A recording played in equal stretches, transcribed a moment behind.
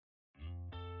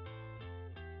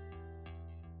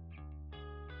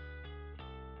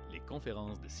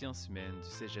conférences de sciences humaines du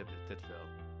Cégep de Thetford.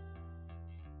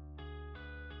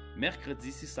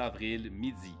 Mercredi 6 avril,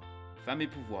 midi. Femmes et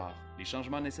pouvoir, les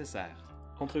changements nécessaires.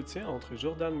 Entretien entre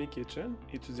Jordan McEachin,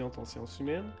 étudiante en sciences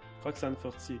humaines, Roxane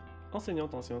Fortier,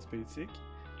 enseignante en sciences politiques,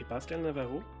 et Pascal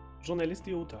Navarro, journaliste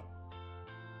et auteur.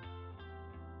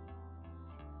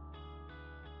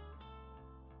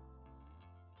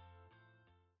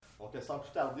 Donc, sans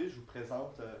plus tarder, je vous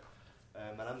présente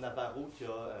Mme Navarro,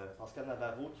 Pascal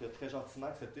Navarro, qui a très gentiment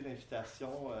accepté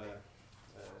l'invitation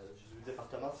du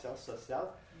département de sciences sociales.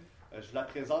 Je vous la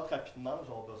présente rapidement,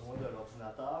 j'ai besoin de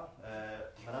l'ordinateur.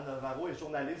 Mme Navarro est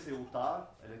journaliste et auteure.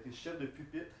 Elle a été chef de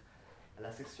pupitre à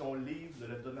la section livres de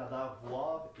l'hebdomadaire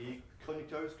Voir et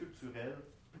chroniqueuse culturelle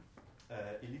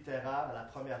et littéraire à la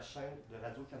première chaîne de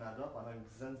Radio-Canada pendant une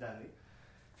dizaine d'années.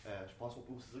 Je pense qu'on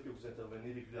peut aussi dire que vous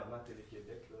intervenez régulièrement à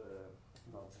Télé-Québec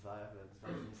dans diverses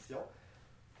émissions.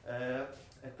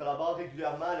 Elle collabore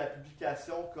régulièrement à des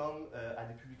publications comme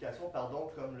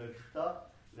le Vita,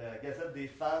 la Gazette des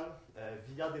femmes,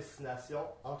 Via Destination,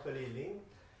 Entre les lignes.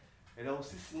 Elle a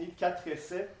aussi signé 4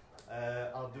 essais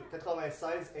en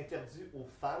 1996, Interdits aux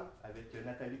femmes, avec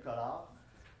Nathalie Collard.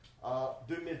 En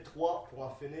 2003, Pour en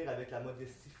finir avec la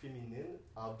modestie féminine.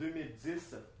 En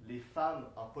 2010, Les femmes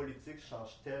en politique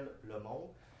changent-elles le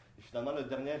monde? Et finalement, le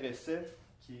dernier essai,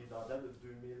 qui est dans date de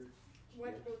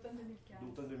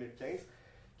l'automne 2015,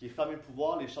 qui est Femmes et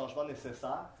pouvoir, les changements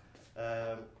nécessaires,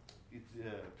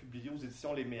 publié aux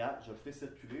éditions Les Méas. Je le fais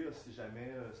circuler là, si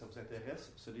jamais ça vous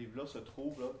intéresse. Ce livre-là se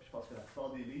trouve, là, puis je pense que la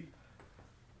plupart des livres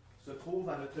se trouvent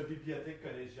à notre bibliothèque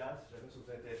collégiale, si jamais ça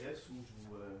vous intéresse, ou je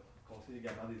vous conseille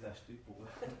également de les acheter pour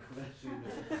encourager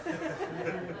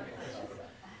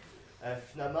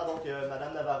finalement, donc,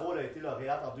 Mme Navarro a été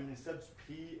lauréate en 2007 du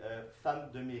prix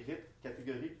Femmes de mérite,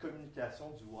 catégorie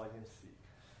communication du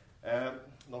YMCA.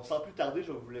 Donc, sans plus tarder,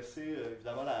 je vais vous laisser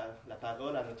évidemment la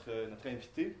parole à notre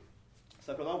invité.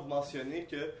 Simplement vous mentionner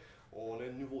qu'on a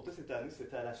une nouveauté cette année,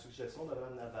 c'était à la suggestion de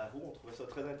Mme Navarro. On trouvait ça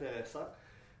très intéressant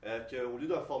qu'au lieu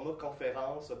d'un format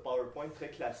conférence PowerPoint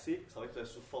très classique, ça va être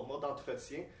sous format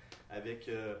d'entretien avec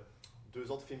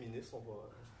 2 autres féministes. On va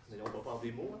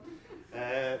parler des mots.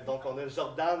 Donc, on a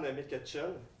Jordan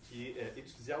McEachin, qui est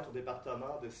étudiante au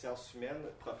département de sciences humaines,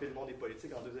 profil monde et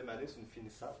politique en 2e année, c'est une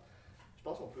finissante. Je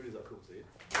pense qu'on peut les applaudir.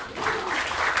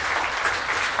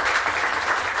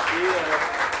 Et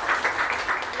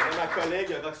on a ma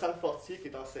collègue Roxane Fortier, qui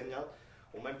est enseignante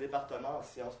au même département en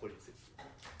sciences politiques. Donc,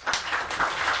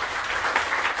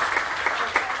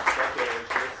 je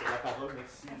laisse la parole.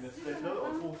 Merci. Merci d'être là.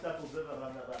 On peut aussi applaudir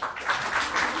Mme Navarro.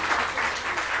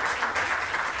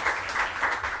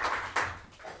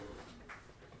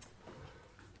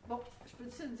 Bon, je peux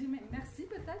te dire merci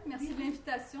peut-être. Merci de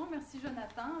l'invitation. Merci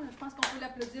Jonathan. Je pense qu'on peut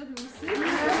l'applaudir lui aussi.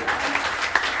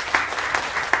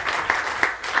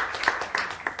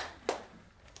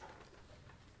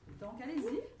 Donc,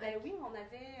 allez-y. Ben oui, on va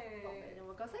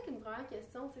commencer avec une première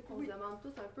question qu'on se demande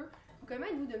tous un peu. Comment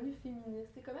êtes-vous devenu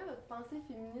féministe? Comment votre pensée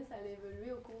féministe a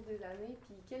évolué au cours des années?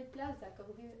 Puis quelle place vous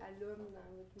accordez à l'homme dans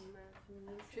votre mouvement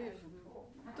féministe?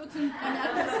 Toute une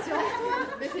première question.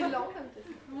 Mais c'est long comme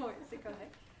question. Oui, c'est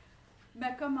correct.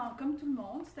 Ben, comme tout le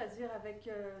monde, c'est-à-dire avec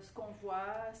ce qu'on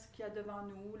voit, ce qu'il y a devant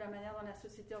nous, la manière dont la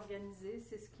société est organisée,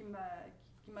 c'est ce qui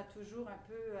m'a toujours un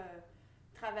peu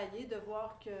travaillé, de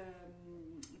voir que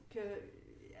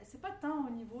c'est pas tant au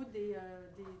niveau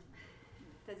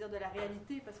c'est-à-dire de la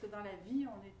réalité, parce que dans la vie,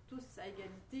 on est tous à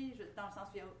égalité, dans le sens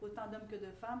où il y a autant d'hommes que de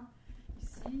femmes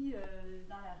ici,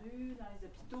 dans la rue, dans les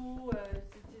hôpitaux,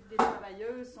 des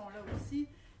travailleuses sont là aussi.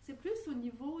 C'est plus au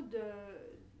niveau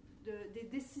des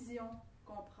décisions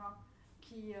qu'on prend.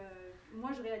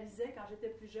 Moi, je réalisais quand j'étais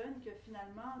plus jeune que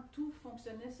finalement, tout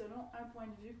fonctionnait selon un point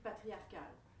de vue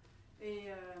patriarcal.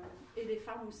 Et les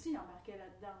femmes aussi embarquaient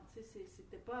là-dedans.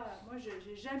 C'était pas... Moi,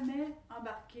 j'ai jamais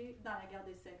embarqué dans la guerre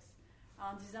des sexes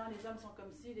en disant les hommes sont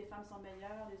comme ci, les femmes sont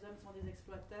meilleures, les hommes sont des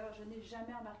exploiteurs. Je n'ai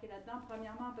jamais embarqué là-dedans.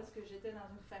 Premièrement, parce que j'étais dans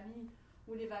une famille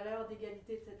où les valeurs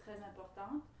d'égalité étaient très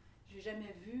importantes. J'ai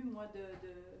jamais vu, moi,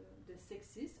 de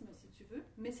sexisme, si tu veux.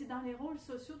 Mais c'est dans les rôles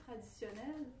sociaux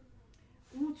traditionnels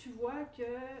où tu vois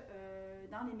que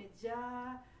dans les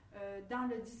médias, dans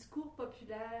le discours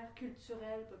populaire,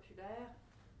 culturel populaire,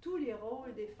 tous les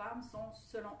rôles des femmes sont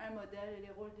selon un modèle et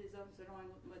les rôles des hommes selon un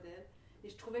autre modèle. Et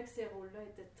je trouvais que ces rôles-là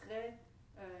étaient très,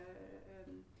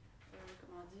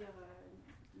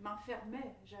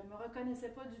 m'enfermaient. Je ne me reconnaissais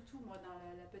pas du tout, moi, dans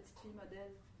la petite fille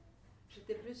modèle.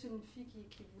 J'étais plus une fille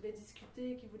qui voulait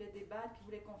discuter, qui voulait débattre, qui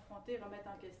voulait confronter, remettre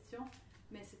en question.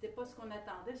 Mais ce n'était pas ce qu'on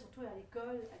attendait, surtout à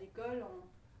l'école. À l'école,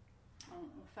 on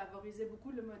favorisait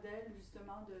beaucoup le modèle,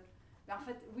 justement, de... Ben, en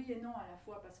fait, oui et non à la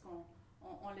fois, parce qu'on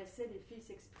on laissait les filles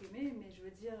s'exprimer, mais je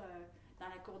veux dire, dans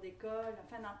la cour d'école,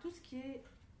 enfin, dans tout ce qui est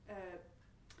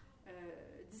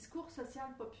discours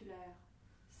social populaire.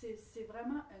 C'est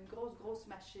vraiment une grosse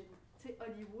machine. Tu sais,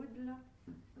 Hollywood, là,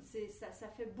 ça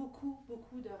fait beaucoup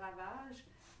de ravages.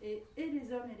 Et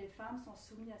les hommes et les femmes sont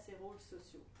soumis à ces rôles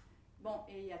sociaux. Bon,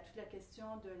 et il y a toute la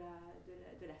question de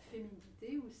la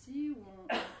féminité aussi, où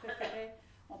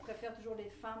on préfère toujours les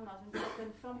femmes dans une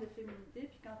certaine forme de féminité,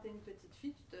 puis quand tu es une petite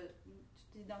fille, tu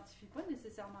t'identifies pas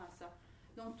nécessairement à ça.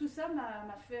 Donc tout ça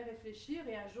m'a fait réfléchir,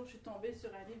 et un jour je suis tombée sur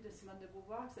un livre de Simone de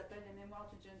Beauvoir qui s'appelle Les Mémoires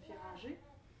d'une jeune fille rangée.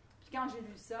 Puis quand j'ai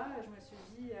lu ça, je me suis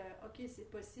dit, ok, c'est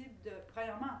possible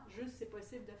premièrement, c'est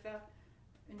possible de faire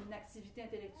une activité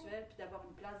intellectuelle puis d'avoir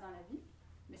une place dans la vie.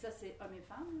 Mais ça, c'est hommes et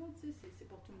femmes, là, tu sais, c'est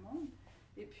pour tout le monde.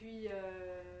 Et puis,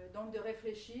 donc, de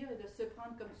réfléchir et de se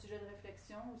prendre comme sujet de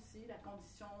réflexion aussi la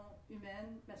condition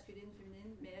humaine, masculine,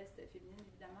 féminine, mais elle, c'était féminine,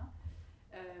 évidemment.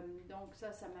 Donc,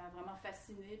 ça m'a vraiment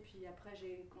fascinée. Puis après,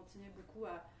 j'ai continué beaucoup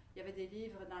à... Il y avait des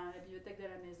livres dans la bibliothèque de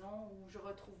la maison où je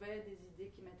retrouvais des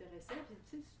idées qui m'intéressaient. Puis,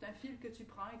 tu sais, c'est un fil que tu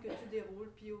prends et que tu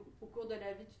déroules. Puis, au cours de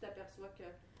la vie, tu t'aperçois que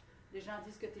les gens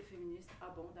disent que tu es féministe.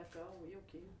 Ah bon, d'accord, oui,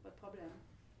 ok, pas de problème.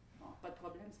 Bon, pas de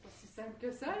problème, c'est pas si simple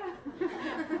que ça.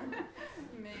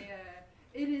 Mais,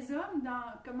 et les hommes,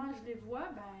 comment je les vois,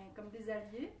 comme des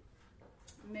alliés.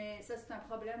 Mais ça, c'est un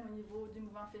problème au niveau du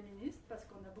mouvement féministe parce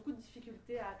qu'on a beaucoup de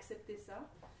difficultés à accepter ça.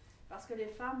 Parce que les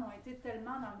femmes ont été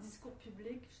tellement dans le discours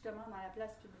public, justement dans la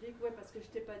place publique. Oui, parce que je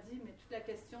ne t'ai pas dit, mais toute la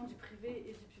question du privé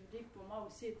et du public, pour moi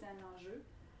aussi, était un enjeu.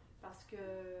 Parce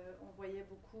qu'on voyait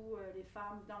beaucoup les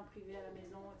femmes dans le privé à la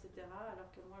maison, etc.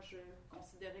 Alors que moi, je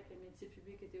considérais que les métiers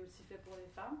publics étaient aussi faits pour les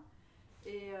femmes.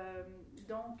 Et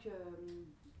donc,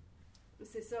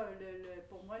 c'est ça,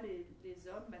 pour moi, les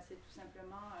hommes, c'est tout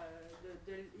simplement,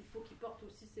 il faut qu'ils portent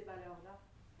aussi ces valeurs-là.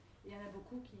 Et il y en a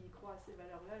beaucoup qui croient à ces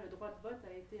valeurs-là. Le droit de vote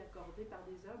a été accordé par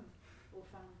des hommes aux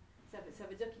femmes. Ça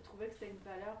veut dire qu'ils trouvaient que c'était une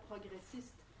valeur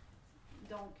progressiste.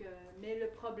 Donc, mais le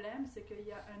problème, c'est qu'il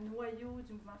y a un noyau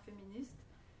du mouvement féministe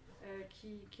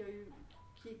qui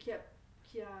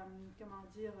a comment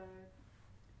dire,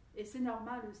 et c'est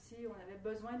normal aussi, on avait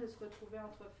besoin de se retrouver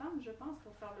entre femmes, je pense,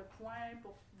 pour faire le point,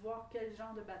 pour voir quel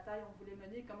genre de bataille on voulait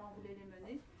mener, comment on voulait les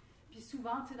mener. Puis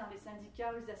souvent, tu sais, dans les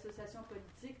syndicats ou les associations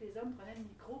politiques, les hommes prenaient le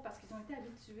micro parce qu'ils ont été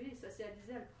habitués et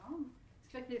socialisés à le prendre, ce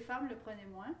qui fait que les femmes le prenaient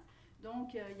moins.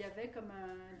 Donc, il y avait comme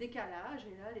un décalage,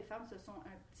 et là, les femmes se sont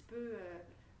un petit peu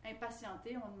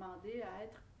impatientées, ont demandé à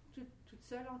être toutes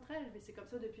seules entre elles. Et c'est comme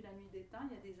ça depuis la nuit des temps.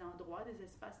 Il y a des endroits, des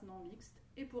espaces non mixtes,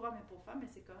 et pour hommes et pour femmes, et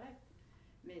c'est correct.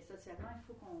 Mais socialement, il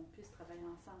faut qu'on puisse travailler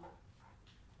ensemble.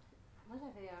 Moi,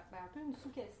 j'avais un peu une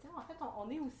sous-question. En fait, on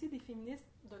est aussi des féministes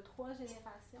de 3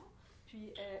 générations.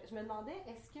 Puis, je me demandais,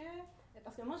 est-ce que...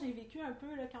 Parce que moi, j'ai vécu un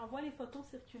peu, là, quand on voit les photos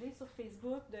circuler sur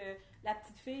Facebook de la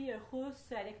petite fille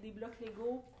rousse avec des blocs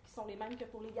Lego qui sont les mêmes que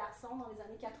pour les garçons dans les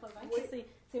années 80. Oui.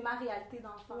 C'est ma réalité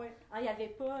d'enfant. Oui. Hein, il n'y avait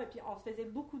pas... Puis, on se faisait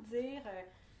beaucoup dire...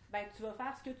 tu vas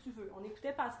faire ce que tu veux. On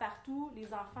écoutait Passe-Partout,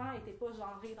 les enfants n'étaient pas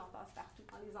genrés dans Passe-Partout.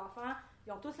 Hein, les enfants,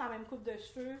 ils ont tous la même coupe de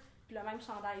cheveux, puis le même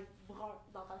chandail brun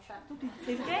dans Passe-Partout. Puis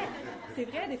c'est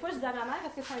vrai, des fois je disais à ma mère,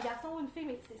 est-ce que c'est un garçon ou une fille?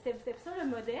 Mais c'était ça le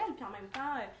modèle, puis en même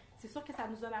temps, c'est sûr que ça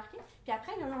nous a marqué. Puis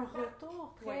après, il y a eu un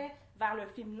retour très vers le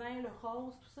féminin, le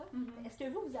rose, tout ça. Mm-hmm. Est-ce que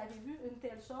vous avez vu une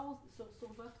telle chose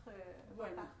sur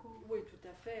votre parcours? Oui, tout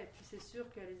à fait. Puis c'est sûr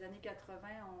que les années 80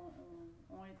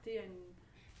 ont été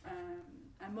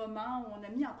un moment où on a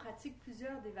mis en pratique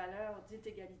plusieurs des valeurs dites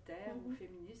égalitaires ou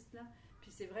féministes. Là.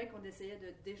 Puis c'est vrai qu'on essayait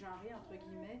de dégenrer, entre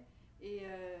guillemets.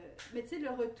 Mais tu sais,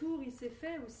 le retour, il s'est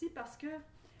fait aussi parce que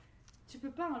tu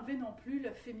peux pas enlever non plus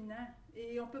le féminin.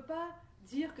 Et on peut pas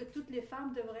dire que toutes les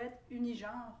femmes devraient être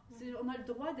unigenres. On a le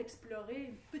droit d'explorer.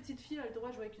 Une petite fille a le droit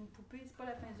de jouer avec une poupée. C'est pas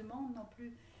la fin du monde non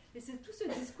plus. Et c'est tout ce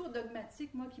discours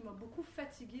dogmatique, moi, qui m'a beaucoup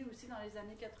fatiguée aussi dans les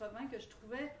années 80, que je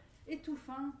trouvais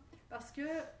étouffant. Parce que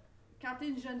quand tu es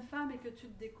une jeune femme et que tu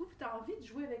te découvres, tu as envie de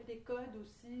jouer avec les codes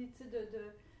aussi, tu sais,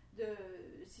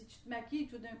 si tu te maquilles,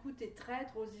 tout d'un coup, tu es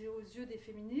traître aux yeux des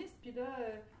féministes, puis là,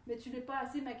 mais tu n'es pas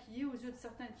assez maquillée aux yeux de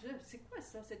certains. C'est quoi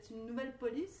ça? C'est une nouvelle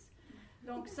police?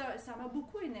 Donc ça m'a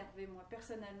beaucoup énervée, moi,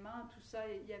 personnellement, tout ça.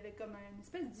 Il y avait comme une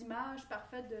espèce d'image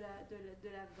parfaite de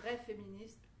la vraie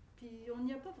féministe, puis on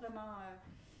n'y a pas vraiment...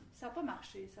 ça n'a pas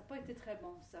marché, ça n'a pas été très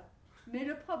bon, ça. Mais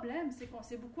le problème, c'est qu'on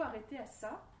s'est beaucoup arrêté à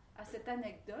ça, à cette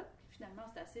anecdote, finalement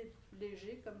c'est assez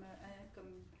léger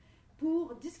comme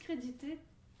pour discréditer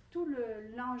tout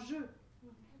l'enjeu.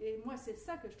 Et moi, c'est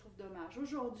ça que je trouve dommage.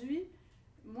 Aujourd'hui,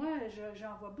 moi,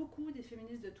 j'en vois beaucoup des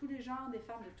féministes de tous les genres, des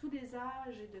femmes de tous les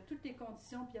âges et de toutes les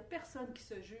conditions, puis il n'y a personne qui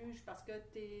se juge parce que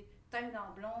tu es teinte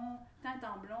en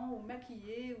blond ou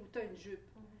maquillée ou tu as une jupe.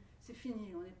 c'est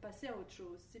fini, on est passé à autre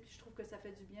chose. Puis je trouve que ça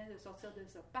fait du bien de sortir de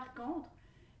ça. Par contre,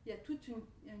 il y a toute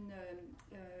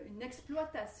une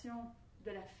exploitation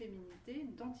de la féminité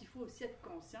dont il faut aussi être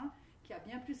conscient, qui a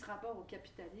bien plus rapport au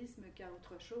capitalisme qu'à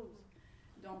autre chose.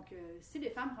 Donc, si les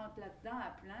femmes rentrent là-dedans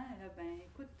à plein, ben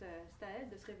écoute, c'est à elles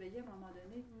de se réveiller à un moment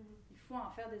donné. Il faut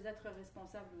en faire des êtres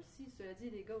responsables aussi. Cela dit,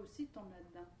 les gars aussi tombent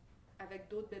là-dedans, avec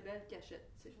d'autres bébelles qui achètent.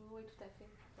 Oui, tout à fait.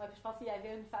 Ouais, puis je pense qu'il y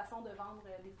avait une façon de vendre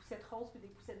des poussettes roses puis des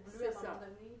poussettes bleues à un moment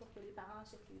donné pour que les parents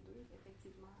achètent les deux,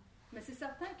 effectivement. Mais c'est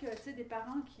certain que, tu sais, des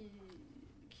parents qui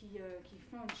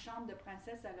font une chambre de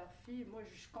princesse à leur fille, moi,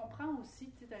 je comprends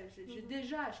aussi. J'ai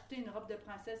déjà acheté une robe de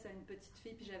princesse à une petite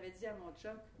fille, puis j'avais dit à mon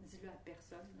chum, dis-le à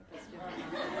personne. Là, parce que...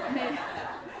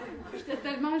 Mais j'étais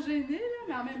tellement gênée, là,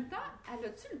 mais en même temps, elle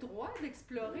a-tu le droit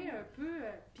d'explorer un peu?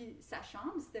 Puis sa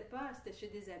chambre, c'était chez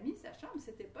des amis, sa chambre,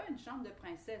 c'était pas une chambre de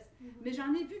princesse. Mais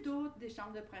j'en ai vu d'autres, des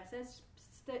chambres de princesse.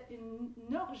 C'était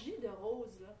une orgie de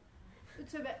roses, là. Tu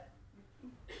sais, ben, un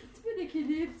petit peu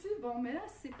d'équilibre, tu sais. Bon, mais là,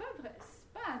 c'est pas vrai.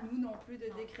 C'est pas à nous non plus de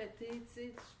décréter, tu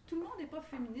sais. Tout le monde n'est pas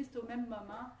féministe au même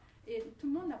moment et tout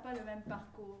le monde n'a pas le même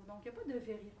parcours. Donc, il n'y a pas de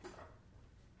vérité.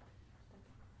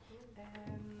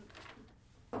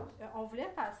 On voulait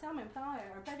passer en même temps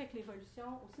un peu avec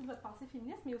l'évolution aussi de votre pensée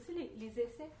féministe, mais aussi les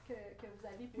essais que vous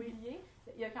avez publiés.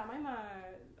 Oui. Il y a quand même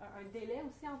un délai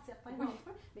aussi entre certains d'entre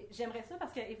eux. Mais j'aimerais ça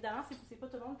parce que, évidemment, c'est pas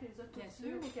tout le monde qui les a tous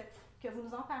lus, mais que vous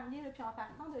nous en parliez. Là, puis en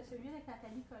partant de celui avec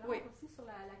Nathalie Collin aussi sur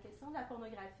la question de la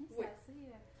pornographie, c'est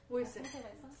assez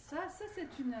intéressant. Ça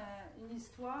c'est une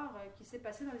histoire qui s'est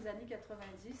passée dans les années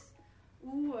 90.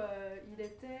 Où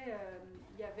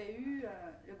il y avait eu,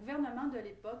 le gouvernement de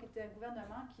l'époque était un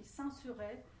gouvernement qui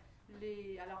censurait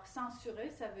alors censurer,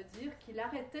 ça veut dire qu'il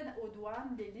arrêtait aux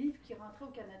douanes les livres qui rentraient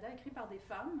au Canada écrits par des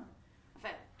femmes,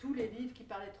 enfin tous les livres qui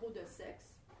parlaient trop de sexe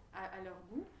à leur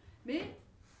goût, mais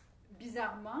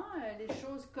bizarrement, les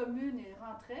choses communes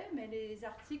rentraient, mais les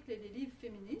articles et les livres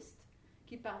féministes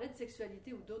qui parlaient de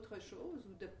sexualité ou d'autres choses,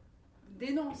 ou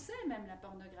dénonçaient même la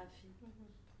pornographie,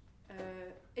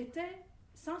 étaient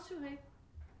censurés.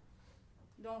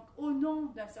 Donc, au nom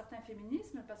d'un certain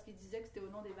féminisme, parce qu'ils disaient que c'était au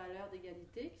nom des valeurs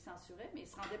d'égalité qu'ils censuraient, mais ils ne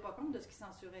se rendaient pas compte de ce qu'ils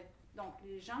censuraient. Donc,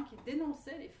 les gens qui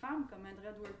dénonçaient les femmes, comme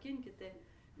Andrea Dworkin, qui était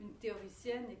une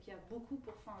théoricienne et qui a beaucoup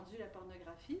pourfendu la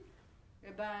pornographie,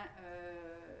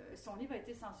 son livre a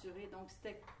été censuré. Donc,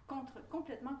 c'était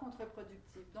complètement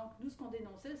contre-productif. Donc, nous, ce qu'on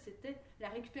dénonçait, c'était la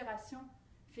récupération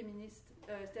féministe.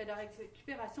 C'était la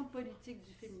récupération politique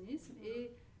du féminisme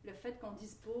et le fait qu'on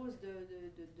dispose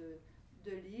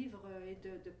de livres et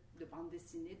de bandes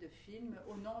dessinées, de films,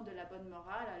 au nom de la bonne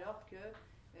morale, alors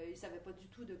qu'ils ne savaient pas du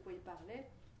tout de quoi ils parlaient.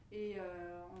 Et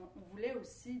on voulait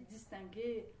aussi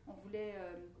distinguer, on voulait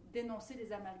dénoncer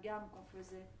les amalgames qu'on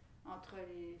faisait entre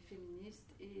les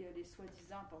féministes et les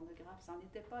soi-disant pornographes. Ça n'en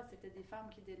était pas, c'était des femmes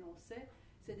qui dénonçaient.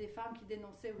 C'est des femmes qui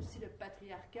dénonçaient aussi le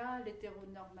patriarcat,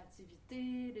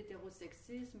 l'hétéronormativité,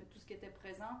 l'hétérosexisme, tout ce qui était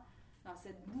présent dans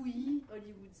cette bouillie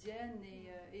hollywoodienne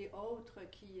et autres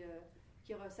qui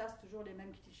ressassent toujours les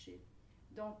mêmes clichés.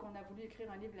 Donc, on a voulu écrire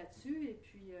un livre là-dessus, et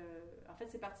puis, en fait,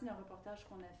 c'est parti d'un reportage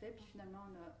qu'on a fait, puis finalement,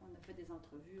 on a fait des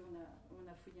entrevues, on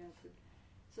a fouillé un peu.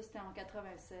 Ça, c'était en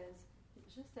 96.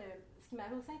 Juste, ce qui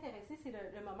m'avait aussi intéressé, c'est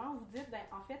le moment où vous dites,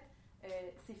 en fait,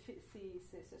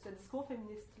 ce discours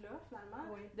féministe-là,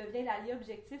 finalement, devient l'allié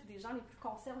objectif des gens les plus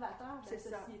conservateurs de la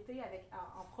société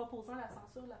en proposant la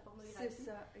censure de la pornographie. C'est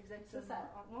ça, exactement. Ça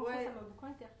m'a beaucoup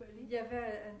interpellée. Il y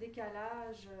avait un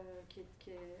décalage,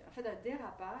 en fait, un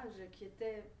dérapage qui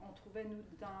était, on trouvait, nous,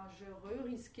 dangereux,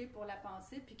 risqué pour la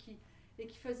pensée, puis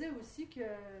qui faisait aussi que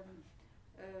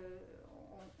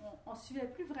on suivait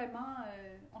plus vraiment,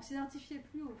 on s'identifiait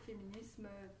plus au féminisme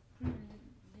plus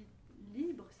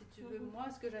libre, si tu veux. Moi,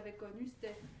 ce que j'avais connu,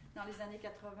 c'était dans les années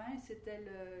 80, c'était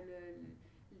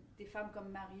des femmes comme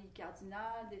Marie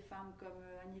Cardinal, des femmes comme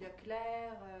Annie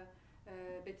Leclerc,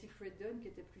 Betty Friedan, qui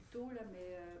était plus tôt, là,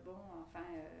 mais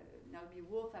Naomi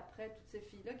Wolf, après, toutes ces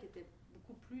filles-là qui étaient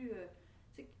beaucoup plus...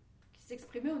 qui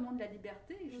s'exprimaient au nom de la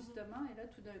liberté, justement, et là,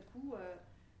 tout d'un coup,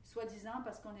 soi-disant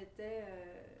parce qu'on était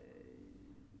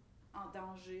en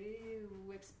danger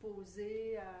ou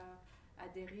exposé à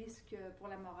des risques pour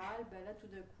la morale, là, tout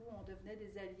d'un coup, on devenait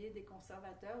des alliés des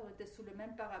conservateurs. On était sous le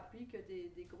même parapluie que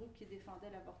des groupes qui défendaient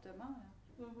l'avortement.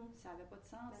 Ça n'avait pas de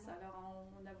sens. Alors,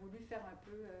 on a voulu faire un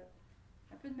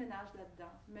peu de ménage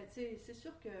là-dedans. Mais tu sais, c'est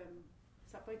sûr que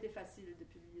ça n'a pas été facile de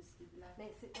publier ce livre-là.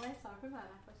 C'est un peu ma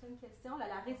prochaine question.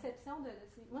 La réception de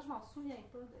ces... Moi, je m'en souviens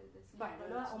pas de ces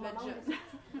livres-là au moment où il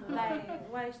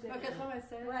est sorti. En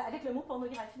 96. Avec le mot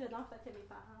pornographie dedans, peut-être que mes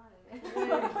parents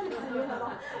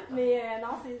Mais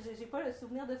non, j'ai pas le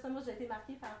souvenir de ça. Moi, j'ai été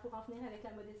marquée pour en finir avec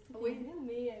la modestie féminine,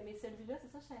 mais celui-là, c'est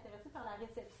ça, je suis intéressée par la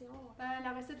réception.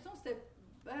 La réception, c'était...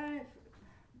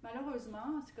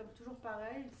 malheureusement, c'est comme toujours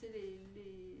pareil, c'est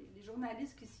les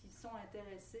journalistes qui s'y sont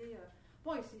intéressés.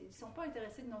 Bon, ils ne sont pas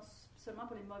intéressés non seulement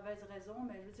pour les mauvaises raisons,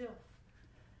 mais je veux dire,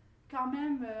 quand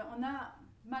même, on a...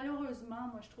 Malheureusement,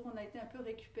 moi, je trouve qu'on a été un peu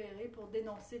récupéré pour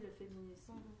dénoncer le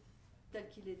féminisme tel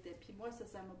qu'il était. Puis moi,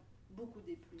 ça m'a beaucoup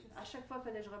déplu. À chaque fois, il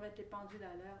fallait que je remette les pendules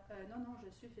à l'heure. Non,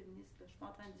 je suis féministe. Là. Je ne suis pas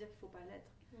en train de dire qu'il ne faut pas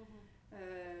l'être.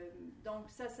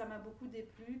 Donc ça m'a beaucoup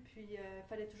déplu. Puis il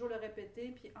fallait toujours le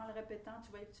répéter. Puis en le répétant,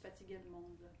 tu voyais que tu fatiguais le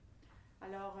monde. Là.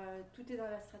 Alors, tout est dans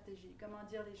la stratégie. Comment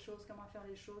dire les choses, comment faire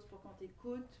les choses pour qu'on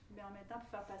t'écoute, mais en même temps pour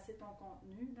faire passer ton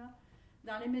contenu. Là.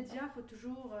 Dans les médias, il faut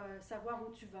toujours savoir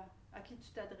où tu vas, à qui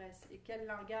tu t'adresses et quel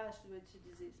langage tu dois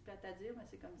utiliser. C'est plate à dire, mais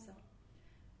c'est comme ça.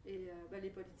 Et les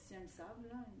politiciens le savent,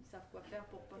 là. Ils savent quoi faire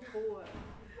pour pas trop...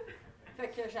 Fait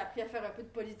que j'ai appris à faire un peu de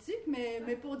politique,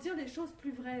 mais pour dire les choses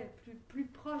plus vraies, plus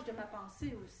proches de ma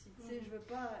pensée aussi. Tu sais, je veux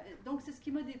pas... Donc, c'est ce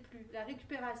qui m'a déplu. La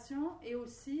récupération et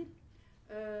aussi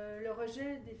le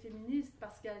rejet des féministes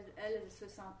parce qu'elles se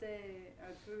sentaient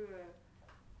un peu...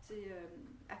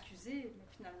 accusée, mais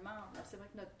finalement, c'est vrai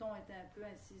que notre ton était un peu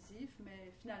incisif,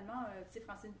 mais finalement,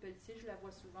 Francine Pelletier, je la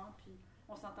vois souvent, puis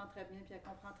on s'entend très bien, puis elle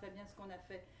comprend très bien ce qu'on a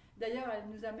fait. D'ailleurs, elle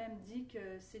nous a même dit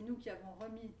que c'est nous qui avons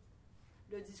remis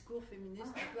le discours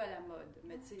féministe un peu à la mode.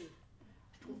 Mais tu sais,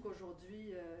 je trouve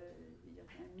qu'aujourd'hui, il y a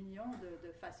un million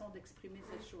de façons d'exprimer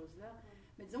cette chose-là.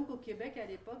 Mais disons qu'au Québec, à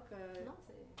l'époque,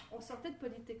 on sortait de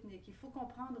Polytechnique. Il faut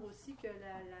comprendre aussi que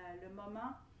le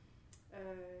moment...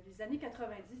 les années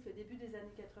 90, le début des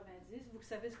années 90, vous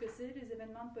savez ce que c'est, les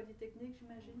événements de Polytechnique,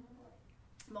 j'imagine?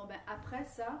 Bon, ben après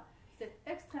ça, c'était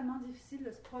extrêmement difficile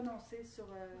de se prononcer sur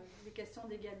les questions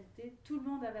d'égalité. Tout le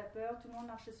monde avait peur, tout le monde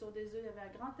marchait sur des œufs, il y avait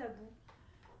un grand tabou.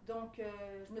 Donc,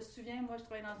 je me souviens, moi, je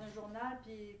travaillais dans un journal,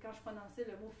 puis quand je prononçais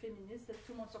le mot féministe,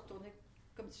 tout le monde se retournait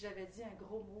comme si j'avais dit un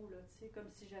gros mot, là, tu sais, comme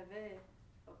si j'avais...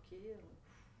 OK...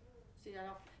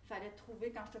 alors, il fallait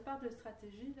trouver, quand je te parle de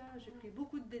stratégie, là, j'ai pris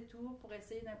beaucoup de détours pour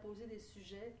essayer d'imposer des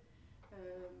sujets.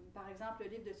 Par exemple, le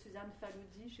livre de Suzanne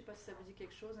Faludi, je ne sais pas si ça vous dit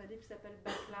quelque chose, un livre qui s'appelle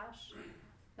Backlash,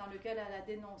 dans lequel elle a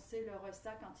dénoncé le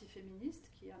ressac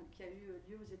antiféministe qui a eu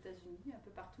lieu aux États-Unis, un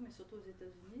peu partout, mais surtout aux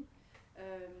États-Unis.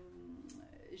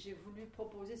 J'ai voulu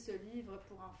proposer ce livre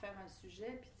pour en faire un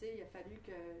sujet, puis tu sais, il a fallu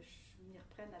que je m'y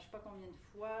reprenne à je ne sais pas combien de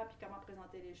fois, puis comment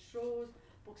présenter les choses,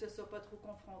 pour que ce ne soit pas trop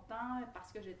confrontant,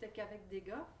 parce que j'étais qu'avec des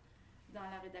gars dans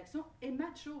la rédaction, et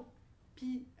macho.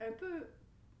 Puis un peu,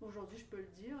 aujourd'hui je peux le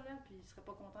dire, là, puis ils ne seraient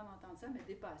pas contents d'entendre ça, mais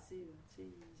dépassés.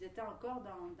 Ils étaient encore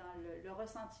dans le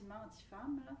ressentiment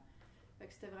anti-femme, là. Fait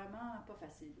que c'était vraiment pas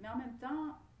facile. Mais en même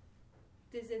temps,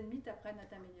 tes ennemis t'apprennent à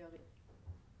t'améliorer.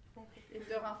 Et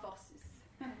te renforcer.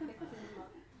 Effectivement.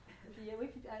 Puis,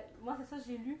 moi, c'est ça,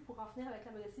 j'ai lu pour en finir avec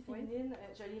la modestie féminine.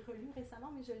 Je l'ai relu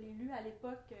récemment, mais je l'ai lu à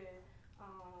l'époque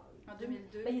en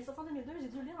 2002. Il est sorti en 2002, mais j'ai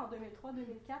dû le lire en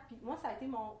 2003-2004. Puis moi, ça a été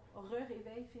mon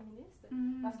réveil féministe.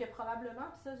 Parce que probablement,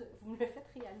 puis ça, vous me le faites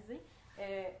réaliser,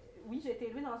 oui, j'ai été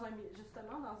élevée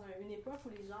justement dans une époque où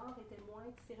les genres étaient moins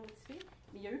stéréotypés,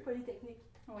 mais il y a eu Polytechnique.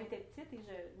 J'étais petite et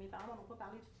mes parents n'en ont pas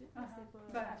parlé tout de suite, parce que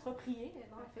c'était pas approprié,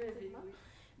 non, effectivement.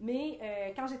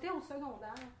 Mais quand j'étais au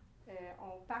secondaire,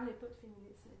 on ne parlait pas de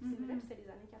féminisme. C'est vrai que c'était les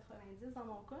années 90 dans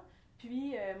mon cas.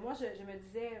 Puis moi, je me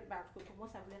disais, en tout cas pour moi,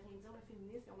 ça voulait rien dire le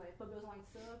féminisme, on n'avait pas besoin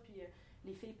de ça, puis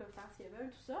les filles peuvent faire ce qu'elles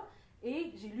veulent, tout ça.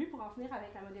 Et j'ai lu pour en finir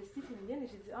avec la modestie féminine et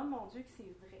j'ai dit, oh mon Dieu, que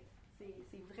c'est vrai.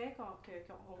 C'est vrai qu'on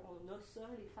a ça,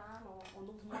 les femmes, on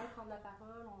ose moins prendre la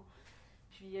parole.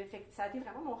 Puis ça a été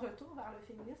vraiment mon retour vers le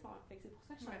féminisme. Fait que c'est pour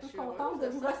ça que je suis un peu contente de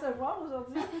vous recevoir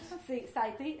aujourd'hui. ça a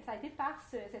été par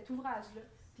cet ouvrage-là.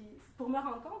 Puis pour me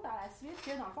rendre compte par la suite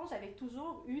que, dans le fond, j'avais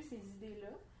toujours eu ces idées-là.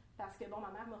 Parce que,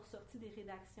 ma mère m'a ressorti des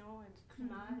rédactions du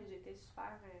primaire et j'étais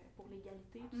super pour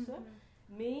l'égalité, tout ça.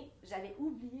 Mais j'avais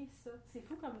oublié ça. C'est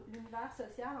fou comme l'univers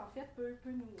social, en fait, peut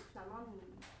nous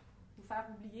faire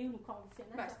oublier ou nous conditionner.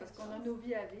 C'est parce qu'on a nos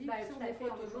vies à vivre. On n'est pas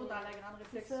toujours dans la grande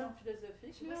réflexion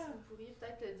philosophique. Je sais pas si vous pourriez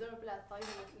peut-être le dire un peu la taille de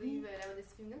votre livre, La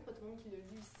modestie féminine, pas tout le monde qui l'a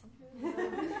lu ici.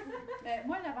 Mais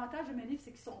moi, l'avantage de mes livres,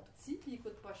 c'est qu'ils sont petits et ils ne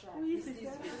coûtent pas cher. Oui, c'est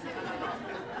ça.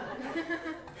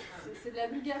 C'est de la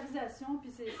vulgarisation,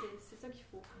 puis c'est ça qu'il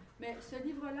faut. Mais ce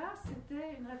livre-là,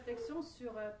 c'était une réflexion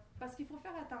sur... parce qu'il faut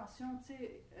faire attention, tu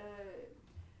sais...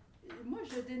 moi,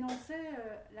 je dénonçais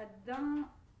là-dedans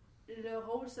le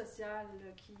rôle social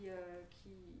qui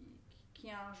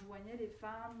enjoignait les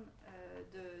femmes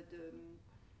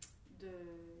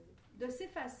de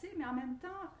s'effacer, mais en même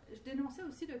temps, je dénonçais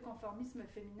aussi le conformisme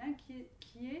féminin qui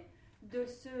est de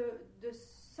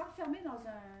s'enfermer dans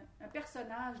un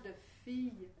personnage de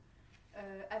fille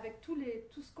avec tout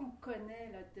ce qu'on connaît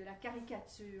là, de la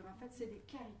caricature. En fait, c'est des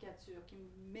caricatures qui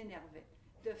m'énervaient,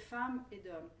 de femmes et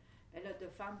d'hommes. Et là, de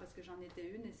femmes, parce que j'en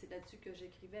étais une, et c'est là-dessus que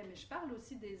j'écrivais. Mais je parle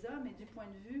aussi des hommes et du point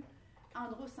de vue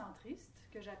androcentriste,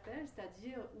 que j'appelle,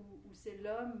 c'est-à-dire où c'est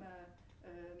l'homme,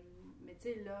 mais tu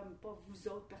sais, l'homme, pas vous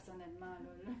autres personnellement,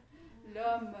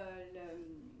 là, l'homme,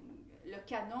 le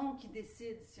canon qui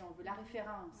décide, si on veut, la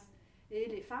référence. Et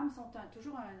les femmes sont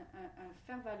toujours un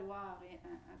faire-valoir et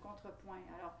un contrepoint.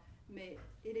 Alors,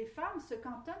 et les femmes se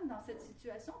cantonnent dans cette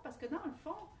situation parce que dans le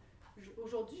fond,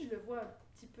 aujourd'hui je le vois un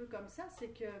petit peu comme ça, c'est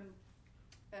que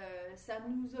ça ne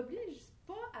nous oblige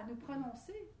pas à nous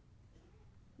prononcer.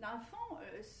 Dans le fond,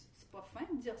 c'est pas fin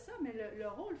de dire ça, mais le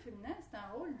rôle féminin, c'est un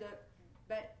rôle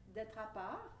d'être à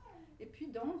part, et puis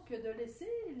donc de laisser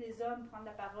les hommes prendre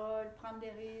la parole, prendre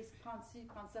des risques, prendre ci,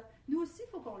 prendre ça. Nous aussi, il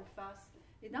faut qu'on le fasse.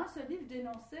 Et dans ce livre, je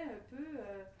dénonçais un peu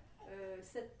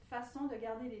cette façon de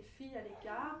garder les filles à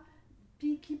l'écart,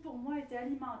 puis qui pour moi était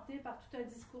alimentée par tout un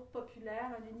discours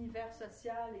populaire, un univers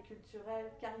social et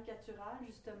culturel caricatural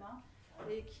justement,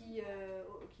 et qui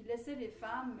laissait les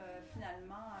femmes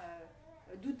finalement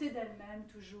douter d'elles-mêmes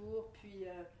toujours, puis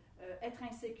être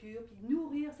insécures, puis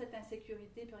nourrir cette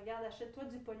insécurité, puis regarde, achète-toi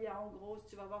du polyamide rose,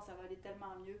 tu vas voir, ça va aller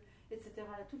tellement mieux, etc.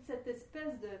 Toute cette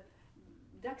espèce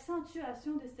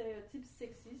d'accentuation des stéréotypes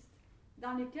sexistes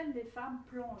dans lesquels les femmes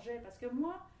plongeaient. Parce que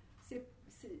moi,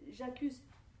 j'accuse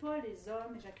pas les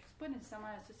hommes, et j'accuse pas nécessairement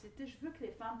la société, je veux que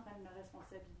les femmes prennent leurs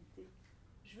responsabilités.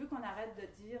 Je veux qu'on arrête de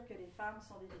dire que les femmes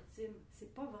sont des victimes.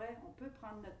 C'est pas vrai. On peut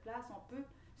prendre notre place, on peut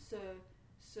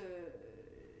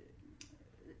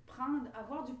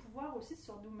avoir du pouvoir aussi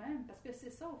sur nous-mêmes, parce que c'est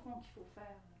ça au fond qu'il faut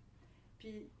faire.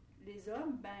 Puis les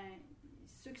hommes,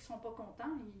 ceux qui ne seront pas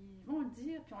contents, ils vont le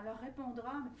dire, puis on leur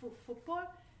répondra, mais faut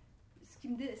pas... Ce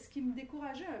qui me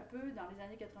décourageait un peu dans les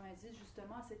années 90,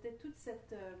 justement, c'était toute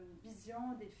cette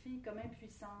vision des filles comme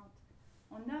impuissantes.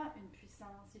 On a une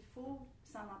puissance, il faut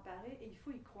s'en emparer et il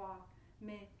faut y croire.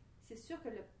 Mais c'est sûr que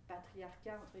le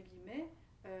patriarcat, entre guillemets,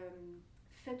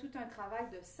 fait tout un travail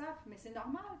de sape, mais c'est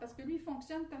normal, parce que lui, il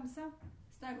fonctionne comme ça.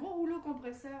 C'est un gros rouleau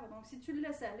compresseur, donc si tu le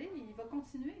laisses aller, il va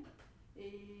continuer.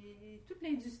 Et toute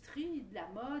l'industrie de la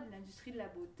mode, l'industrie de la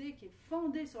beauté, qui est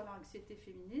fondée sur l'anxiété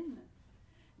féminine,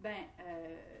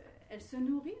 elle se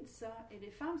nourrit de ça. Et les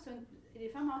femmes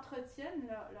entretiennent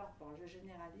leur bon, je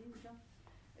généralise, là.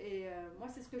 Et moi,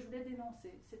 c'est ce que je voulais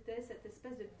dénoncer. C'était cette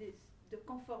espèce de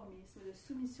conformisme, de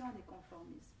soumission à des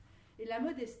conformismes. Et la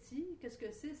modestie, qu'est-ce que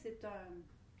c'est?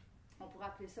 On pourrait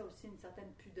appeler ça aussi une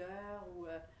certaine pudeur, ou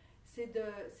c'est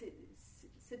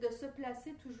de se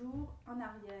placer toujours en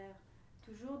arrière,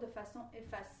 toujours de façon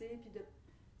effacée, puis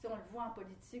on le voit en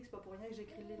politique, c'est pas pour rien que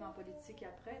j'écris le livre en politique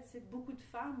après, beaucoup de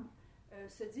femmes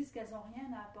se disent qu'elles n'ont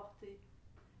rien à apporter,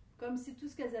 comme si tout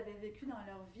ce qu'elles avaient vécu dans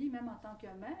leur vie, même en tant que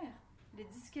mère, les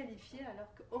disqualifiait,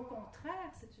 alors qu'au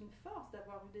contraire, c'est une force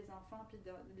d'avoir eu des enfants, puis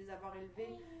de les avoir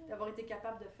élevés, d'avoir été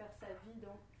capable de faire sa vie.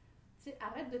 Donc,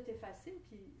 arrête de t'effacer,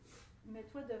 puis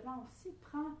mets-toi devant aussi,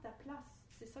 prends ta place.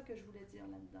 C'est ça que je voulais dire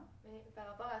là-dedans. Mais par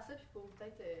rapport à ça, puis pour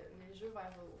peut-être mener le jeu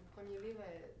vers au premier livre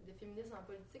de féminisme en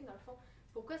politique, dans le fond,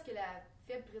 pourquoi est-ce que la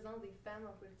faible présence des femmes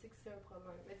en politique, c'est un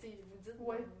problème? Mais vous dites...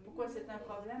 Oui, pourquoi c'est un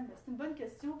problème? C'est une bonne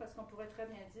question, parce qu'on pourrait très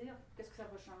bien dire, qu'est-ce que ça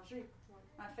va changer? Ouais.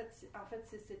 En fait,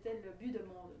 c'était le but de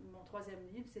mon troisième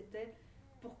livre, c'était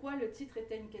pourquoi le titre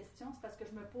était une question, c'est parce que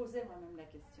je me posais moi-même la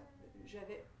question.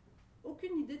 J'avais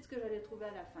aucune idée de ce que j'allais trouver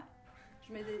à la fin.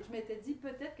 Je m'étais dit,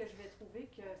 peut-être que je vais trouver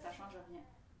que ça ne change rien.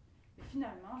 Mais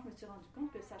finalement, je me suis rendu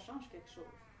compte que ça change quelque chose.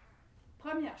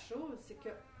 Première chose, c'est que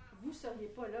vous ne seriez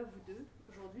pas là, vous deux,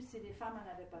 aujourd'hui, si les femmes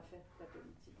n'en avaient pas fait la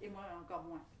politique. Et moi, encore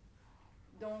moins.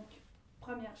 Donc,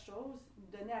 première chose, nous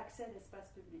donner accès à l'espace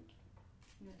public.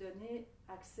 Nous donner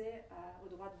accès au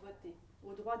droit de voter,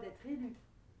 au droit d'être élu.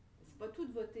 C'est pas tout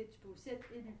de voter, tu peux aussi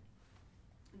être élu.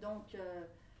 Donc,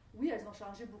 oui, elles ont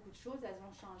changé beaucoup de choses, elles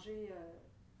ont changé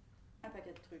un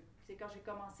paquet de trucs. C'est quand j'ai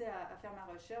commencé à faire ma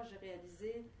recherche, j'ai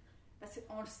réalisé, parce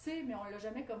qu'on le sait, mais on ne l'a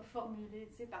jamais comme formulé.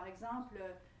 Tu sais, par exemple,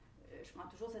 je prends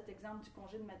toujours cet exemple du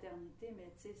congé de maternité,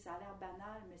 mais tu sais, ça a l'air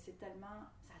banal, mais ça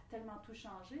a tellement tout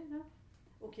changé, là,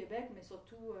 au Québec, mais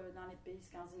surtout dans les pays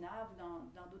scandinaves,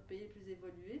 dans d'autres pays plus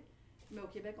évolués. Mais au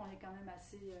Québec, on est quand même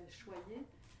assez choyé.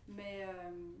 Mais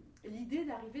l'idée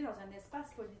d'arriver dans un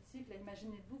espace politique, là,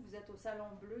 imaginez-vous, vous êtes au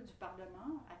Salon Bleu du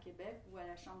Parlement à Québec ou à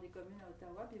la Chambre des communes à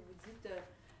Ottawa, puis vous dites,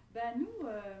 nous,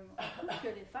 on trouve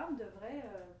que les femmes devraient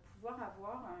pouvoir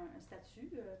avoir un statut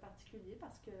particulier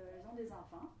parce qu'elles ont des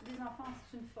enfants. Les enfants,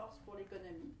 c'est une force pour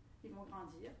l'économie, ils vont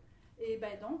grandir. Et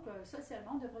bien donc,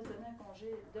 socialement, on devrait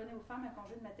se donner aux femmes un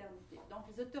congé de maternité. Donc,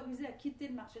 les autoriser à quitter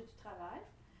le marché du travail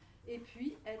et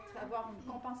puis avoir une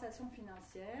compensation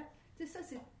financière. Tu sais, ça,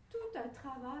 c'est tout un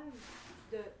travail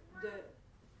de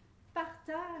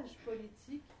partage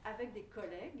politique avec des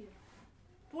collègues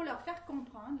pour leur faire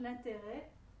comprendre l'intérêt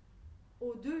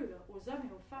aux deux, là, aux hommes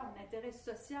et aux femmes, l'intérêt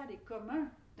social et commun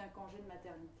d'un congé de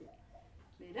maternité.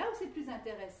 Mais là où c'est plus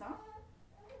intéressant,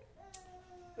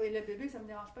 oui, le bébé, ça ne me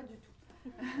dérange pas du tout.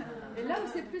 Et là où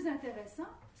c'est plus intéressant,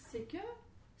 c'est que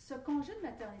ce congé de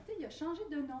maternité, il a changé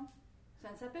de nom. Ça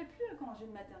ne s'appelle plus un congé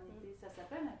de maternité, ça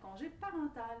s'appelle un congé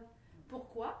parental.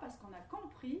 Pourquoi? Parce qu'on a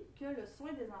compris que le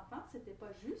soin des enfants, ce n'était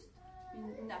pas juste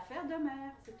une affaire de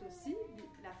mère, c'est aussi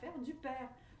l'affaire du père.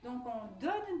 Donc, on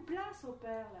donne une place au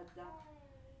père là-dedans.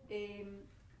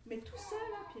 Mais tout ça,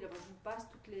 là, puis là, je vous passe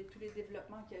tous les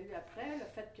développements qu'il y a eu après, le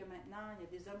fait que maintenant, il y a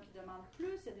des hommes qui demandent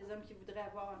plus, il y a des hommes qui voudraient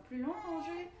avoir un plus long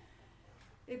congé.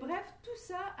 Et bref, tout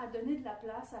ça a donné de la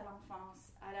place à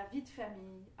l'enfance, à la vie de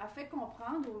famille, a fait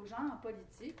comprendre aux gens en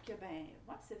politique que,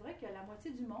 c'est vrai que la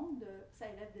moitié du monde, ça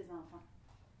élève des enfants.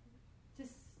 C'est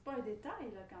pas un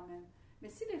détail, là, quand même. Mais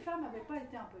si les femmes n'avaient pas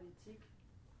été en politique,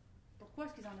 pourquoi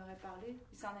est-ce qu'ils en auraient parlé?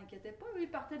 Ils s'en inquiétaient pas. Eux,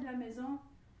 ils partaient de la maison.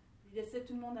 Ils laissaient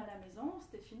tout le monde à la maison,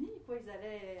 c'était fini. Quoi. Ils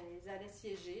allaient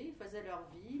siéger, ils faisaient leur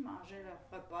vie, mangeaient leur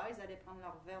repas, ils allaient prendre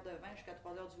leur verre de vin jusqu'à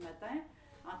 3 heures du matin,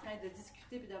 en train de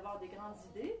discuter puis d'avoir des grandes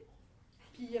idées.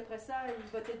 Puis après ça,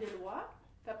 ils votaient des lois.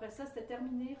 Puis après ça, c'était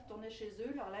terminé. Ils retournaient chez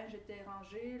eux, leur linge était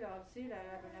rangé, la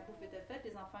bouffe était faite,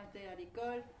 les enfants étaient à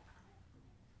l'école.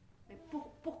 Mais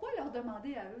pourquoi leur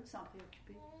demander à eux de s'en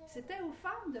préoccuper? C'était aux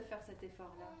femmes de faire cet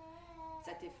effort-là.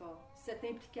 Cette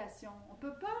implication. On ne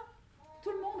peut pas...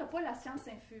 Tout le monde n'a pas la science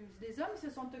infuse. Les hommes se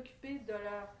sont occupés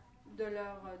de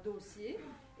leur dossier,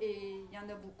 et il y en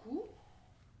a beaucoup.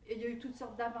 Et il y a eu toutes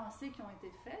sortes d'avancées qui ont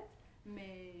été faites,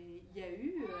 mais il y a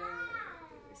eu...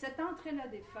 cette entrée-là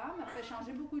des femmes a fait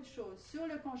changer beaucoup de choses. Sur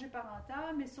le congé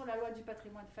parental, mais sur la loi du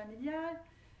patrimoine familial,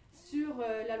 sur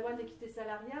la loi de l'équité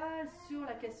salariale, sur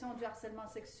la question du harcèlement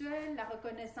sexuel, la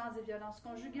reconnaissance des violences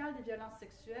conjugales, des violences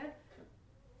sexuelles.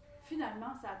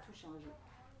 Finalement, ça a tout changé.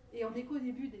 Et on n'est qu'au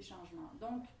début des changements.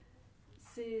 Donc,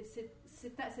 c'est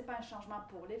pas un changement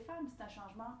pour les femmes, c'est un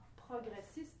changement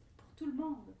progressiste pour tout le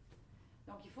monde.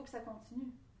 Donc, il faut que ça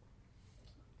continue.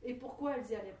 Et pourquoi elles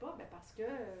n'y allaient pas? Parce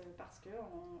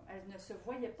qu'elles ne se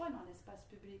voyaient pas dans l'espace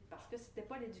public, parce que ce n'était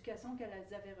pas l'éducation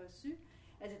qu'elles avaient reçue.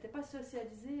 Elles n'étaient pas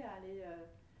socialisées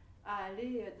à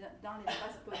aller dans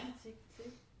l'espace politique, tu sais.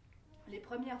 Les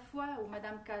premières fois où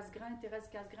Mme Thérèse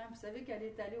Casgrain, vous savez qu'elle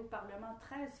est allée au Parlement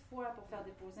 13 fois pour faire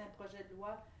déposer un projet de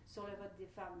loi sur le vote des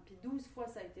femmes. Puis 12 fois,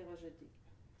 ça a été rejeté.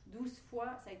 12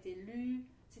 fois, ça a été lu.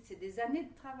 C'est des années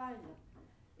de travail. Là.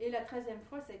 Et la 13e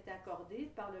fois, ça a été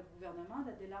accordé par le gouvernement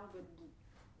d'Adélard Godbout.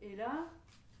 Et là,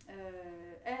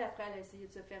 après, elle a essayé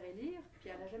de se faire élire, puis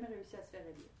elle n'a jamais réussi à se faire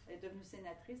élire. Elle est devenue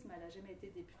sénatrice, mais elle n'a jamais été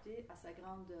députée, à sa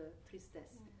grande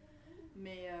tristesse.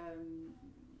 Mais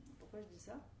pourquoi je dis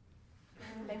ça?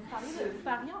 Vous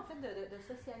parliez en fait de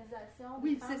socialisation.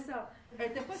 Oui, c'est ça. Elle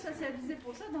n'était pas socialisée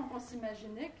pour ça, donc on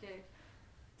s'imaginait que,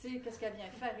 tu sais, qu'est-ce qu'elle vient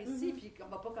faire ici, puis qu'on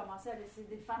ne va pas commencer à laisser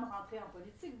des femmes rentrer en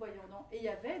politique, voyons donc. Et il y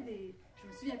avait je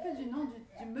me souviens plus du nom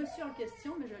du monsieur en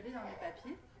question, mais je l'ai dans mes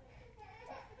papiers.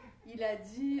 Il a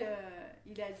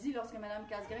dit, lorsque Mme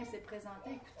Casgrain s'est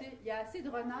présentée, écoutez, il y a assez de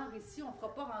renards ici, on ne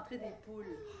fera pas rentrer des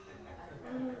poules.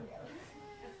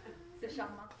 C'est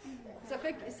charmant. Ça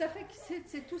fait que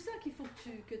c'est tout ça qu'il faut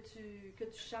que tu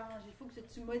changes. Il faut que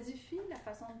tu modifies la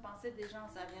façon de penser des gens.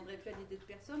 Ça ne viendrait plus à l'idée de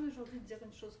personne aujourd'hui de dire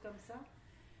une chose comme ça.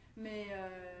 Mais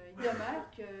il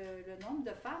demeure que le nombre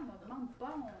de femmes n'augmente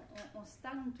pas. On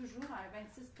stagne toujours à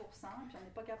 26%, puis on n'est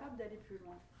pas capable d'aller plus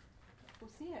loin.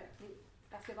 Aussi,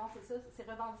 parce que bon, c'est ça, ces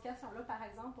revendications-là, par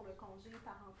exemple, pour le congé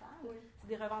parental, oui. C'est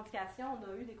des revendications, on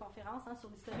a eu des conférences sur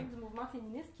l'historique du mouvement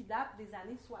féministe qui date des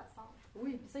années 60.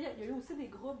 Oui. Puis ça, il y a eu aussi des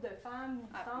groupes de femmes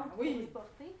militantes oui. pour les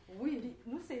porter. Oui. Puis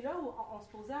nous, c'est là où on se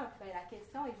posait la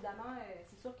question, évidemment,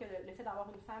 c'est sûr que le fait d'avoir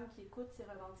une femme qui écoute ces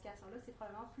revendications-là, c'est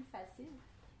probablement plus facile.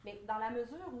 Mais dans la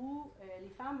mesure où les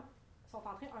femmes sont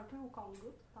entrées un peu au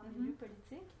compte-gouttes dans les milieux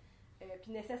politiques,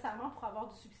 puis nécessairement, pour avoir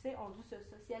du succès, ont dû se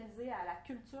socialiser à la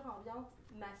culture ambiante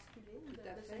masculine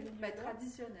de ce milieu-là.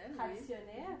 Traditionnelle.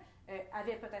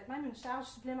 Avait peut-être même une charge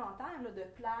supplémentaire de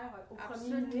plaire aux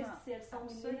premiers ministres si elles sont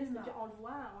ministres. Puis on le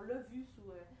voit, on l'a vu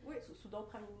sous d'autres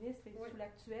premiers ministres et sous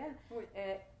l'actuel. Oui.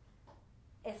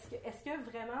 Est-ce que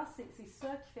vraiment c'est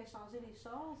ça qui fait changer les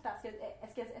choses? Parce que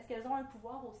est-ce qu'elles ont un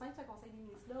pouvoir au sein de ce conseil des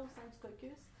ministres-là, au sein du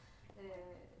caucus?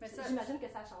 J'imagine que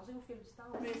ça a changé au fil du temps.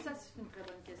 Mais ça, c'est une très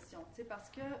bonne question. Parce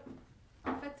que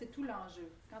En fait, c'est tout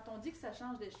l'enjeu. Quand on dit que ça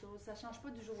change des choses, ça ne change pas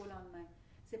du jour au lendemain.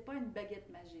 Ce n'est pas une baguette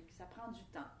magique, ça prend du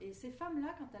temps. Et ces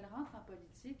femmes-là, quand elles rentrent en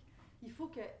politique, il faut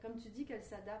que, comme tu dis, qu'elles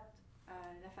s'adaptent à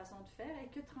la façon de faire et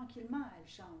que tranquillement, elles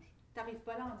changent. Tu n'arrives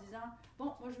pas là en disant «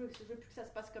 Bon, moi, je veux plus que ça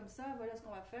se passe comme ça, voilà ce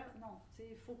qu'on va faire. » Non,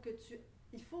 il faut que tu...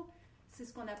 c'est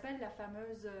ce qu'on appelle la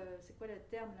fameuse... c'est quoi le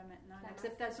terme, là, maintenant?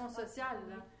 L'acceptation sociale.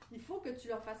 Là. Il faut que tu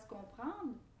leur fasses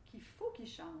comprendre qu'il faut qu'ils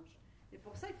changent. Et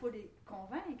pour ça, il faut les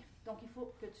convaincre. Donc, il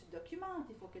faut que tu documentes,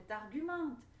 il faut que tu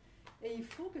argumentes. Et il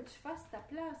faut que tu fasses ta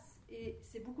place. Et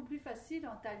c'est beaucoup plus facile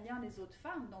en t'alliant les autres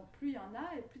femmes. Donc, plus il y en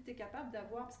a, et plus tu es capable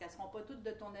d'avoir, parce qu'elles ne seront pas toutes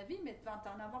de ton avis, mais tu vas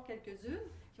en avoir quelques-unes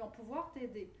qui vont pouvoir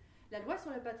t'aider. La loi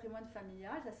sur le patrimoine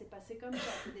familial, ça s'est passé comme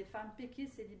ça. C'est des femmes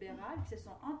péquistes et libérales qui se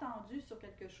sont entendues sur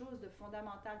quelque chose de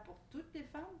fondamental pour toutes les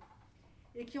femmes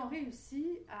et qui ont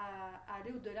réussi à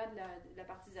aller au-delà de la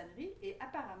partisanerie. Et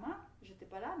apparemment, j'étais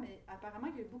pas là, mais apparemment,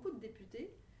 il y a eu beaucoup de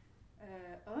députés,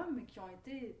 hommes, qui ont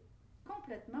été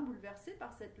complètement bouleversés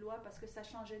par cette loi parce que ça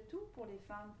changeait tout pour les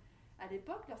femmes. À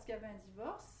l'époque, lorsqu'il y avait un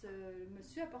divorce, le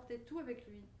monsieur apportait tout avec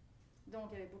lui. Donc,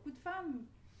 il y avait beaucoup de femmes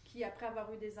qui, après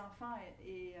avoir eu des enfants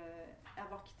et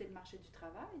avoir quitté le marché du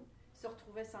travail, se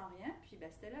retrouvaient sans rien, puis ben,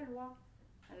 c'était la loi.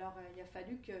 Alors, il a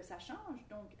fallu que ça change.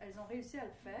 Donc, elles ont réussi à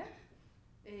le faire.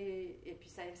 Et puis,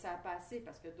 ça a passé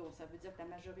parce que donc, ça veut dire que la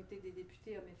majorité des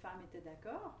députés, hommes et femmes, étaient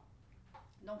d'accord.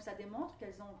 Donc, ça démontre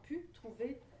qu'elles ont pu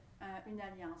trouver une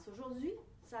alliance. Aujourd'hui,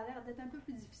 ça a l'air d'être un peu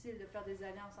plus difficile de faire des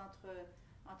alliances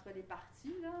entre les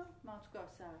partis, là. Mais en tout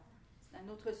cas, c'est un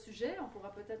autre sujet, on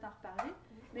pourra peut-être en reparler.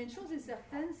 Mais une chose est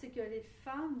certaine, c'est que les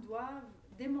femmes doivent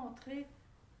démontrer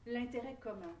l'intérêt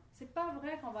commun. C'est pas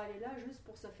vrai qu'on va aller là juste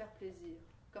pour se faire plaisir,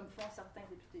 comme font certains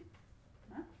députés.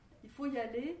 Hein? Il faut y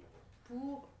aller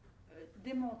pour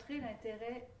démontrer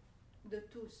l'intérêt de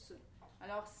tous.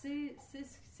 Alors, c'est ce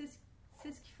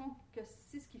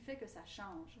qui fait que ça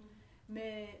change.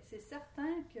 Mais c'est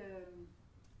certain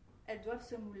qu'elles doivent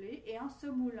se mouler, et en se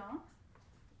moulant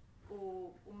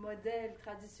au modèle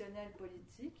traditionnel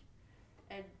politique,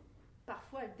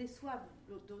 parfois elles déçoivent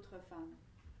d'autres femmes.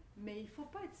 Mais il ne faut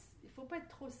pas être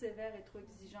trop sévère et trop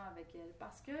exigeant avec elles,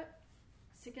 parce que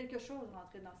c'est quelque chose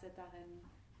d'entrer dans cette arène.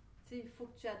 Il faut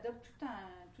que tu adoptes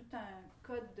tout un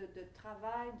code de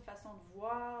travail, une façon de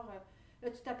voir. Là,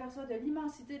 tu t'aperçois de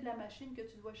l'immensité de la machine que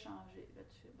tu dois changer. Là,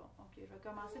 tu fais, bon, OK, je vais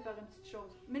commencer par une petite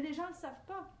chose. Mais les gens ne le savent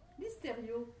pas. Les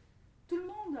stéréos, tout le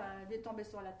monde est tombé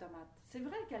sur la tomate. C'est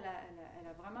vrai qu'elle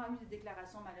a vraiment eu des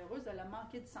déclarations malheureuses. Elle a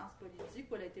manqué de sens politique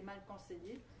ou elle a été mal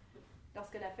conseillée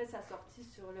lorsqu'elle a fait sa sortie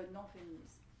sur le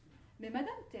non-féminisme. Mais Mme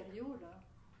Thériault, là,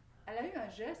 elle a eu un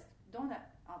geste dont,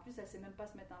 en plus, elle ne sait même pas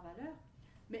se mettre en valeur,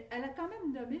 mais elle a quand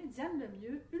même nommé Diane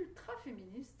Lemieux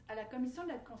ultra-féministe à la Commission de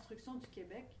la construction du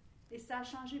Québec. Et ça a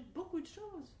changé beaucoup de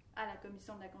choses à la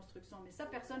Commission de la construction. Mais ça,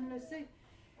 personne ne le sait.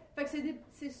 Fait que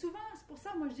c'est souvent, c'est pour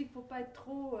ça, moi, je dis qu'il ne faut pas être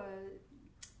trop...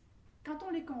 quand on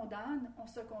les condamne, on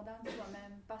se condamne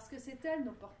soi-même. Parce que c'est elles,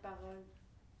 nos porte-paroles.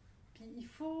 Puis il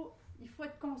faut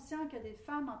être conscient qu'il y a des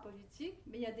femmes en politique,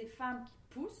 mais il y a des femmes qui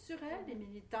poussent sur elles, des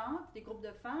militantes, des groupes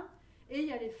de femmes, et il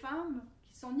y a les femmes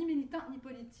qui sont ni militantes ni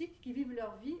politiques, qui vivent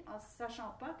leur vie en ne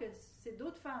sachant pas que c'est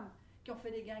d'autres femmes qui ont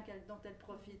fait les gains dont elles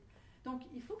profitent. Donc,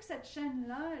 il faut que cette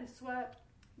chaîne-là, elle soit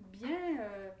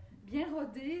bien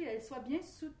rodée, elle soit bien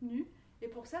soutenue. Et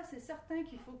pour ça, c'est certain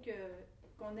qu'il faut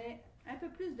qu'on ait un peu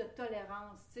plus de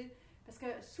tolérance, tu sais. Parce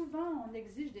que souvent, on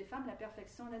exige des femmes la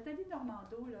perfection. Nathalie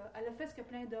Normando, là, elle a fait ce que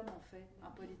plein d'hommes ont fait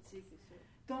en politique.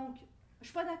 Donc, je ne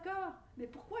suis pas d'accord, mais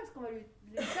pourquoi est-ce qu'on va lui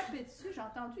taper dessus? J'ai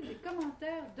entendu des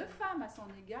commentaires de femmes à son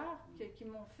égard qui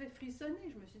m'ont fait frissonner.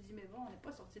 Je me suis dit, mais bon, on n'est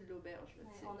pas sorti de l'auberge.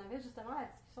 On avait justement la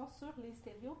discussion sur les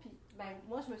stéréos, puis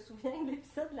moi, je me souviens de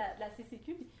l'épisode de la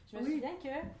CCQ, puis je me souviens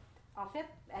que, en fait,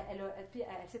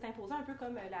 elle s'est imposée un peu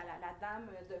comme la dame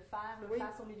de fer,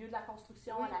 face au milieu de la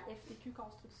construction, à la FTQ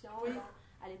Construction,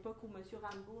 à l'époque où M.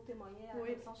 Rambaud témoignait à la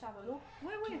commission Charbonneau.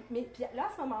 Mais puis là, à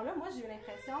ce moment-là, moi, j'ai eu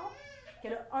l'impression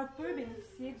qu'elle a un peu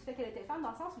bénéficié du fait qu'elle était femme, dans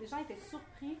le sens où les gens étaient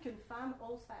surpris qu'une femme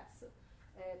ose faire ça.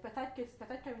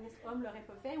 Peut-être qu'un ministre homme ne l'aurait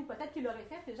pas fait, ou peut-être qu'il l'aurait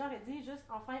fait, puis les gens auraient dit juste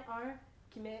enfin un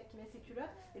qui met ses culottes.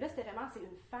 Et là, c'était vraiment, c'est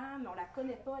une femme, on la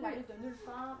connaît pas, elle arrive de nulle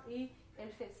part et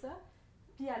elle fait ça.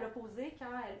 Puis à l'opposé,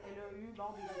 quand elle a eu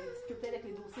des difficultés avec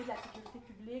les dossiers de la sécurité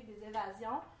publique, des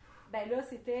évasions, ben là,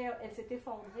 elle s'est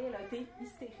effondrée, elle a été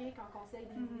hystérique en conseil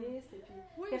des ministres, et puis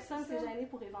personne ne s'est gêné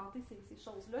pour éventer ces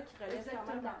choses-là qui relèvent quand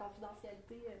même de la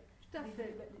confidentialité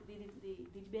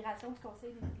des libérations du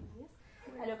conseil des ministres.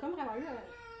 Elle a comme vraiment eu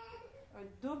un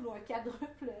double ou un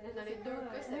quadruple. Dans les deux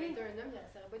cas, si ça avait été un homme,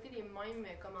 ça n'aurait pas été les mêmes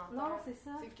commentaires. Non, c'est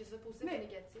ça. C'est que ça positif et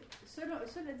négatif.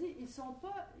 Cela dit, ils sont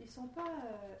pas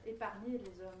épargnés,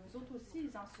 les hommes. Eux autres aussi,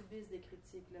 ils en subissent des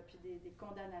critiques, là, puis des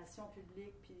condamnations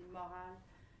publiques, puis morales.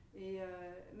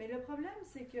 Mais le problème,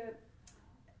 c'est que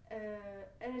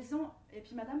elles ont... Et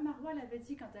puis Mme Marois l'avait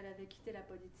dit quand elle avait quitté la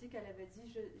politique, elle avait dit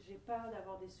 « J'ai peur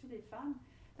d'avoir déçu les femmes »,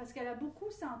 parce qu'elle a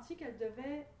beaucoup senti qu'elle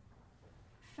devait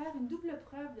faire une double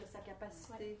preuve de sa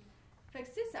capacité. Ouais. Fait que,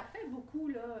 tu sais, ça fait beaucoup,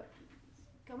 là...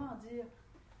 Comment dire?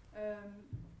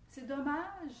 C'est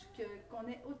dommage qu'on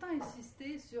ait autant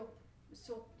insisté sur...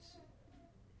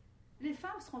 Les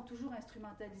femmes seront toujours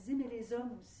instrumentalisées, mais les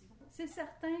hommes aussi. C'est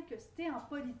certain que si t'es en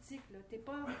politique, là, t'es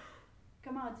pas...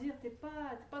 Comment dire, t'es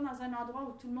pas dans un endroit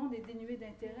où tout le monde est dénué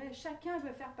d'intérêt. Chacun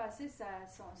veut faire passer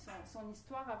son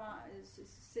histoire avant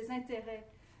ses intérêts.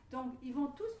 Donc, ils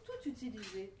vont tous tout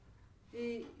utiliser.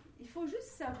 Et il faut juste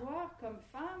savoir, comme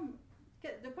femme,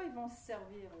 de quoi ils vont se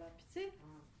servir, là. Puis, tu sais,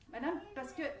 madame,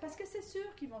 parce que c'est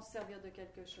sûr qu'ils vont se servir de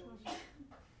quelque chose.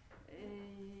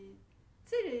 Et, tu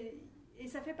sais, et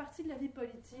ça fait partie de la vie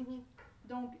politique.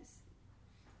 Donc,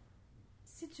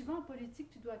 si tu vas en politique,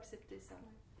 tu dois accepter ça.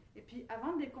 Et puis,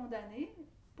 avant de les condamner,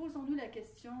 posons-nous la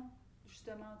question,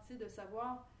 justement, tu sais, de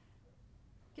savoir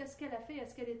qu'est-ce qu'elle a fait,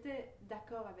 est-ce qu'elle était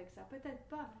d'accord avec ça? Peut-être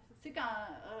pas. Tu sais, quand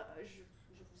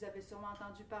vous avez sûrement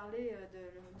entendu parler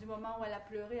du moment où elle a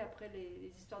pleuré après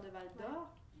les histoires de Val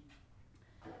d'Or.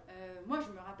 Moi, je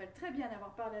me rappelle très bien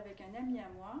d'avoir parlé avec un ami à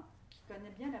moi qui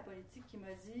connaît bien la politique, qui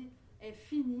m'a dit « est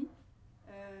fini,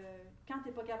 quand tu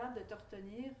n'es pas capable de te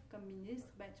retenir comme ministre,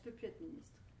 ben tu ne peux plus être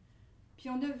ministre. » Puis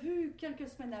on a vu quelques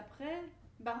semaines après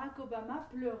Barack Obama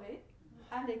pleurer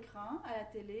à l'écran, à la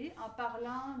télé, en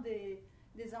parlant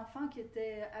des enfants qui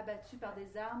étaient abattus par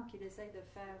des armes qu'il essaye de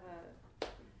faire,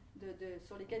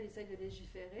 sur lesquels il essaye de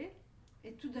légiférer.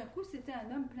 Et tout d'un coup, c'était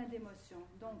un homme plein d'émotions.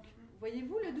 Donc,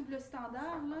 voyez-vous le double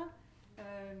standard, là?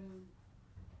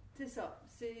 C'est ça.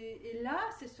 Et là,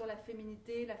 c'est sur la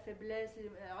féminité, la faiblesse.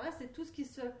 Alors là, c'est tout ce qui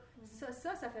se...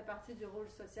 Ça fait partie du rôle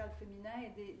social féminin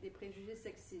et des préjugés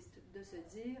sexistes. De se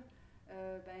dire,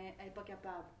 elle n'est pas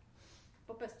capable.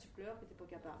 Pas parce que tu pleures que tu n'es pas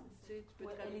capable. Tu sais, tu peux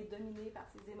elle est dominée par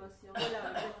ses émotions.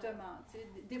 Voilà, exactement. Tu sais,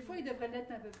 des fois, ils devraient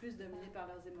l'être un peu plus dominés par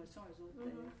leurs émotions, eux autres,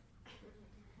 d'ailleurs.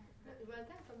 Je vois le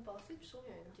temps comme passer, puis je trouve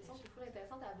qu'il y a une question que je trouve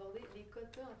intéressante à aborder. Les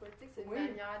quotas en politique, c'est une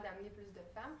manière d'amener plus de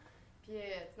femmes. Puis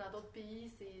dans d'autres pays,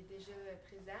 c'est déjà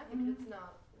présent. Et puis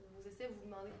là, dans vos essais, vous vous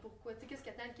demandez pourquoi. Tu sais, qu'est-ce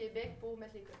qu'attend le Québec pour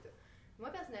mettre les quotas? Moi,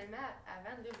 personnellement,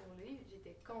 avant de lire vos livres,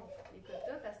 j'étais contre les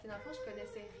quotas parce que dans le fond, je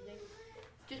connaissais rien.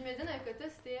 Ce que je me disais dans un quota,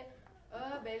 c'était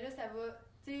ben là, ça va,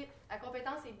 tu sais, à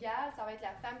compétence égale, ça va être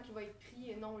la femme qui va être prise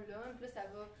et non l'homme. Puis là,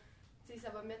 ça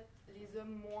va mettre les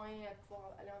hommes moins à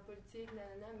pouvoir aller en politique,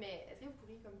 nanana. Mais est-ce que vous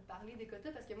pourriez comme parler des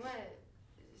quotas? Parce que moi,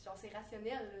 genre, c'est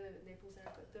rationnel d'imposer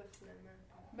un quota, finalement.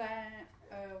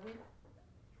 Oui.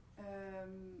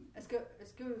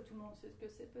 Est-ce que tout le monde sait ce que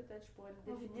c'est, peut-être? Je pourrais le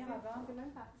définir avant. On peut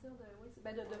même partir de vos thèses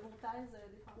défendues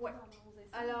dans vos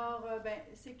essais. Alors,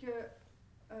 c'est que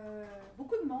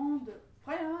beaucoup de monde...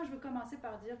 Premièrement, je veux commencer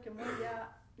par dire que moi, il y a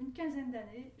une quinzaine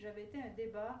d'années, j'avais été à un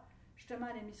débat, justement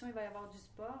à l'émission Il va y avoir du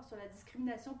sport, sur la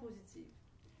discrimination positive.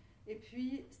 Et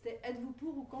puis, c'était « Êtes-vous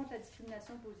pour ou contre la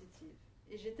discrimination positive ?»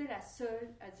 Et j'étais la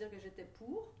seule à dire que j'étais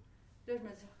pour. Là, je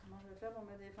me dis, comment je vais faire pour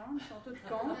me défendre? Ils sont tous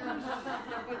contre.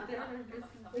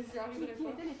 Qui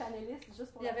étaient les panélistes,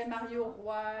 juste pour... Il y avait Mario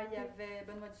Roy, il y avait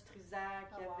Benoît Dutrisac,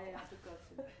 il y avait, en tout cas...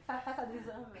 Face à des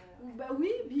hommes.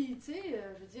 Oui, puis, tu sais,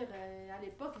 je veux dire, à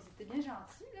l'époque, ils étaient bien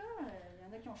gentils, là. Il y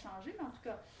en a qui ont changé, mais en tout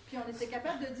cas... Puis on était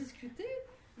capable de discuter,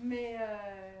 mais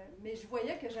je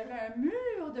voyais que j'avais un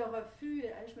mur de refus.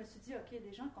 Et je me suis dit, OK,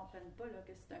 les gens ne comprennent pas là,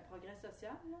 que c'est un progrès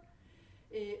social, là.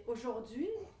 Et aujourd'hui,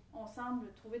 on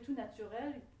semble trouver tout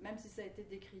naturel, même si ça a été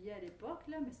décrié à l'époque,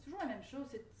 là, mais c'est toujours la même chose.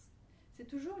 C'est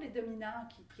toujours les dominants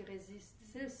qui résistent.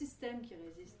 C'est le système qui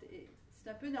résiste. Et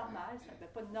c'est un peu normal.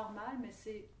 C'est pas normal, mais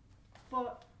c'est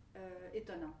pas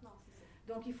étonnant. Non, c'est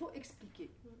ça. Donc, il faut expliquer.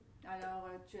 Alors,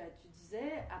 tu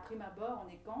disais, à prime abord, on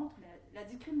est contre, mais la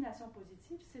discrimination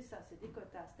positive, c'est ça, c'est des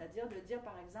quotas. C'est-à-dire de dire,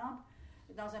 par exemple,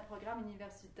 dans un programme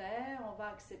universitaire, on va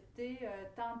accepter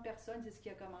tant de personnes, c'est ce qui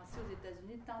a commencé aux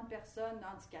États-Unis, tant de personnes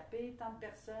handicapées, tant de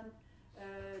personnes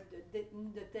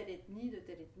de telle ethnie,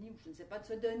 ou je ne sais pas, de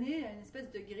se donner une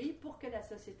espèce de grille pour que la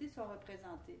société soit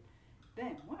représentée.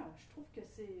 Moi, je trouve que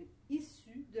c'est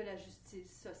issu de la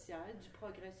justice sociale, du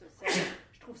progrès social.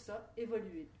 Je trouve ça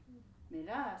évolué. Mais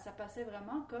là, ça passait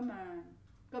vraiment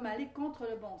comme aller contre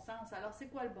le bon sens. Alors, c'est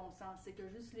quoi le bon sens? C'est que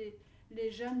juste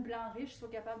les jeunes blancs riches soient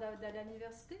capables d'aller à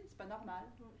l'université. C'est pas normal.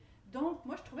 Donc,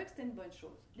 moi, je trouvais que c'était une bonne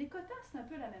chose. Les quotas, c'est un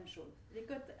peu la même chose.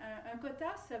 Un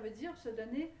quota, ça veut dire se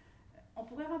donner... On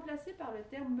pourrait remplacer par le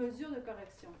terme mesure de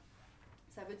correction.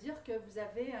 Ça veut dire que vous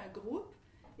avez un groupe,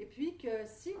 et puis que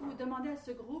si vous demandez à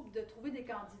ce groupe de trouver des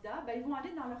candidats, ben, ils vont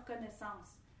aller dans leurs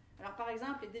connaissances. Alors, par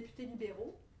exemple, les députés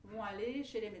libéraux vont aller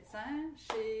chez les médecins,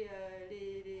 chez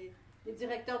les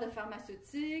directeurs de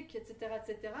pharmaceutiques, etc.,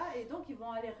 etc. Et donc, ils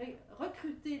vont aller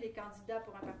recruter les candidats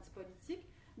pour un parti politique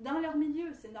dans leur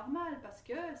milieu. C'est normal parce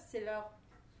que c'est leur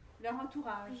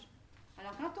entourage.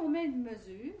 Alors, quand on met une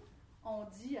mesure, on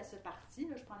dit à ce parti,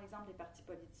 là, je prends l'exemple des partis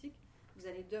politiques, vous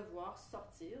allez devoir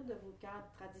sortir de vos cadres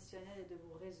traditionnels et de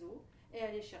vos réseaux et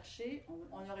aller chercher,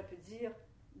 on aurait pu dire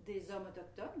des hommes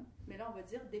autochtones, mais là on va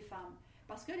dire des femmes.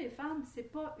 Parce que les femmes, c'est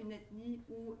pas une ethnie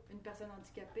ou une personne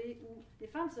handicapée, ou les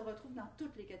femmes se retrouvent dans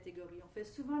toutes les catégories. On fait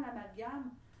souvent l'amalgame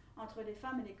entre les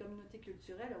femmes et les communautés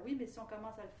culturelles. Oui, mais si on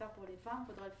commence à le faire pour les femmes,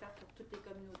 il faudra le faire pour toutes les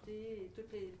communautés et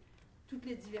toutes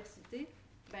les diversités.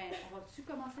 Ben, on va-tu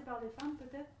commencer par les femmes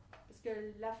peut-être? Parce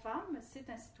que la femme, c'est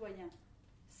un citoyen.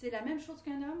 C'est la même chose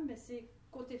qu'un homme, mais c'est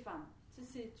côté femme.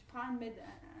 Tu prends une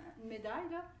médaille,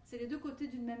 là, c'est les deux côtés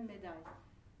d'une même médaille.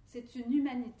 C'est une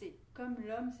humanité. Comme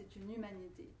l'homme, c'est une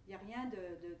humanité. Il n'y a rien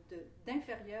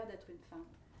d'inférieur d'être une femme.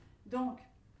 Donc,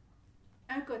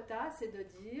 un quota, c'est de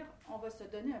dire, on va se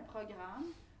donner un programme,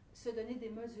 se donner des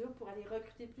mesures pour aller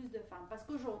recruter plus de femmes. Parce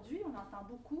qu'aujourd'hui, on entend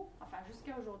beaucoup, enfin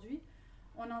jusqu'à aujourd'hui,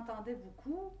 on entendait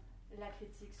beaucoup la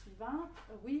critique suivante,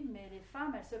 oui, mais les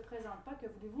femmes, elles ne se présentent pas, que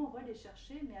voulez-vous, on va les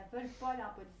chercher, mais elles ne veulent pas aller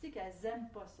en politique, elles n'aiment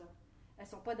pas ça. Elles ne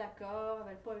sont pas d'accord, elles ne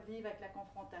veulent pas vivre avec la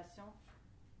confrontation.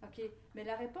 OK, mais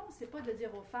la réponse, ce n'est pas de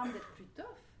dire aux femmes d'être plus tough,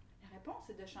 la réponse,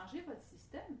 c'est de changer votre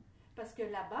système. Parce que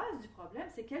la base du problème,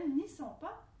 c'est qu'elles n'y sont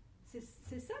pas.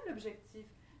 C'est ça l'objectif.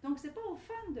 Donc, ce n'est pas aux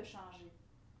femmes de changer.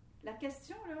 La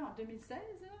question, là, en 2016,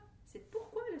 là, c'est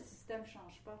pourquoi le système ne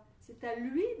change pas. C'est à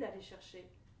lui d'aller chercher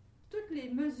toutes les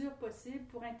mesures possibles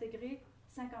pour intégrer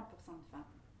 50% de femmes.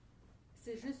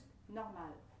 C'est juste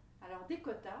normal. Alors, des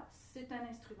quotas, c'est un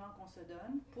instrument qu'on se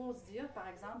donne pour se dire, par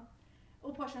exemple,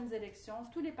 aux prochaines élections,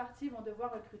 tous les partis vont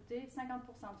devoir recruter 50%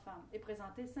 de femmes et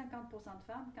présenter 50% de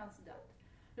femmes candidates.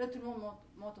 Là, tout le monde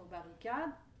monte aux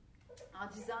barricades en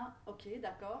disant, OK,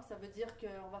 d'accord, ça veut dire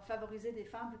qu'on va favoriser des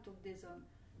femmes plutôt que des hommes.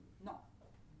 Non.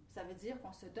 Ça veut dire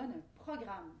qu'on se donne un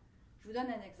programme. Je vous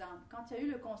donne un exemple. Quand il y a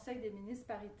eu le Conseil des ministres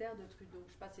paritaire de Trudeau, je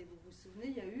ne sais pas si vous vous souvenez,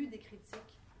 il y a eu des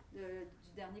critiques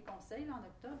du dernier conseil, là, en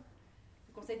octobre,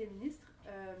 le Conseil des ministres,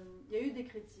 il y a eu des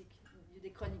critiques. Il y a eu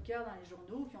des chroniqueurs dans les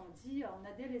journaux qui ont dit on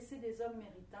a délaissé des hommes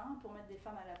méritants pour mettre des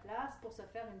femmes à la place, pour se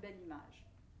faire une belle image.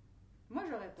 Moi,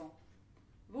 je réponds,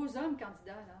 vos hommes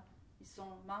candidats, là, ils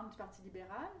sont membres du Parti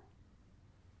libéral,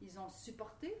 ils ont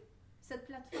supporté cette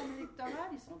plateforme électorale,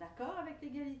 ils sont d'accord avec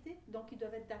l'égalité, donc ils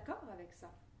doivent être d'accord avec ça.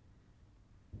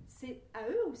 C'est à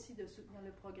eux aussi de soutenir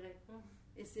le progrès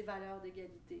et ses valeurs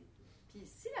d'égalité. Puis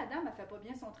si la dame ne fait pas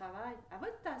bien son travail, elle va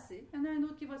être tassée, il y en a un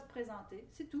autre qui va se présenter,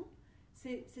 c'est tout.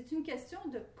 C'est une question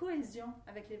de cohésion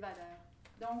avec les valeurs.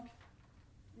 Donc,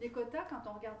 les quotas, quand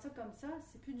on regarde ça comme ça,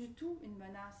 c'est plus du tout une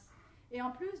menace. Et en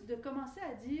plus, de commencer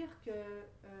à dire que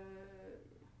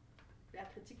la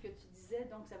critique que tu disais,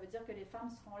 donc ça veut dire que les femmes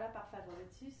seront là par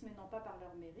favoritisme et non pas par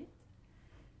leur mérite.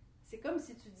 C'est comme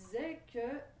si tu disais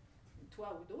que,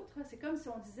 toi ou d'autres, c'est comme si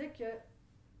on disait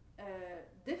que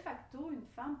de facto, une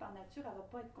femme par nature, elle ne va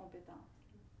pas être compétente.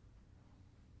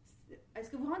 Est-ce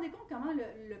que vous vous rendez compte comment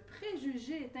le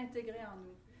préjugé est intégré en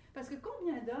nous? Parce que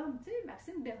combien d'hommes, tu sais,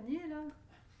 Maxime Bernier, là,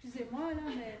 excusez-moi, là,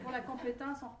 mais pour la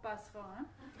compétence, on repassera. Hein?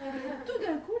 Tout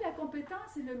d'un coup, la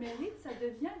compétence et le mérite, ça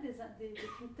devient des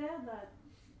critères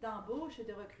d'embauche et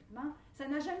de recrutement. Ça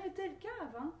n'a jamais été le cas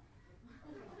avant.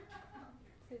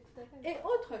 Et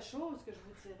autre chose que je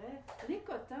vous dirais, les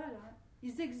quotas, là,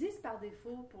 ils existent par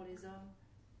défaut pour les hommes.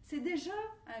 C'est déjà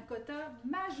un quota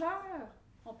majeur.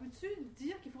 On peut-tu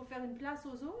dire qu'il faut faire une place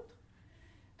aux autres?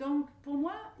 Donc, pour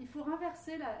moi, il faut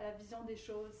renverser la vision des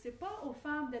choses. C'est pas aux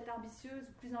femmes d'être ambitieuses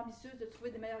ou plus ambitieuses, de trouver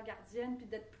des meilleures gardiennes, puis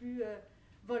d'être plus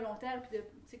volontaires, puis de,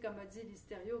 tu sais, comme a dit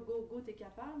Listerio, go, t'es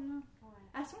capable. Là. Ouais.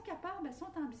 Elles sont capables, elles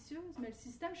sont ambitieuses, mais le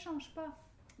système ne change pas.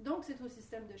 Donc, c'est au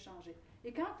système de changer.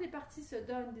 Et quand les partis se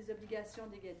donnent des obligations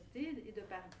d'égalité et de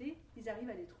parité, ils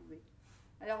arrivent à les trouver.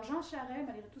 Alors, Jean Charest,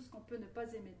 malgré tout ce qu'on peut ne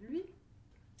pas aimer de lui,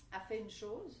 a fait une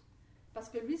chose, parce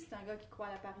que lui, c'est un gars qui croit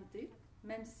à la parité,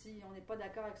 même si on n'est pas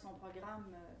d'accord avec son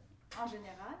programme en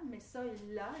général, mais ça,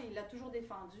 il l'a toujours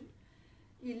défendu.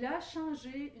 Il a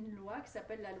changé une loi qui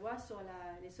s'appelle la loi sur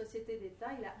les sociétés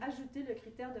d'État. Il a ajouté le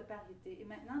critère de parité. Et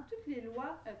maintenant, toutes les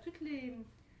lois, toutes les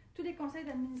tous les conseils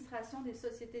d'administration des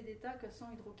sociétés d'État que sont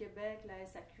Hydro-Québec, la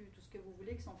SAQ, tout ce que vous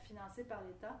voulez, qui sont financés par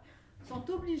l'État, sont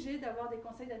obligés d'avoir des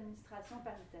conseils d'administration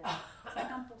paritaires.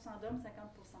 50% d'hommes, 50%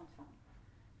 de femmes.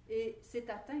 Et c'est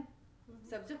atteint.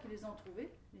 Ça veut dire qu'ils les ont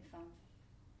trouvés, les femmes.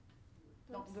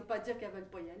 Donc, on ne veut pas dire qu'elles ne veulent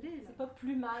pas y aller. C'est pas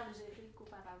plus mal géré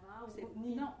qu'auparavant,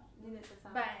 ni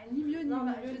nécessairement. Ni mieux, ni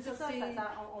mal. Je veux dire,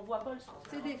 on ne voit pas le changement.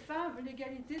 C'est des femmes.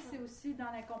 L'égalité, c'est aussi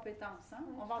dans l'incompétence. Hein?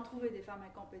 On va en trouver des femmes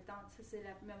incompétentes. Ça, c'est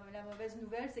la mauvaise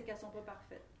nouvelle, c'est qu'elles ne sont pas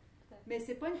parfaites. Mais ce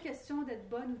n'est pas une question d'être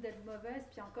bonne ou d'être mauvaise.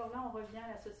 Puis encore là, on revient à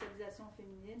la socialisation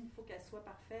féminine. Il faut qu'elles soient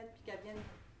parfaites, puis qu'elles viennent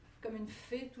comme une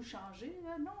fée tout changer.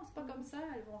 Là. Non, c'est pas comme ça.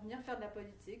 Elles vont venir faire de la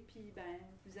politique, puis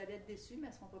vous allez être déçus, mais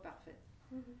elles ne seront pas parfaites.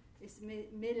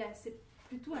 Mais là, c'est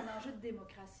plutôt un enjeu de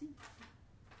démocratie.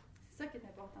 C'est ça qui est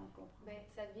important de comprendre. Ben,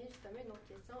 ça devient justement une autre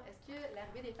question. Est-ce que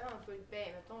l'arrivée des femmes en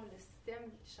politique, mettons, le système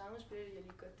qui change, puis il y a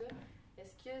les quotas,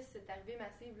 est-ce que cette arrivée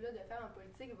massive-là de femmes en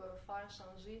politique va faire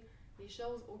changer les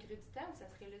choses au gré du temps, ou ça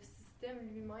serait le système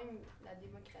lui-même, la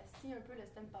démocratie, un peu le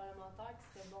système parlementaire qui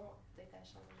serait bon peut-être à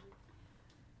changer?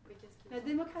 La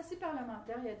démocratie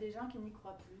parlementaire, il y a des gens qui n'y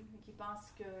croient plus et qui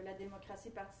pensent que la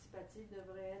démocratie participative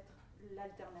devrait être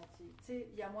l'alternative. Tu sais,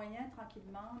 il y a moyen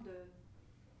tranquillement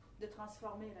de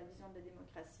transformer la vision de la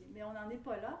démocratie, mais on n'en est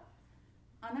pas là.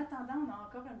 En attendant, on a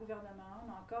encore un gouvernement,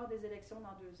 on a encore des élections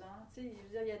dans 2 ans. Tu sais, je veux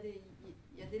dire,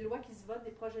 il y a des lois qui se votent,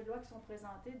 des projets de loi qui sont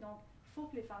présentés, donc il faut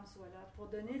que les femmes soient là pour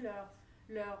donner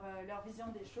leur vision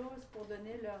des choses, pour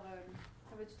donner leur...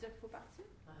 ça veut-tu dire qu'il faut partir?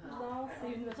 Non,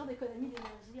 c'est une mesure d'économie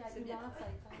d'énergie à 1 heure, ça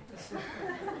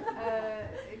a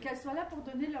été. Qu'elles soient là pour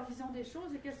donner leur vision des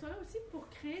choses et qu'elles soient là aussi pour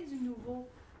créer du nouveau.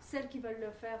 Celles qui veulent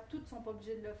le faire, toutes ne sont pas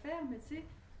obligées de le faire, mais tu sais,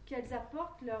 qu'elles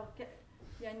apportent leur...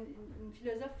 Il y a une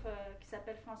philosophe qui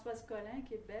s'appelle Françoise Collin,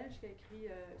 qui est belge, qui a écrit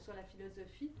sur la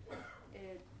philosophie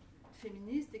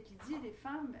féministe et qui dit les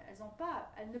femmes,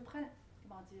 elles ne prennent...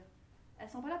 Comment dire? Elles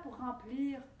ne sont pas là pour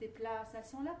remplir des places, elles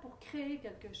sont là pour créer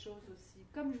quelque chose aussi.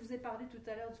 Comme je vous ai parlé tout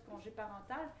à l'heure du congé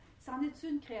parental, c'en est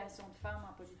une création de femmes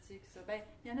en politique, ça? Ben,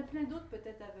 il y en a plein d'autres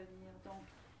peut-être à venir. Donc,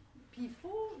 puis il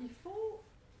faut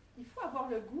avoir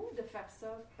le goût de faire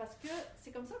ça, parce que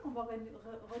c'est comme ça qu'on va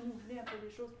renouveler un peu les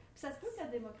choses. Puis ça se peut que la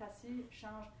démocratie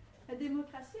change. La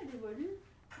démocratie, elle évolue.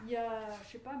 Il y a, je ne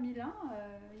sais pas, 1000 ans,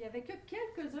 il n'y avait que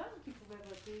quelques hommes qui pouvaient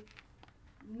voter.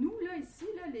 Nous, là, ici,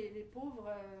 là, les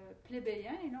pauvres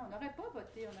plébéiens, là, on n'aurait pas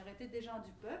voté. On aurait été des gens du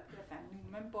peuple. Enfin,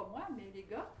 nous, même pas moi, mais les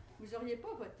gars, vous n'auriez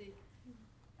pas voté.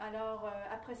 Alors,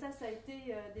 après ça, ça a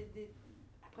été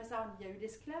après ça, il y a eu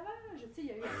l'esclavage. Tu sais, il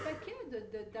y a eu un paquet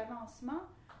d'avancements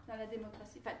dans la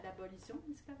démocratie, enfin, de l'abolition de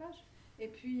l'esclavage. Et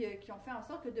puis, qui ont fait en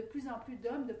sorte que de plus en plus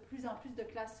d'hommes, de plus en plus de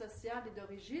classes sociales et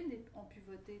d'origine ont pu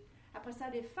voter. Après ça,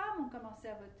 les femmes ont commencé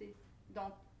à voter.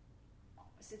 Donc,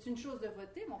 c'est une chose de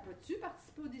voter, mais on peut-tu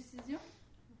participer aux décisions?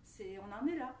 On en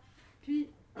est là.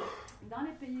 Puis, dans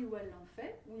les pays où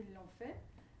ils l'ont fait,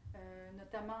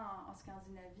 notamment en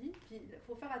Scandinavie, puis il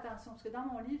faut faire attention, parce que dans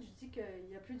mon livre, je dis qu'il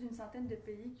y a plus d'une centaine de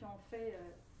pays qui ont fait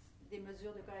des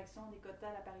mesures de correction, des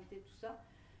quotas, la parité, tout ça.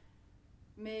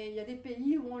 Mais il y a des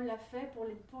pays où on l'a fait pour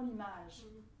l'image.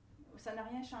 Ça n'a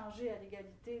rien changé à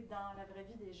l'égalité dans la vraie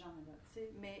vie des gens, là, tu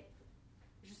sais, mais...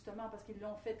 Justement, parce qu'ils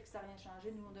l'ont fait et que ça n'a rien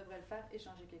changé, nous, on devrait le faire et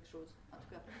changer quelque chose, en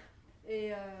tout cas.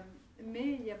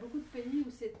 Mais il y a beaucoup de pays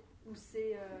où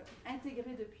c'est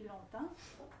intégré depuis longtemps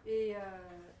et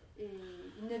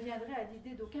il ne viendrait à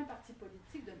l'idée d'aucun parti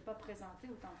politique de ne pas présenter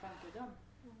autant de femmes que d'hommes.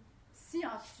 Si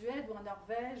en Suède ou en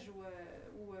Norvège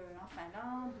ou en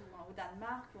Finlande ou au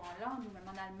Danemark ou en Hollande ou même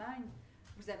en Allemagne,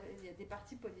 il y a des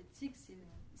partis politiques,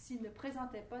 s'ils ne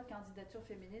présentaient pas de candidature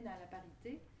féminine à la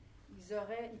parité,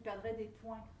 ils perdraient des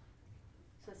points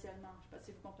socialement. Je ne sais pas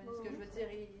si vous comprenez ce que je veux dire.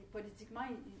 Politiquement,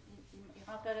 ils ne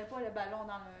rentreraient pas le ballon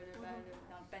dans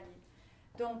le panier.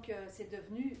 Donc, c'est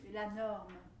devenu la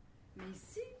norme. Mais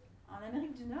ici, en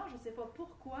Amérique du Nord, je ne sais pas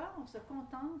pourquoi on se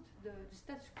contente du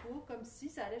statu quo comme si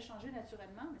ça allait changer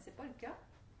naturellement, mais ce n'est pas le cas.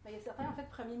 Il y a certains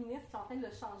premiers ministres qui sont en train de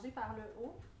le changer par le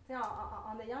haut.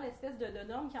 En ayant l'espèce de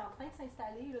norme qui est en train de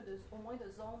s'installer, au moins de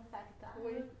zones paritaires.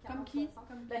 Oui, comme qui?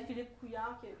 Philippe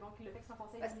Couillard, qui le fait que son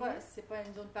conseil... c'est pas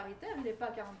une zone paritaire, il n'est pas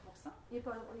à 40%. Il n'est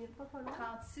pas loin.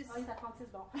 36. Ah, il est à 36,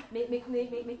 bon. Mais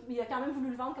il a quand même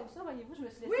voulu le vendre comme ça, voyez-vous, je me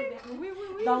suis laissée berner.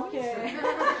 Oui. Donc,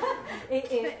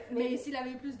 mais s'il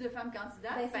avait eu plus de femmes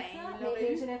candidates,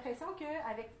 j'ai l'impression que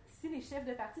si les chefs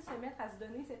de parti se mettent à se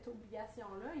donner cette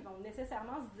obligation-là, ils vont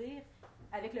nécessairement se dire...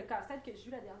 Avec le casse-tête que j'ai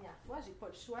eu la dernière fois, j'ai pas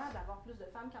le choix d'avoir plus de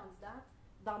femmes candidates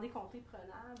dans des comtés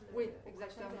prenables. Oui,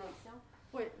 exactement.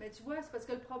 Oui, mais tu vois, c'est parce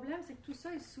que le problème, c'est que tout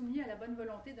ça est soumis à la bonne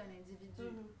volonté d'un individu.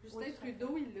 Justin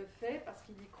Trudeau, il le fait parce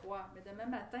qu'il y croit. Mais demain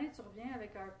matin, tu reviens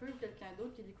avec un peu quelqu'un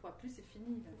d'autre qui n'y croit plus, c'est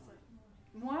fini.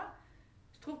 Moi,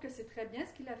 je trouve que c'est très bien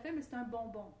ce qu'il a fait, mais c'est un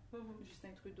bonbon,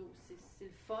 Justin Trudeau. C'est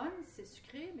le fun, c'est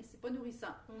sucré, mais c'est pas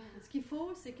nourrissant. Ce qu'il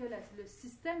faut, c'est que le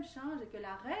système change et que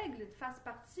la règle fasse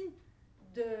partie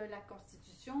de la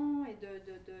Constitution et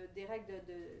des règles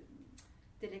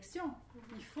d'élection.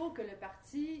 Il faut que le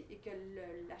parti et que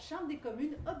la Chambre des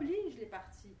communes oblige les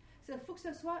partis. Il faut que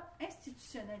ce soit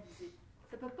institutionnalisé.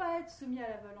 Ça ne peut pas être soumis à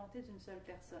la volonté d'une seule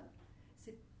personne.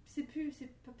 Ça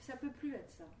ne peut plus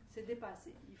être ça. C'est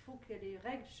dépassé. Il faut que les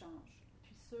règles changent.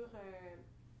 Puis sur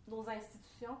nos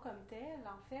institutions comme telles,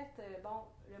 en fait,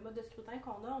 le mode de scrutin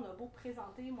qu'on a, on a beau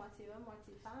présenter moitié homme,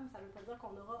 moitié femme, ça ne veut pas dire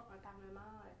qu'on aura un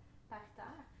Parlement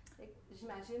paritaire.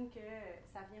 J'imagine que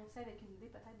ça vient aussi avec une idée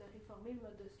peut-être de réformer le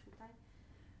mode de scrutin.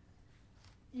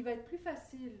 Il va être plus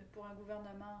facile pour un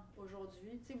gouvernement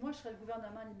aujourd'hui. Tu sais, moi, je serais le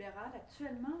gouvernement libéral.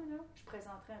 Actuellement, là, je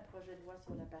présenterais un projet de loi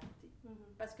sur la parité.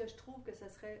 Parce que je trouve que ça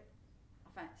serait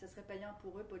payant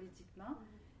pour eux politiquement.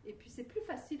 Et puis, c'est plus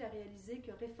facile à réaliser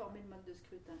que réformer le mode de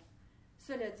scrutin.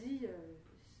 Cela dit,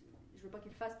 je ne veux pas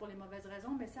qu'il le fasse pour les mauvaises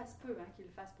raisons, mais ça se peut qu'il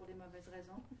le fasse pour les mauvaises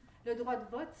raisons. Le droit de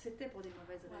vote, c'était pour des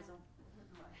mauvaises raisons.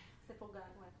 C'était pour gagner,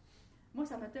 Moi,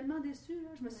 ça m'a tellement déçue.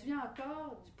 Je me souviens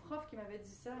encore du prof qui m'avait dit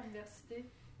ça à l'université.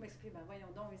 Il m'a expliqué,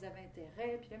 voyons donc, ils avaient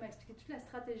intérêt. Puis là, il m'a expliqué toute la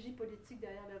stratégie politique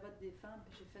derrière le vote des femmes.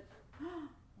 Puis j'ai fait,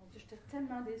 mon Dieu, j'étais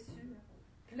tellement déçue.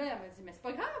 Puis là, elle m'a dit, mais c'est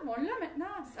pas grave, on l'a maintenant,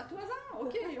 à 3 ans,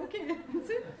 OK.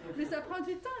 Mais ça prend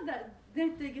du temps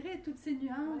d'intégrer toutes ces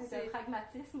nuances. C'est le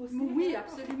pragmatisme aussi. Oui,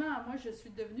 absolument. Moi, je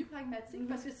suis devenue pragmatique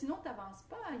parce que sinon, tu n'avances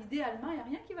pas. Idéalement, il n'y a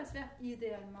rien qui va se faire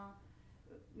idéalement.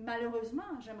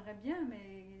 Malheureusement, j'aimerais bien,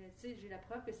 mais j'ai la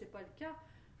preuve que ce n'est pas le cas.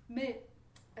 Mais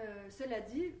cela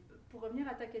dit, pour revenir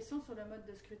à ta question sur le mode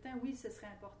de scrutin, oui, ce serait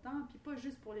important, puis pas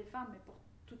juste pour les femmes, mais pour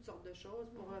toutes sortes de choses,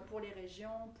 pour les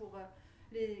régions, pour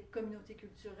les communautés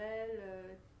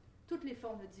culturelles, toutes les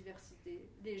formes de diversité.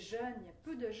 Les jeunes, il y a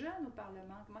peu de jeunes au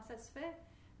Parlement. Comment ça se fait?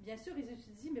 Bien sûr, ils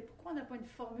étudient, mais pourquoi on n'a pas une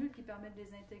formule qui permet de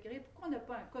les intégrer? Pourquoi on n'a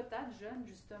pas un quota de jeunes,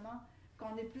 justement,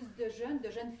 qu'on ait plus de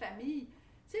jeunes familles?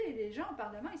 Tu sais, les gens au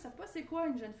Parlement, ils ne savent pas c'est quoi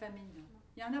une jeune famille. Là.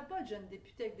 Il n'y en a pas de jeunes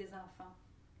députés avec des enfants.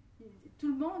 Tout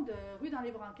le monde rue dans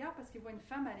les brancards parce qu'il voit une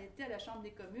femme allaitée à la Chambre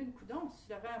des communes. Coudonc, c'est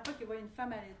la première fois qu'il voit une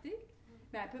femme allaitée,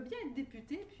 mais elle peut bien être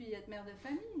députée puis être mère de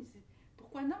famille.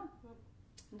 Pourquoi non?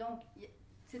 Donc,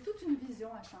 c'est toute une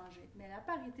vision à changer. Mais la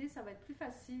parité, ça va être plus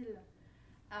facile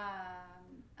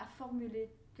à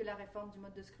formuler que la réforme du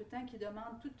mode de scrutin qui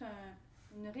demande toute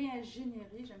une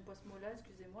réingénierie, j'aime pas ce mot-là,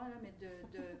 excusez-moi, là, mais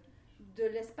de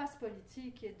l'espace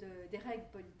politique et des règles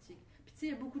politiques. Puis tu sais,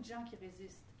 il y a beaucoup de gens qui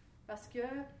résistent parce que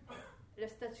le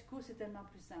statu quo, c'est tellement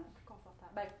plus simple. Plus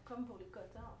confortable. Comme pour les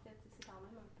quotas, en fait, c'est quand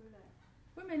même un peu...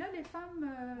 Oui, mais là, les femmes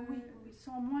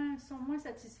sont moins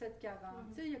satisfaites qu'avant.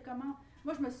 Tu sais, il y a comment...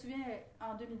 Moi, je me souviens,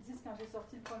 en 2010, quand j'ai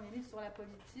sorti le premier livre sur la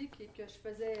politique et que je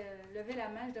faisais lever la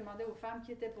main, je demandais aux femmes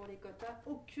qui étaient pour les quotas,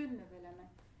 aucune levait la main.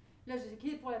 Là, je dis,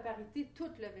 qui est pour la parité,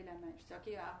 toutes levaient la main. Je dis,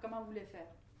 OK, alors comment vous voulez faire?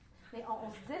 Mais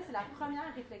on se disait, c'est la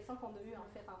première réflexion qu'on a eue, en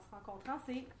fait, en se rencontrant,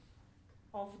 c'est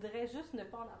on voudrait juste ne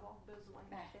pas en avoir besoin,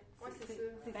 en fait. Oui, c'est ça.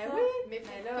 C'est ça. oui, mais il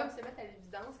faut comme se mettre à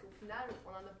l'évidence qu'au final, on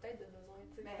en a peut-être besoin.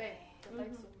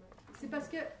 Peut-être sûrement. C'est parce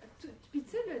que, puis tu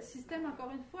sais, le système,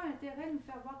 encore une fois, a intérêt à nous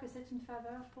faire voir que c'est une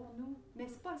faveur pour nous. Mais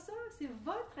c'est pas ça, c'est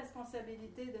votre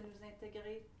responsabilité de nous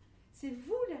intégrer. C'est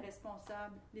vous les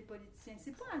responsables, les politiciens.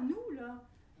 C'est pas à nous, là.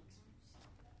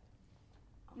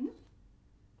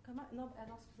 Comment? Non,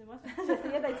 excusez-moi,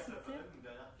 j'essayais d'être subtile.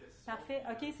 Parfait,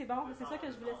 ok, c'est bon, c'est ça que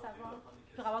je voulais savoir.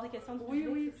 Pour avoir des questions du public.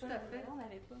 Oui, tout à fait. On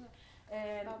n'avait pas.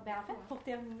 En fait, pour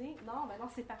terminer, non,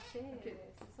 c'est parfait. Okay.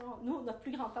 C'est ça. Nous, notre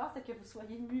plus grande peur, c'est que vous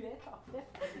soyez muette, en fait.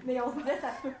 Mais on se disait,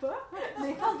 ça se peut pas.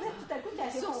 Mais quand on se disait tout à coup qu'elle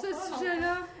répond sur ce pas,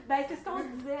 sujet-là, c'est ce qu'on se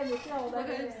disait.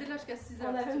 C'est là jusqu'à 6 heures.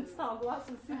 On avait une petite angoisse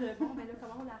aussi de, comment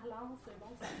on la relance?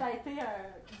 Ça a été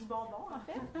du bonbon, en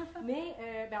fait. Mais,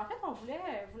 en fait, on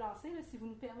voulait vous lancer, là, si vous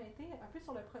nous permettez, un peu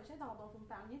sur le projet dont vous me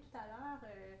parliez tout à l'heure.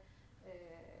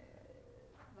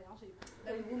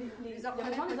 Les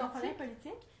orphelins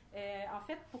politiques. En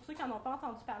fait, pour ceux qui n'en ont pas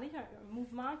entendu parler, il y a un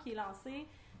mouvement qui est lancé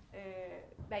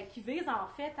qui vise en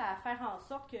fait à faire en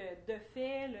sorte que, de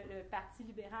fait, le Parti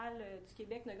libéral du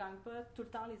Québec ne gagne pas tout le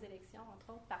temps les élections,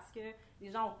 entre autres, parce que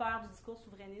les gens ont peur du discours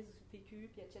souverainiste du PQ,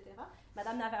 puis etc.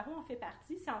 Madame Navarro en fait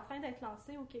partie. C'est en train d'être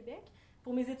lancé au Québec.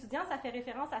 Pour mes étudiants, ça fait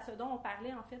référence à ce dont on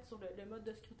parlait, en fait, sur le mode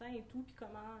de scrutin et tout, puis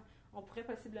comment on pourrait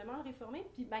possiblement le réformer.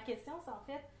 Puis ma question, c'est en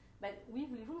fait, oui,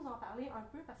 voulez-vous nous en parler un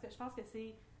peu? Parce que je pense que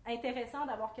c'est intéressant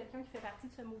d'avoir quelqu'un qui fait partie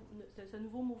de ce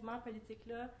nouveau mouvement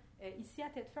politique-là ici à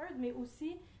Thetford, mais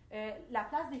aussi la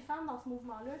place des femmes dans ce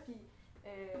mouvement-là, puis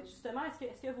justement,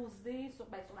 est-ce que vos idées sur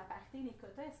la parité, les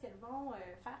quotas, est-ce qu'elles vont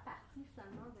faire partie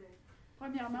finalement de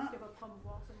Premièrement, ce que va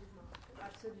promouvoir ce mouvement?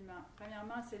 Absolument.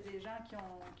 Premièrement, c'est des gens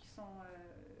qui sont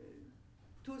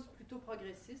tous plutôt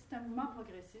progressistes. C'est un mouvement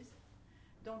progressiste.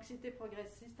 Donc, si tu es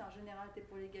progressiste, en général, tu es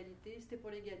pour l'égalité. Si tu es pour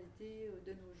l'égalité,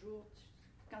 de nos jours,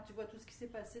 quand tu vois tout ce qui s'est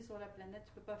passé sur la planète,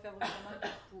 tu ne peux pas faire autrement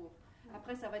que pour.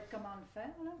 Après, ça va être comment le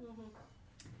faire, là.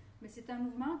 Mais c'est un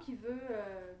mouvement qui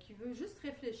veut juste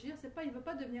réfléchir. Il ne veut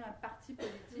pas devenir un parti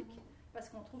politique, parce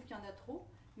qu'on trouve qu'il y en a trop,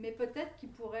 mais peut-être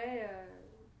qu'il pourrait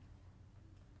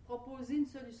proposer une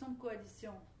solution de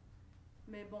coalition.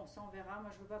 Mais bon, ça, on verra.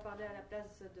 Moi, je ne veux pas parler à la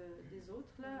place des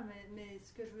autres, là, mais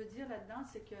ce que je veux dire là-dedans,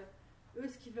 c'est que eux,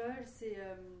 ce qu'ils veulent,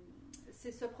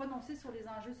 c'est se prononcer sur les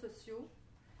enjeux sociaux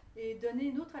et donner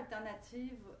une autre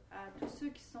alternative à tous ceux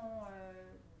qui sont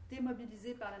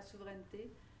démobilisés par la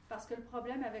souveraineté. Parce que le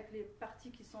problème avec les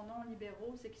partis qui sont non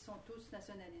libéraux, c'est qu'ils sont tous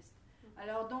nationalistes.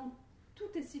 Alors donc,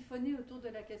 tout est siphonné autour de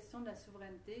la question de la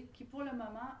souveraineté, qui pour le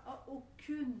moment n'a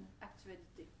aucune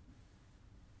actualité.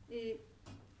 Et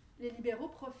les libéraux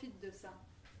profitent de ça.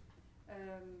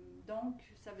 Donc,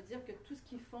 ça veut dire que tout ce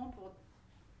qu'ils font pour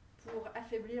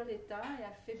affaiblir l'État et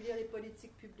affaiblir les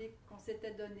politiques publiques qu'on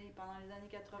s'était données pendant les années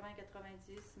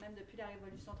 80-90, même depuis la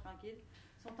Révolution tranquille,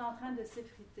 sont en train de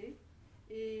s'effriter.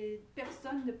 Et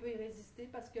personne ne peut y résister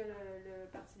parce que le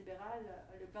Parti libéral,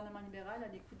 le gouvernement libéral a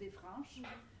les coups des franches.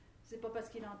 C'est pas parce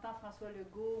qu'il entend François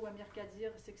Legault ou Amir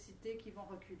Kadir s'exciter qu'ils vont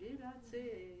reculer, là, tu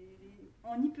sais,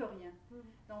 on n'y peut rien.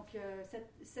 Donc,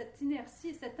 cette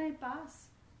inertie, cette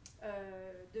impasse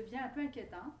devient un peu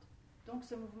inquiétante. Donc,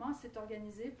 ce mouvement s'est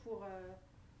organisé pour,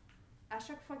 à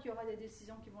chaque fois qu'il y aura des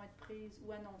décisions qui vont être prises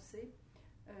ou annoncées,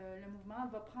 le mouvement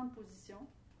va prendre position.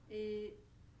 Et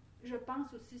je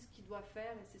pense aussi ce qu'ils doivent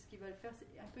faire, et c'est ce qu'ils veulent faire,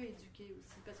 c'est un peu éduquer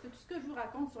aussi. Parce que tout ce que je vous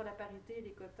raconte sur la parité et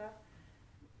les quotas,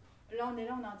 là,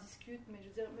 on en discute, mais je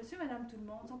veux dire, monsieur, madame, tout le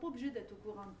monde, ils ne sont pas obligés d'être au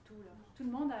courant de tout, là. Tout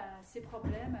le monde a ses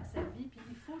problèmes, a sa vie, puis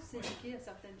il faut s'éduquer à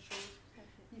certaines choses.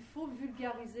 Il faut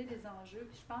vulgariser les enjeux,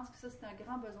 puis je pense que ça, c'est un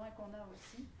grand besoin qu'on a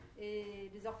aussi. Et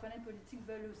les orphelins politiques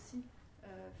veulent aussi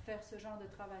faire ce genre de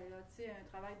travail-là, tu sais, un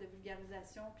travail de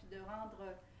vulgarisation, puis de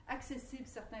rendre accessibles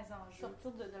certains enjeux.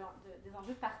 Sortir des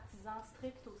enjeux partisans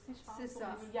stricts aussi, je pense, c'est pour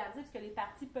ça. les vulgariser, parce que les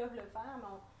partis peuvent le faire, mais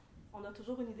on a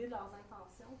toujours une idée de leurs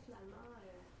intentions, finalement.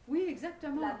 Oui,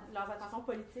 exactement. Leurs intentions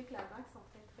politiques là-dedans qui sont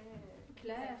très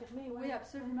claires. Affirmées. Ouais. Oui,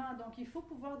 absolument. Donc, il faut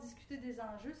pouvoir discuter des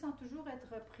enjeux sans toujours être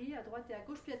pris à droite et à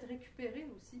gauche, puis être récupéré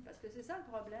aussi, parce que c'est ça le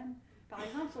problème. Par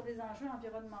exemple, sur des enjeux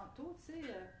environnementaux, tu sais,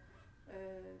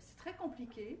 c'est très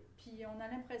compliqué, puis on a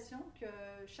l'impression que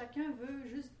chacun veut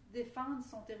juste défendre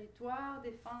son territoire,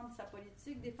 défendre sa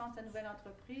politique, défendre sa nouvelle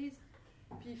entreprise,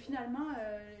 puis finalement,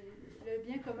 le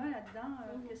bien commun là-dedans,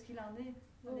 qu'est-ce qu'il en est?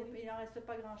 Il n'en reste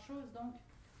pas grand-chose, donc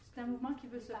c'est un mouvement qui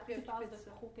veut se préoccuper de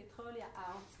ça. Pro-pétrole et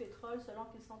à anti-pétrole selon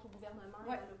qu'ils sont au gouvernement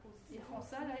et à l'opposition. Ils font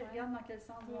ça, là, ils regardent dans quel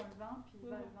sens va le vent, puis il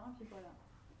va le vent, puis voilà.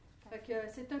 Fait que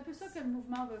c'est un peu ça que le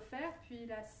mouvement veut faire, puis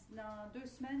dans 2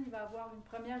 semaines, il va y avoir une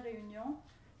première réunion.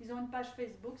 Ils ont une page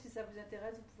Facebook, si ça vous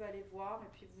intéresse, vous pouvez aller voir et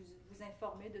puis vous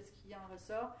informer de ce qui en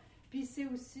ressort. Puis c'est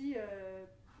aussi, il va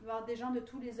y avoir des gens de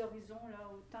tous les horizons, là,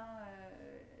 autant,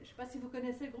 je ne sais pas si vous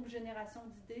connaissez le groupe Génération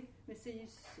d'idées, mais c'est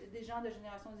des gens de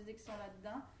Génération d'idées qui sont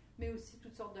là-dedans, mais aussi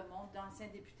toutes sortes de monde, d'anciens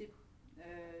députés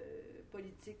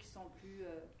politiques qui sont plus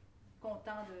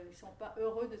contents, ils ne sont pas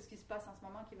heureux de ce qui se passe en ce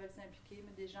moment, qui veulent s'impliquer,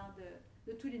 mais des gens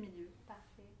de tous les milieux.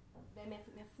 Parfait. Ben,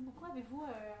 merci beaucoup. Avez-vous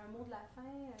un mot de la fin?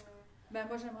 Ben,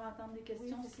 moi, j'aimerais entendre des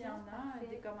questions oui, s'il y en a,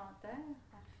 des commentaires.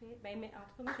 Parfait. Ben, mais en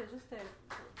tout cas, moi, je vais juste...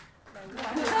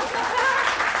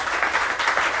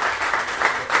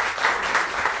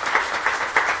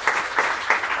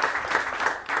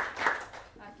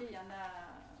 OK, il y en a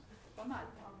pas mal.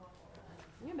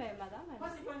 Oui, bien, madame... Moi,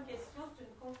 c'est pas une question, c'est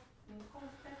une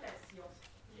constatation.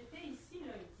 J'étais ici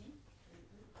lundi,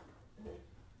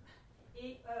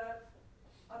 et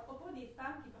à propos des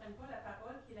femmes qui ne prennent pas la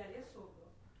parole, qui la laissent au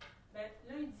gars. Ben,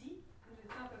 lundi, nous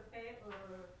étions à peu près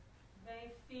 20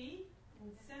 filles,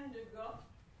 une dizaine de gars.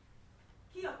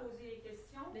 Qui a posé les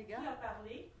questions? Qui a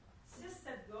parlé?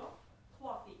 6-7 gars,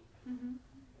 3 filles. Mm-hmm.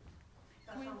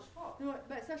 Ça ne change pas. Ouais,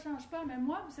 ben, ça ne change pas, mais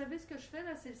moi, vous savez ce que je fais,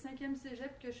 là, c'est le 5e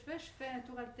cégep que je fais un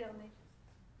tour alterné.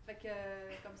 Fait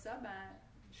que, comme ça, ben,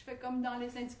 je fais comme dans les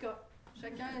syndicats.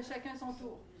 Chacun son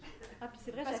tour. Ah, puis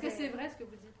c'est vrai, parce que c'est vrai ce que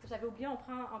vous dites. J'avais oublié, on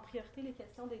prend en priorité les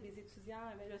questions des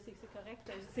étudiants. Mais là, c'est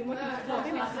correct. C'est moi qui me suis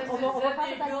trompée, mais on va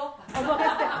faire ça. On va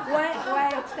rester.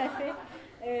 Ouais, tout à fait.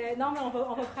 Non, mais on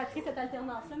va pratiquer cette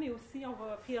alternance-là, mais aussi on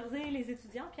va prioriser les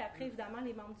étudiants, puis après, évidemment,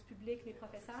 les membres du public, les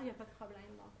professeurs, il n'y a pas de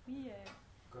problème. Donc oui,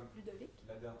 Ludovic.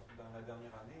 Dans la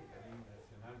dernière année, la Ligue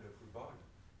nationale de football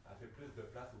a fait plus de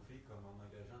place aux filles comme en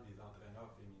engageant des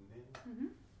entraîneurs féminines,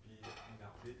 puis une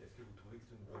arbitre. Est-ce que vous trouvez que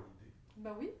c'est une bonne idée?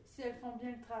 Ben oui, si elles font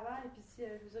bien le travail, puis si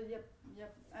il y a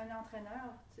un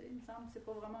entraîneur, tu sais, il me semble que c'est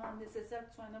pas vraiment nécessaire que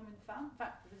tu sois un homme ou une femme.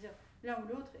 Enfin, je veux dire, l'un ou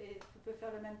l'autre, et tu peux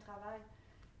faire le même travail.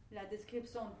 La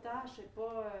description de tâche, c'est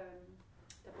pas...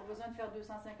 t'as pas besoin de faire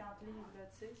 250 livres, là,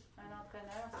 tu sais. Un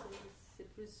entraîneur, c'est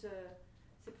plus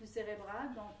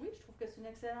cérébral. Donc oui, je trouve que c'est une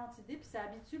excellente idée. Puis ça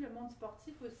habitue le monde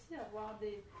sportif aussi à avoir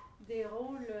des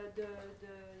rôles de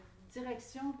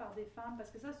direction par des femmes.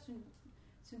 Parce que ça, c'est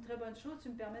une très bonne chose. Tu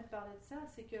me permets de parler de ça.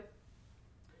 C'est que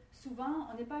souvent,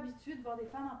 on n'est pas habitué de voir des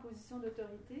femmes en position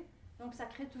d'autorité. Donc ça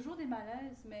crée toujours des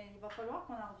malaises. Mais il va falloir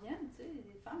qu'on en revienne. Tu sais,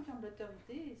 les femmes qui ont de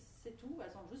l'autorité, c'est tout.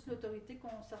 Elles ont juste l'autorité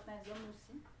qu'ont certains hommes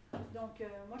aussi. Donc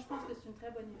moi, je pense que c'est une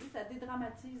très bonne idée. Ça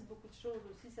dédramatise beaucoup de choses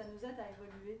aussi. Ça nous aide à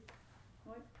évoluer.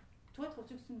 Oui. Toi,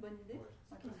 trouves-tu que c'est une bonne idée? Oui.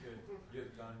 Okay. Parce que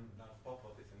dans le sport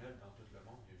professionnel, dans tout le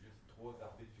monde, il y a juste 3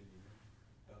 arbitres féminins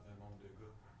dans un monde de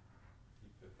gars qui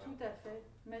peuvent faire. Tout à fait.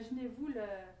 Imaginez-vous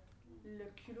le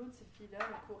culot de ces filles-là,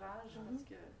 le courage, parce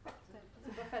que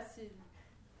c'est pas facile.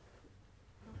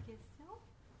 Autre question?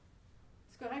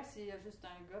 C'est correct s'il y a juste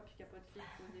un gars et qu'il n'y a pas de fille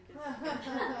qui pose des questions.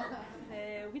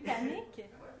 Oui, Tannick? Oui, une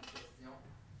question.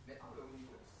 Mettons au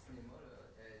niveau du cinéma,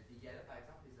 des galas, par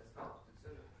exemple, les Oscars, tout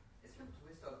ça, est-ce que vous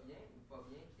trouvez ça bien ou pas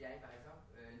bien qu'il y ait, par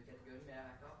exemple, une catégorie meilleur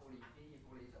acteur pour les filles et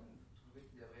pour les hommes? Ou vous trouvez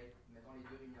qu'il devrait être, mettons, les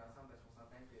deux réunis ensemble parce qu'on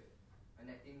s'entend qu'un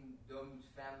acting d'homme ou de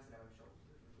femme, c'est la même chose?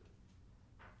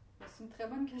 C'est une très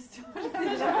bonne question. C'est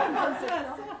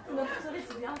notre futur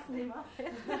étudiant en cinéma, en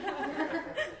fait.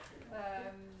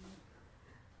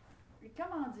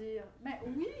 Comment dire? Mais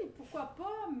oui, pourquoi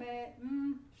pas, mais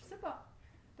je sais pas.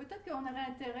 Peut-être qu'on aurait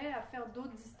intérêt à faire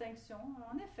d'autres distinctions.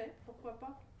 En effet, pourquoi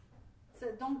pas?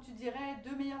 Donc, tu dirais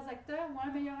 2 meilleurs acteurs ou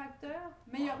un meilleur acteur?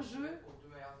 Meilleur jeu? Pour 2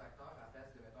 meilleurs acteurs, à la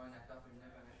place de, mettons, un acteur féminin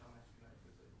et un acteur masculin.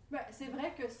 Ben, c'est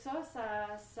vrai que ça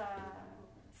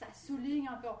souligne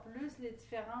encore plus les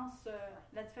différences,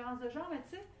 la différence de genre, mais tu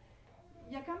sais,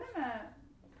 il y a quand même un...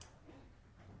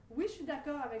 Oui, je suis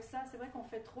d'accord avec ça. C'est vrai qu'on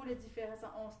fait trop les différences,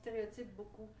 on stéréotype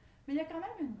beaucoup. Mais il y a quand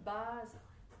même une base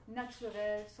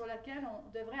naturelle sur laquelle on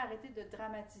devrait arrêter de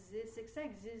dramatiser. C'est que ça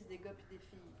existe des gars et des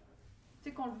filles. Tu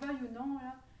sais, qu'on le veuille ou non,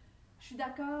 là. Je suis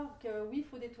d'accord que oui, il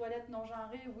faut des toilettes non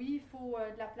genrées. Oui, il faut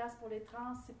de la place pour les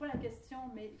trans. C'est pas la question,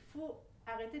 mais il faut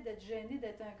arrêter d'être gêné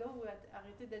d'être un gars ou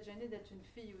arrêter d'être gêné d'être une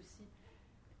fille aussi.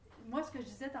 Moi, ce que je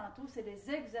disais tantôt, c'est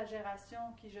les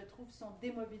exagérations qui, je trouve, sont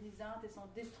démobilisantes et sont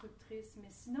destructrices.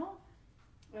 Mais sinon,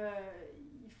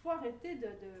 il faut arrêter de...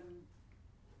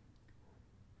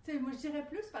 Tu sais, moi, je dirais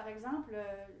plus, par exemple,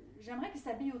 j'aimerais qu'ils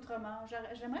s'habillent autrement.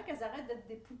 J'aimerais qu'elles arrêtent d'être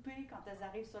des poupées quand elles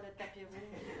arrivent sur le tapis rouge.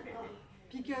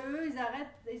 Puis qu'eux, ils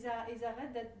arrêtent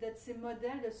d'être ces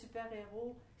modèles de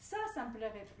super-héros. Ça me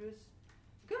plairait plus.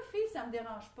 Gars-filles, ça me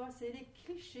dérange pas. C'est les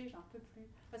clichés, j'en peux plus.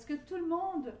 Parce que tout le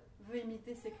monde veut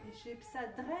imiter ces clichés. Puis ça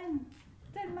draine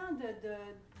tellement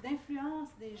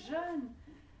d'influence des jeunes.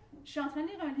 Je suis en train de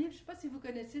lire un livre, je ne sais pas si vous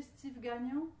connaissez Steve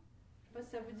Gagnon. Je ne sais pas si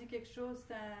ça vous dit quelque chose.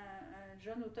 C'est un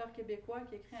jeune auteur québécois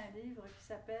qui écrit un livre qui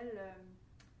s'appelle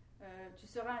Tu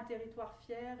seras un territoire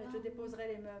fier et je déposerai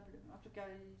les meubles. En tout cas,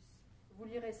 vous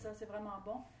lirez ça, c'est vraiment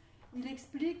bon. Il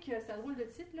explique, c'est un drôle de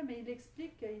titre, là, mais il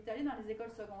explique qu'il est allé dans les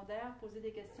écoles secondaires poser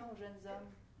des questions aux jeunes hommes,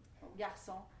 aux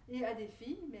garçons, et à des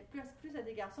filles, mais plus à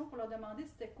des garçons, pour leur demander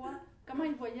c'était quoi, comment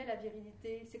ils voyaient la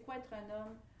virilité, c'est quoi être un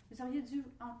homme. Vous auriez dû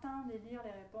entendre et lire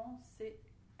les réponses, c'est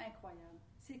incroyable.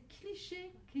 C'est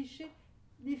cliché.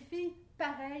 Les filles,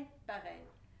 pareil.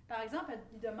 Par exemple,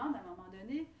 il demande à un moment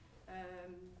donné,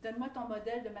 donne-moi ton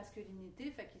modèle de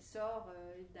masculinité, fait qu'il sort,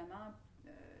 évidemment,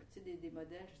 des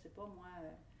modèles, je sais pas moi,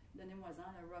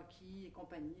 donnez-moi-en, le Rocky et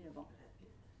compagnie, bon.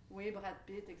 Oui, Brad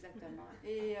Pitt, exactement.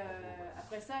 Et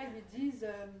après ça, ils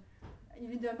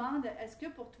lui demandent, est-ce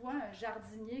que pour toi, un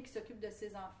jardinier qui s'occupe de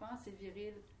ses enfants, c'est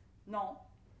viril? Non.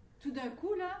 Tout d'un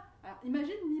coup, là, alors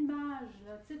imagine l'image,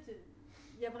 là,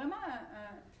 il y a vraiment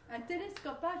un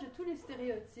télescopage de tous les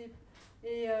stéréotypes.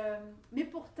 Mais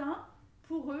pourtant,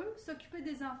 pour eux, s'occuper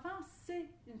des enfants, c'est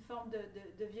une forme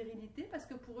de virilité, parce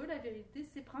que pour eux, la virilité,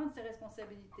 c'est prendre ses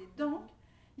responsabilités. Donc,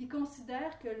 ils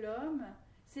considèrent que l'homme,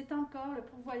 c'est encore le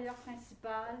pourvoyeur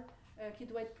principal, qui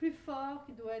doit être plus fort,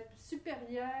 qui doit être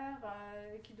supérieur,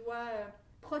 qui doit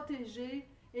protéger.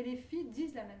 Et les filles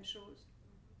disent la même chose.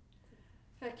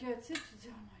 Fait que, tu sais, tu dis,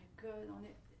 oh my God,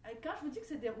 quand je vous dis que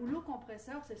c'est des rouleaux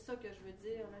compresseurs, c'est ça que je veux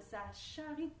dire. Là, ça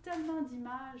charrie tellement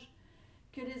d'images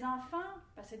que les enfants,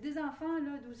 parce que des enfants,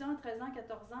 là, 12 ans, 13 ans,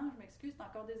 14 ans, je m'excuse, c'est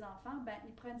encore des enfants, ben,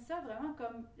 ils prennent ça vraiment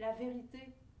comme la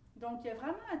vérité. Donc, il y a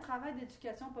vraiment un travail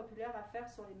d'éducation populaire à faire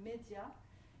sur les médias.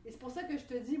 Et c'est pour ça que je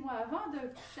te dis, moi, avant de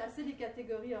chasser les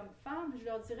catégories hommes-femmes, je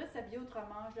leur dirais de s'habiller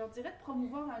autrement, je leur dirais de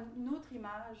promouvoir une autre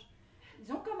image.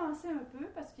 Ils ont commencé un peu,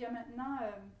 parce qu'il y a maintenant,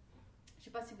 je ne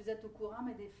sais pas si vous êtes au courant,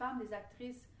 mais des femmes, des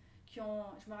actrices qui ont,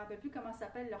 je ne me rappelle plus comment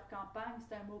s'appelle leur campagne,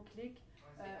 c'est un mot-clic.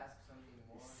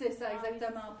 C'est ça,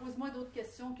 exactement. Pose-moi d'autres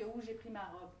questions que où j'ai pris ma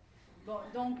robe. Bon,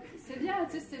 donc, c'est bien,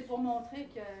 tu sais, c'est pour montrer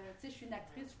que, tu sais, je suis une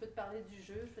actrice, je peux te parler du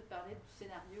jeu, je peux te parler du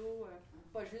scénario,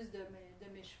 pas juste de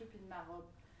mes cheveux puis de ma robe.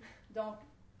 Donc,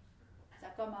 ça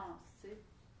commence, tu sais.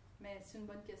 Mais c'est une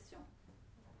bonne question.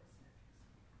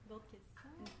 D'autres questions?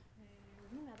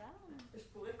 Oui, madame? Je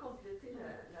pourrais compléter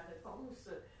la réponse.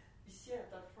 Ici, à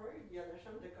Thetford, il y a la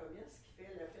Chambre de commerce qui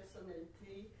fait la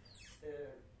personnalité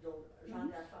donc, genre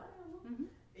d'affaires. Mm-hmm.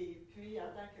 Et puis,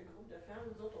 en tant que groupe de femmes,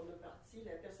 nous autres, on a parti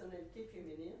la personnalité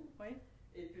féminine. Oui.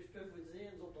 Et puis, je peux vous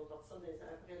dire, nous autres, on partit ça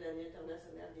après l'année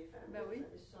internationale des femmes, ben oui. les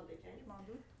années 75. Je m'en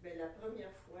doute. Ben, la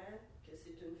première fois que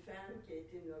c'est une femme qui a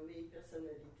été nommée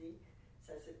personnalité,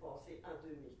 ça s'est passé en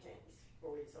 2015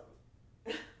 pour les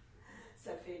hommes.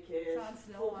 Ça fait que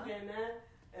faut vraiment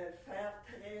faire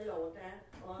très longtemps,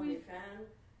 hommes et femmes,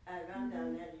 avant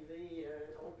d'en arriver.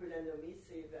 On peut la nommer,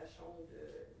 c'est Vachon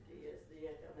de DSD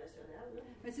international. Là.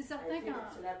 Mais c'est certain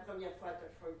c'est la première fois à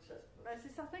Thetford que ça se passe. Ben, c'est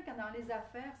certain que dans les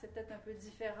affaires, c'est peut-être un peu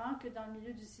différent que dans le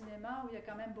milieu du cinéma où il y a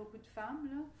quand même beaucoup de femmes.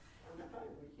 Là. En affaires,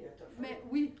 oui, à Thetford. Mais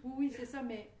oui, c'est ça.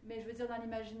 Mais je veux dire, dans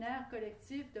l'imaginaire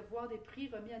collectif, de voir des prix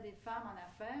remis à des femmes en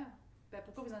affaires, ben,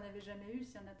 pourquoi vous n'en avez jamais eu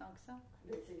s'il y en a tant que ça?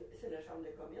 Mais c'est la Chambre de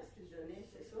commerce qui se donnait,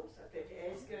 c'est ça. Ça fait que,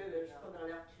 est-ce que, je ne suis pas dans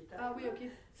leurs critères. Ah oui,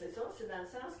 OK. C'est ça, c'est dans le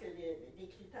sens que les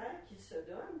critères qu'ils se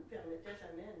donnent ne permettaient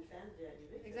jamais à une femme d'y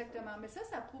arriver. Exactement. Mais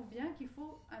ça prouve bien qu'il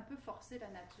faut un peu forcer la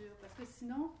nature, parce que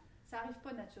sinon, ça n'arrive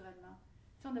pas naturellement.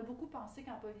 Tu sais, on a beaucoup pensé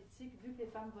qu'en politique, vu que les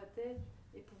femmes votaient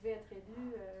et pouvaient être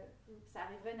élues, ça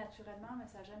arriverait naturellement, mais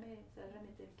ça n'a jamais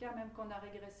été le cas, même qu'on a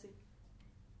régressé.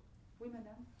 Oui,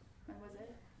 madame?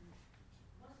 Mademoiselle?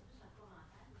 Moi, c'est plus un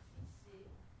commentaire aussi. C'est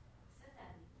cette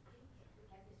année.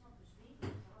 La question peut suivre,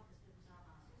 pour savoir ce que vous en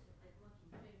pensez. C'est peut-être moi qui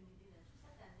me fais une idée là-dessus.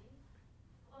 Cette année,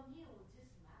 1er au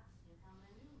 10 mars, il y a quand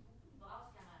même eu beaucoup de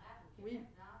brasses camarades au Québec.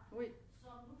 Oui.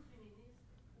 Sommes-nous féministes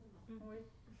ou non? Oui.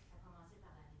 Ça a commencé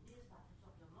par la ministre, par toutes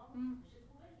sortes de monde. Mais j'ai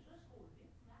trouvé jusqu'au 8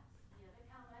 mars, il y avait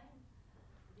quand même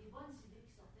des bonnes idées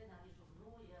qui sortaient dans les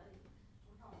journaux.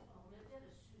 Je trouve qu'on mettait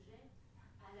le sujet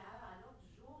à l'ordre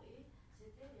du jour et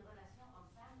c'était les relations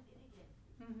hommes-femmes et l'égalité.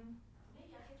 Mm-hmm. Mais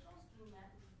il y a quelque chose qui me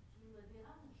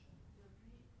dérange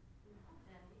depuis une couple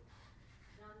d'années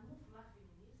dans le mouvement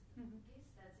féministe, okay?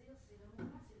 C'est-à-dire c'est le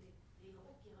mouvement, c'est les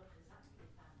groupes qui représentent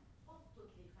les femmes, pas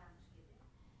toutes les femmes du Québec,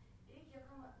 et qu'il y a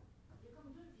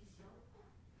comme deux visions,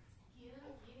 qui est, là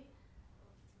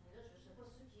je ne sais pas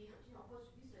ceux qui n'ont pas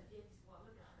suivi cette vieille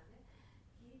histoire-là que je connais,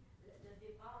 qui est le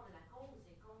départ de la cause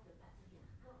est contre le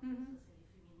patriarcat. Mm-hmm. Ça, c'est les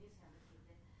féministes, il y en a qui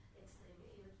étaient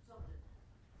extrémistes, il y a toutes sortes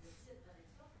de titres avec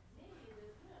ça, mais il est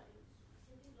devenu,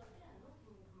 s'est développé un autre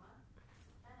mouvement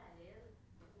parallèle,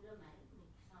 ou le même, mais qui ne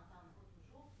s'entendent pas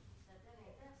toujours, qui s'appelle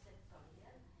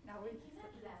intersectoriel, Ah oui, et qui met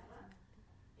de l'avant.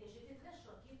 Et j'étais très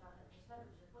choquée par, j'espère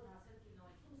que vous n'êtes pas dans celles qui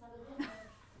l'ont écrit, mais ça me dérange.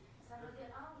 Ça me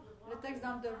dérange de voir. Le texte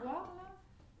dans le devoir, là?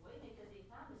 Oui, mais que des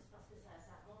femmes, c'est parce que ça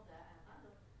remonte avant,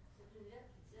 là. C'est une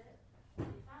lettre qui disait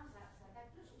les femmes, ça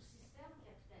attaque plus au système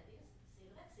capitaliste. C'est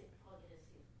vrai que c'est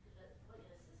progressiste.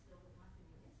 Progressiste, le mouvement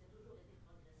féministe, c'est toujours été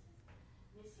progressiste.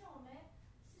 Mais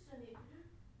si ce n'est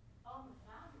plus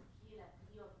homme-femme qui est la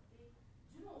priorité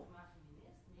du mouvement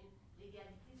féministe, mais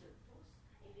l'égalité de tous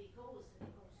et les causes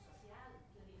sociales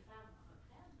que les femmes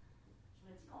reprennent, je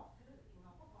me dis qu'on recule et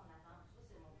non pas qu'on avance. Ça,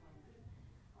 c'est mon point de vue.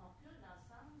 On recule dans le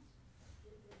sens que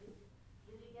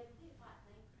l'égalité n'est pas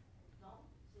atteinte. Donc,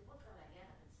 c'est pas de faire la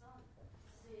guerre à personne.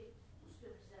 C'est tout ce que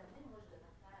vous amenez, moi je le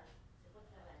partage. C'est pas de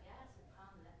faire la guerre, c'est de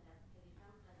prendre que les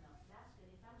femmes prennent leur place, que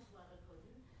les femmes soient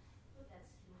reconnues, toute la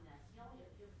discrimination. Il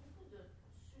y a beaucoup de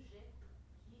sujets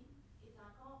qui est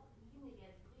encore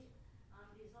l'inégalité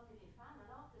entre les hommes et les femmes,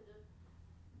 alors que de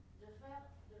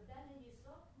balayer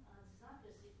ça en disant que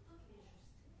c'est toutes les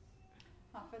justices,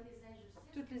 En fait, toutes les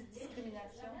injustices, toutes les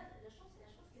discriminations. La chose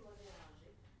qui m'a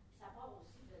dérangée, ça part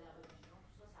aussi de la religion,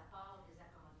 tout ça, ça part des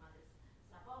accommodements,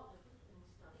 ça part de toute une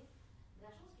historique.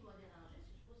 Mais la chose qui m'a dérangée,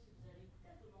 je ne sais pas si vous avez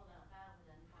écouté, tout le monde en parle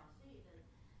l'année passée,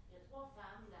 il y a 3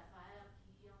 femmes d'affaires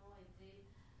qui ont été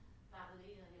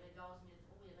parlées, il y avait Gaz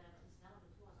Métro, il y avait la présidente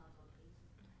de 3 entreprises.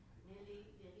 Mais les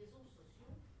réseaux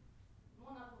sociaux,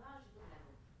 mon entourage est de la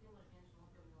gauche. Moi, je viens du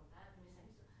monde communautaire, mes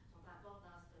amis sont encore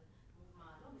dans ce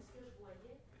mouvement-là, mais ce que je voyais,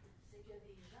 que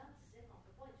des gens disaient qu'on ne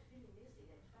peut pas être féministe et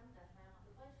être femme d'affaires. On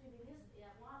ne peut pas être féministe et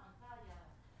avoir un père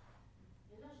ailleurs.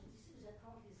 Et là, j'ai dit, si vous êtes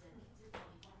contre les amis, dites qu'on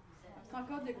est contre les amis. C'est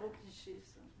encore des gros clichés,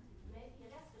 ça. Mais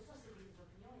il reste que ça, c'est des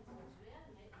opinions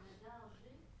individuelles, mais le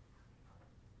danger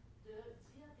de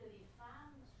dire que les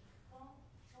femmes qui sont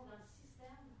dans le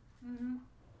système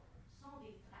sont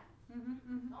des traîtres.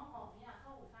 Donc, on revient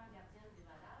encore aux femmes gardiennes des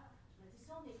valeurs. Je me dis,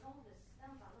 si on est contre le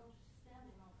système, parlons du système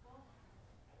et non pas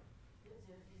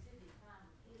de viser des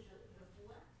femmes. Et je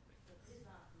vois que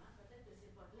présentement, peut-être que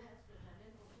c'est pas clair ce que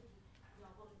j'amène pour ceux qui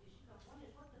n'ont pas réfléchi comme moi,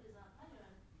 mais je vois que présentement,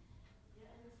 il y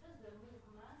a une espèce de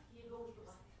mouvement qui est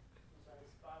gauche-droite. Ça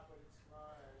espère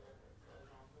politiquement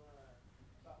l'agenda.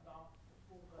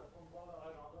 Pour promouvoir leur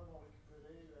agenda, vont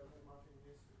récupérer le mouvement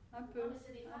féministe. Un peu. Non,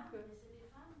 mais c'est des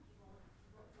femmes, qui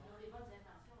ont des bonnes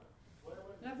intentions.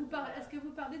 Là, est-ce que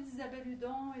vous parlez d'Isabelle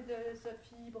Hudon et de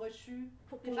Sophie Brochu,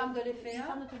 les femmes de l'EFEA? Les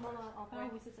femmes de tout le monde en parle,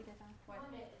 oui, c'est ça qu'elle fait. Oui,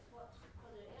 mais c'est pas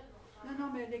de elle. Non,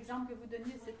 mais l'exemple que vous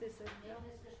donniez, c'était celui-là.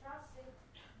 Mais ce que je parle, c'est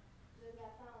de la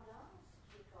tendance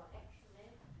qui est correcte,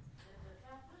 mais de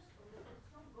faire plus une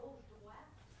opposition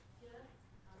gauche-droite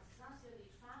qu'en disant que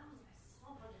les femmes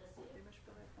sont progressistes,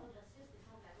 progressistes et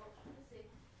sont de la gauche. C'est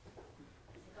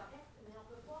correct, mais on ne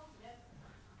peut pas mettre en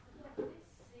priorité,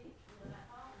 c'est le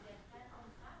rapport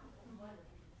homme-femme pour moi.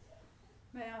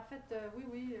 Mais en fait,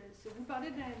 oui, vous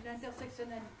parlez de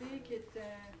l'intersectionnalité qui est...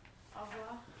 au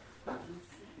revoir.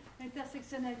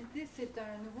 L'intersectionnalité, c'est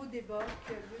un nouveau débat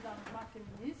qui a lieu dans le mouvement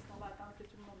féministe. On va attendre que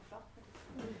tout le monde parte.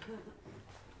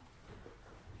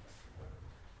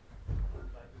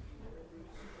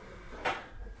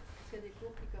 Est-ce qu'il y a des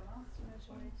cours qui commencent sur la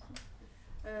journée ici?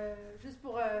 Juste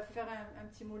pour faire un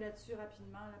petit mot là-dessus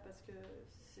rapidement, là, parce que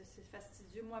c'est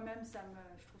fastidieux. Moi-même,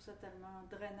 je trouve ça tellement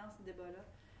drainant, ce débat-là.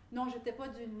 Non, je n'étais pas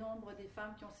du nombre des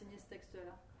femmes qui ont signé ce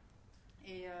texte-là.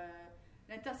 Et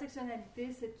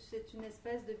l'intersectionnalité, c'est une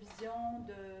espèce de vision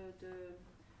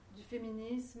du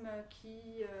féminisme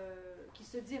qui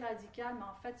se dit radical, mais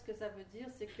en fait, ce que ça veut dire,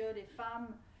 c'est que les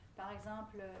femmes, par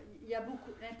exemple, il y a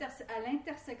beaucoup, à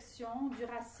l'intersection du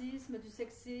racisme, du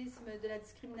sexisme, de la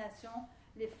discrimination,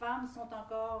 les femmes sont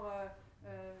encore,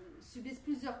 subissent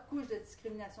plusieurs couches de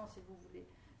discrimination, si vous voulez.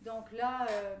 Donc là,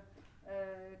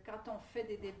 quand on fait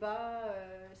des débats,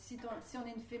 si on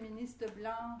est une féministe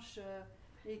blanche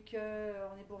et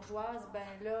qu'on est bourgeoise, ben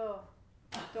là,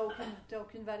 tu n'as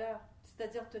aucune valeur.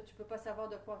 C'est-à-dire que tu ne peux pas savoir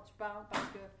de quoi tu parles parce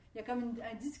qu'il y a comme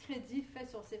un discrédit fait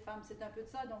sur ces femmes. C'est un peu de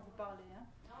ça dont vous parlez. Hein?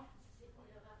 Non, c'est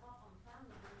le rapport homme-femme,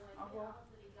 entre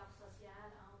les classes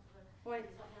sociales, entre oui.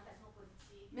 les orientations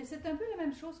politiques. Mais c'est un peu la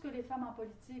même chose que les femmes en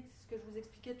politique, ce que je vous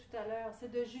expliquais tout à l'heure. C'est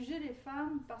de juger les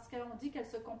femmes parce qu'on dit qu'elles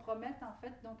se compromettent, en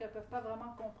fait, donc elles ne peuvent pas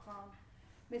vraiment comprendre.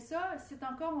 Mais ça, c'est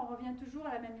encore, on revient toujours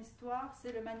à la même histoire,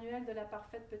 c'est le manuel de la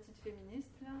parfaite petite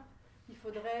féministe, là. Il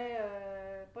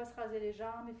faudrait pas se raser les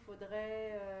jambes, il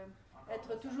faudrait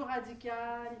être toujours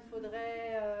radical, il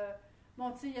faudrait...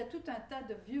 bon, tu sais, il y a tout un tas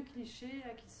de vieux clichés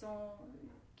là,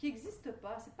 qui n'existent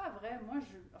pas. C'est pas vrai. Moi,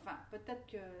 enfin, peut-être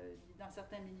que dans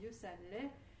certains milieux, ça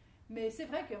l'est. Mais c'est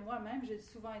vrai que moi-même, j'ai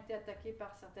souvent été attaquée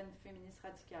par certaines féministes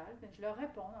radicales. Mais je leur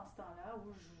réponds dans ce temps-là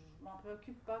où je m'en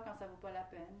préoccupe pas quand ça vaut pas la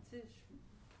peine. Tu sais,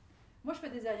 moi, je fais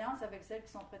des alliances avec celles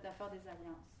qui sont prêtes à faire des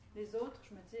alliances. Les autres,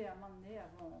 je me dis, à un moment donné,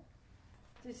 elles vont...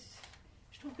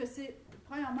 Je trouve que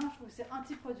premièrement, je trouve que c'est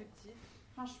antiproductif.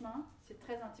 Franchement, c'est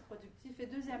très antiproductif. Et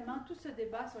deuxièmement, tout ce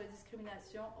débat sur les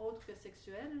discriminations autres que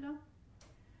sexuelles, là,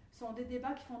 sont des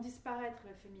débats qui font disparaître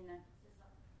le féminin.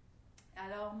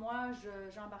 Alors moi,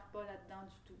 je n'embarque pas là-dedans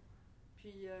du tout.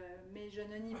 Puis, mais je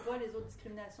ne nie pas les autres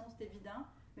discriminations, c'est évident.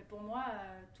 Mais pour moi,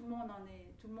 tout le monde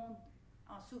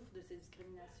en souffre de ces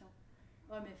discriminations.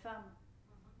 Hommes et femmes.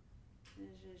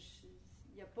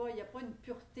 Il n'y a pas une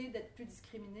pureté d'être plus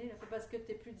discriminé. C'est pas parce que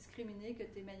tu es plus discriminé que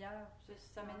tu es meilleur.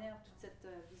 Ça m'énerve, toute cette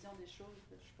vision des choses.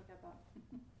 Je ne suis pas capable.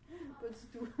 Pas du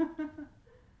tout. Est-ce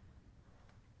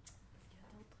qu'il y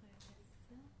a d'autres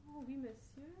questions? Oui,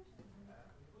 monsieur. Au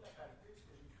niveau de la parité, ce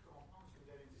que j'ai cru comprendre, ce que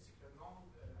vous avez dit, c'est que le nombre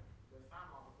de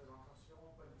femmes en représentation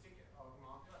politique a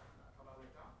augmenté à travers le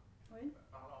temps. Oui.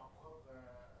 Par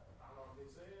leur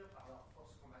désir, par leur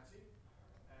force combative.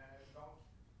 Donc,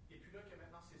 et puis là, que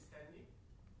maintenant, c'est stagné.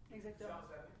 Exactement.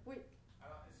 Plusieurs années. Oui.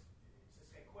 Alors, ce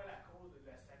serait quoi la cause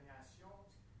de la stagnation?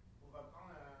 Pour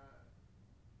reprendre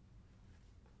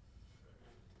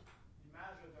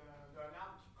l'image d'un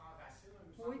arbre qui prend racine,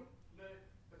 il me semble. Oui. Là,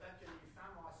 peut-être que les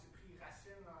femmes ont assez pris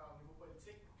racine au niveau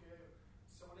politique pour que,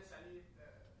 si on laisse aller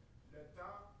le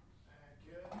temps,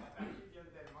 que la parité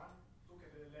vienne d'elle-même, plutôt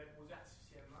que de l'imposer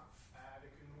artificiellement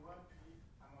avec une loi, puis,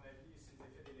 à mon avis, ses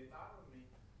effets délétères. Mais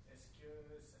est-ce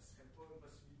que ça ne serait pas une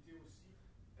possibilité aussi?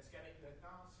 Est-ce qu'avec le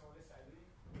temps, si on laisse aller,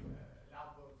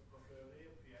 l'arbre va fleurir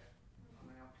puis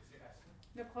en ayant pris ses racines?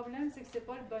 Le problème, c'est que c'est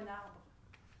pas le bon arbre.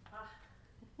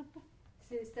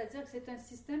 C'est-à-dire que c'est un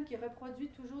système qui reproduit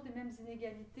toujours des mêmes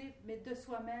inégalités, mais de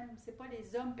soi-même. C'est pas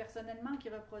les hommes personnellement qui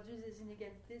reproduisent les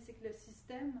inégalités, c'est que le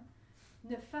système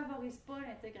ne favorise pas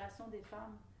l'intégration des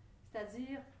femmes.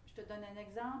 C'est-à-dire, je te donne un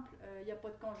exemple, il n'y a pas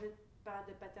de congé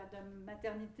de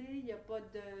maternité, il n'y a pas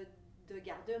de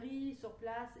garderie sur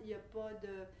place, il n'y a pas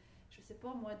de, je sais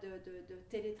pas moi, de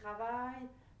télétravail.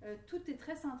 Tout est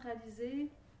très centralisé.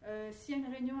 S'il y a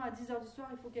une réunion à 10h du soir,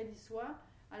 il faut qu'elle y soit.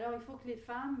 Alors, il faut que les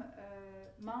femmes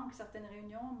manquent certaines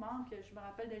réunions, je me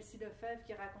rappelle d'Elsie Lefebvre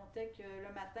qui racontait que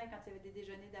le matin, quand il y avait des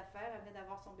déjeuners d'affaires, elle venait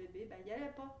d'avoir son bébé, ben, il n'y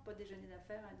allait pas déjeuner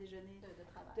d'affaires, un déjeuner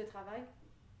de travail.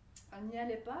 Elle n'y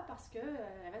allait pas parce qu'elle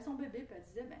avait son bébé, puis elle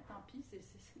disait, ben, tant pis,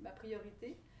 c'est ma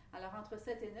priorité. Alors, entre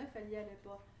 7 et 9, elle n'y allait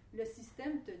pas. Le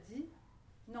système te dit,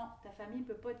 non, ta famille ne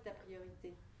peut pas être ta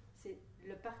priorité. C'est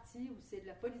le parti ou c'est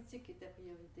la politique qui est ta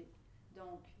priorité.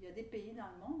 Donc, il y a des pays dans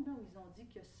le monde là, où ils ont dit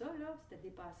que ça, là, c'était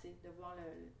dépassé, de voir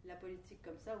la politique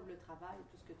comme ça, ou le travail, ou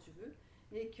tout ce que tu veux,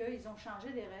 et qu'ils ont changé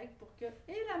les règles pour que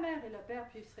et la mère et le père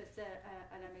puissent rester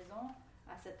à la maison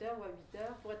à 7h ou à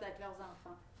 8h pour être avec leurs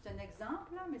enfants. C'est un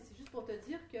exemple, là, mais c'est juste pour te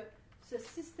dire que ce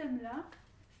système-là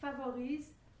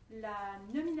favorise la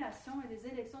nomination et les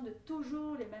élections de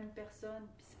toujours les mêmes personnes.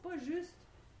 Puis c'est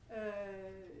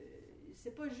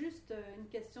pas juste une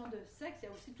question de sexe, il y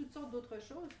a aussi toutes sortes d'autres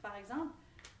choses. Par exemple,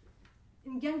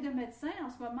 une gang de médecins en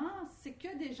ce moment, c'est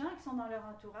que des gens qui sont dans leur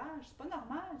entourage. C'est pas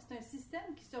normal. C'est un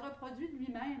système qui se reproduit de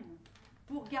lui-même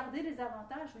pour garder les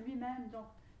avantages lui-même. Donc,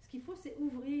 ce qu'il faut, c'est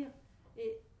ouvrir.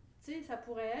 Et, tu sais, ça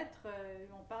pourrait être,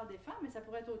 on parle des femmes, mais ça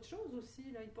pourrait être autre chose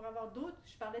aussi. Là. Il pourrait y avoir d'autres,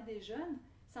 je parlais des jeunes,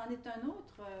 ça en est un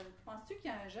autre. Penses-tu qu'il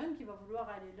y a un jeune qui va vouloir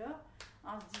aller là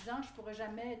en se disant, je pourrais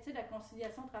jamais, tu sais, la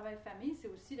conciliation travail-famille, c'est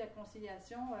aussi la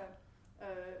conciliation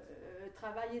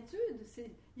travail-études.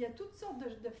 Il y a toutes sortes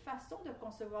de façons de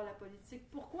concevoir la politique.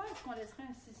 Pourquoi est-ce qu'on laisserait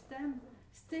un système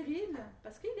stérile?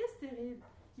 Parce qu'il est stérile.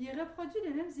 Il reproduit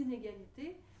les mêmes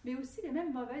inégalités, mais aussi les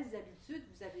mêmes mauvaises habitudes.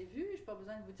 Vous avez vu, je n'ai pas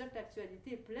besoin de vous dire que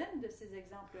l'actualité est pleine de ces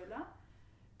exemples-là,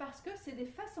 parce que c'est des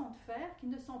façons de faire qui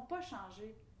ne sont pas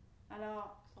changées.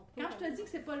 Alors, quand je te dis que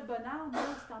c'est pas le bon arbre,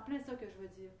 c'est en plein ça que je veux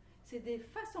dire. C'est des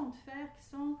façons de faire qui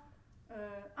sont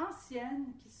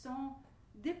anciennes, qui sont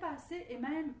dépassées et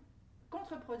même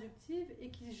contre-productives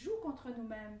et qui jouent contre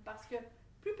nous-mêmes parce que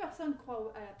plus personne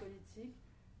croit à la politique,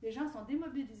 les gens sont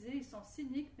démobilisés, ils sont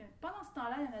cyniques, mais pendant ce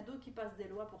temps-là, il y en a d'autres qui passent des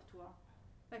lois pour toi.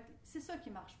 C'est ça qui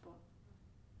ne marche pas.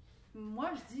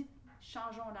 Moi, je dis,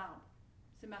 changeons l'arbre.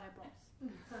 C'est ma réponse.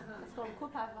 Est-ce qu'on le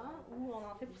coupe avant ou on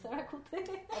en fait pousser à côté?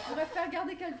 On pourrait faire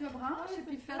garder quelques branches et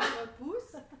puis faire des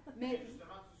repousses. Mais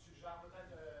justement, tu suggères peut-être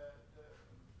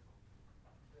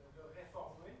de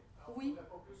réformer. Alors, oui. On ne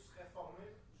pourrait pas plus réformer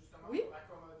justement oui. Pour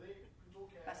accommoder plutôt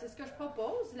que... c'est ce que je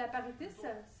propose. La parité,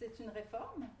 c'est une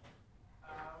réforme.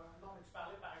 Non, mais tu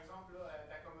parlais par exemple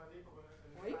d'accommoder pour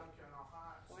une oui. femme qui a un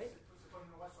enfant. Oui. C'est pas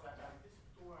une loi sur la parité, c'est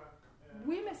plutôt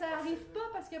oui, mais ça n'arrive pas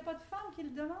parce qu'il n'y a pas de femmes qui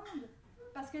le demandent.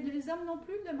 Parce que les hommes non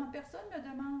plus le demandent. Personne ne le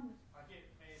demande. Okay,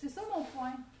 c'est ça mon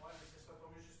point. Oui, mais ce serait pas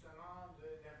mieux justement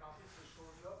d'implanter ces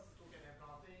choses-là plutôt que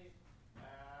d'implanter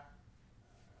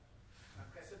un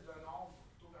principe de nombre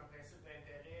plutôt qu'un principe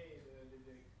d'intérêt et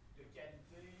de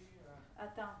qualité.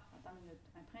 Attends une minute.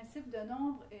 Un principe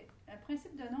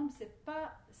de nombre,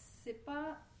 c'est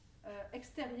pas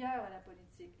extérieur à la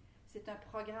politique. C'est un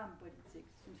programme politique.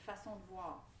 C'est une façon de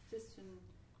voir.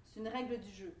 C'est une règle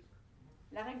du jeu.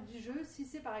 La règle du jeu, si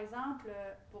c'est par exemple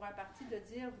pour un parti de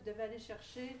dire vous devez aller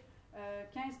chercher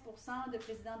 15% de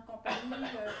présidents de compagnie,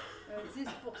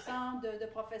 10% de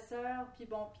professeurs, puis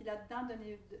là-dedans,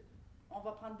 on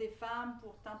va prendre des femmes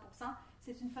pour tant %.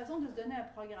 C'est une façon de se donner un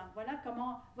programme.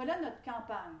 Voilà notre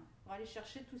campagne. On va aller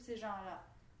chercher tous ces gens-là.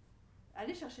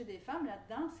 Aller chercher des femmes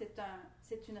là-dedans,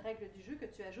 c'est une règle du jeu que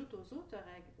tu ajoutes aux autres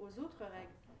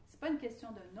règles. C'est pas une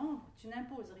question de nombre, tu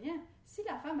n'imposes rien. Si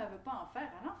la femme, elle veut pas en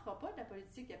faire, elle n'en fera pas de la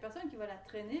politique. Il n'y a personne qui va la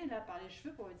traîner là, par les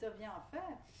cheveux pour lui dire viens en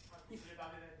faire. Vous voulez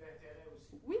parler d'intérêt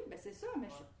aussi. Oui, ben c'est ça, mais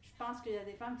je pense qu'il y a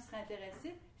des femmes qui seraient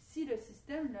intéressées si le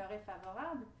système leur est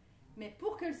favorable. Mais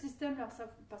pour que le système leur...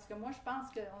 Parce que moi, je pense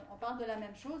qu'on parle de la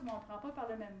même chose, mais on ne prend pas par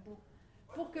le même bout.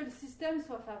 Pour que le système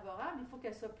soit favorable, il faut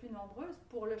qu'elle soit plus nombreuse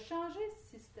pour le changer,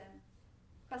 ce système.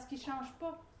 Parce qu'il ne change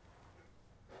pas.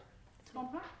 Tu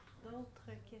comprends?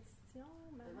 D'autres questions?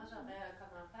 Moi, j'aurais un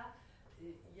commentaire.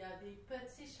 Il y a des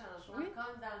petits changements,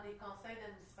 comme dans des conseils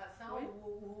d'administration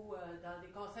ou dans des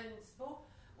conseils municipaux,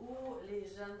 où les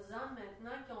jeunes hommes,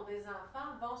 maintenant, qui ont des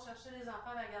enfants, vont chercher les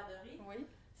enfants à la garderie. Oui.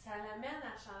 Ça l'amène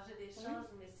à changer des choses,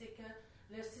 mais c'est que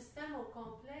le système système au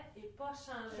complet n'est pas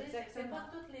changé. C'est pas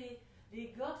tous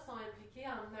les gars qui sont impliqués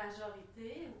en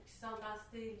majorité ou qui sont dans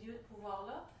ces lieux de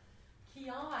pouvoir-là qui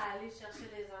ont à aller chercher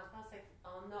les enfants.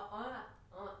 On a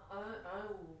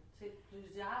un ou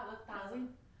plusieurs là, de temps en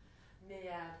temps. Mais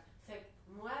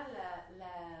moi,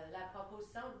 la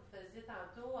proposition que vous faisiez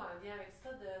tantôt en lien avec ça,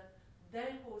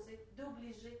 d'imposer,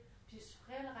 d'obliger, puis je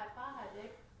ferais le rapport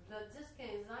avec, il y a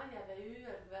 10-15 ans, il y avait eu,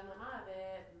 le gouvernement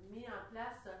avait mis en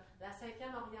place la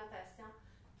 5e orientation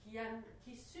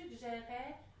qui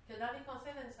suggérait que dans les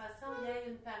conseils d'administration, il y ait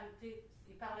une parité.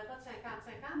 Il ne parlait pas de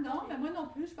 50-50. Non, mais moi non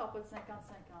plus, je ne parle pas de 50-50.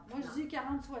 Moi, je dis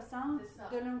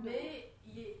 40-60 de l'un ou de l'autre.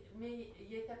 Mais il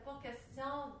n'était pas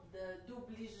question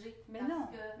d'obliger. Mais non.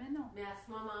 Mais à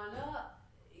ce moment-là,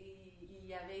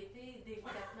 il avait été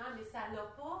délicatement, mais ça n'a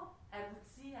pas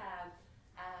abouti à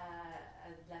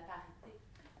de la parité.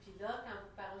 Puis là, quand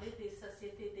vous parlez des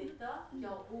sociétés d'État qui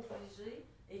ont obligé,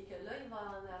 et que là, il va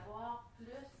en avoir plus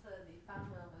des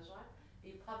femmes rejointes,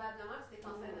 et probablement que ces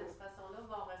conseils d'administration-là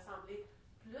vont ressembler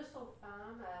plus aux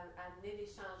femmes, à amener les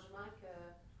changements que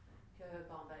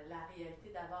la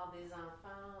réalité d'avoir des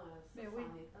enfants, mais oui.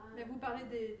 Mais vous parlez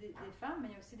des femmes, mais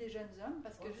il y a aussi des jeunes hommes,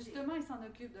 parce que justement, ils s'en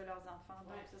occupent de leurs enfants.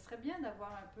 Donc, ce serait bien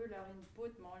d'avoir un peu leur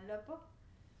input, mais on ne l'a pas.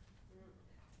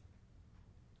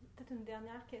 Peut-être une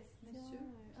dernière question. Monsieur?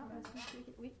 Monsieur.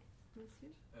 Oui,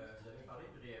 monsieur. Vous avez parlé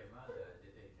brièvement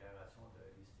des déclarations de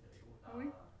Listerio.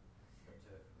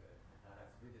 Dans la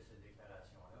foulée de cette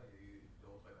déclaration-là, il y a eu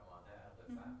d'autres commentaires de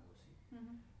femmes aussi.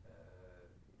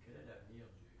 Quel est l'avenir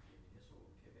du féminisme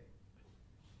au Québec?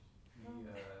 Puis,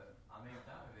 en même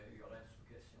temps, il y aurait une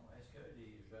sous-question. Est-ce que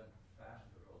les jeunes femmes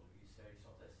d'aujourd'hui, celles qui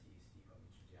sont assises ici comme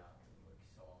étudiantes,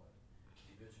 qui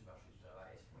débutent sur le marché du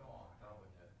travail, est-ce qu'elles ont encore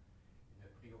une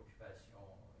préoccupation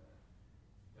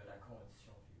de la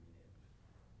condition féminine?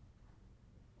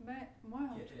 Ben, moi,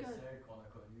 en qui tout était cas, celle qu'on a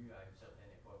connue à une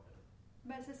certaine époque.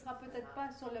 Ben, ce sera peut-être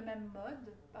pas sur le même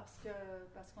mode, parce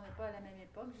qu'on n'est pas à la même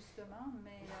époque, justement,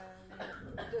 mais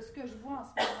de ce que je vois en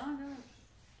ce moment, là,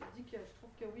 je te dis que je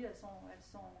trouve que oui, elles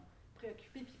sont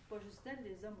préoccupées, puis pas juste elles,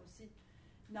 les hommes aussi.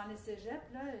 Dans les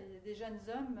cégeps, là, il y a des jeunes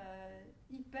hommes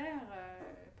hyper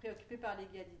préoccupés par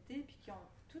l'égalité, puis qui ont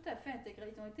tout à fait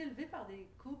intégré, ils ont été élevés par des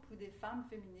couples ou des femmes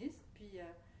féministes, puis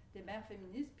des mères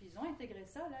féministes, puis ils ont intégré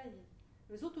ça, là.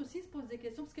 Eux autres aussi se posent des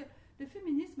questions, parce que le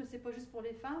féminisme, c'est pas juste pour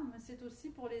les femmes, c'est aussi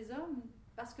pour les hommes,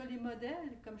 parce que les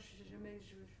modèles, comme j'ai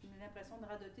l'impression de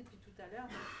radoter depuis tout à l'heure,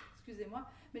 excusez-moi,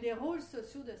 mais les rôles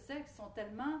sociaux de sexe sont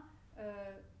tellement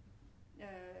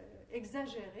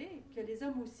exagérés que les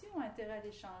hommes aussi ont intérêt à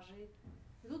les changer.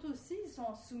 Les autres aussi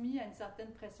sont soumis à une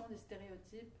certaine pression des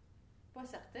stéréotypes. Pas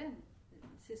certaines,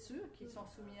 c'est sûr qu'ils sont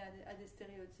soumis à des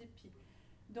stéréotypes. Puis,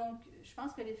 donc, je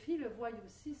pense que les filles le voient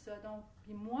aussi, ça. Donc,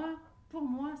 puis pour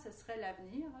moi, ce serait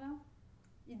l'avenir, là.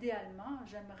 Idéalement,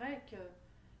 j'aimerais que,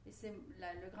 et c'est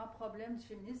le grand problème du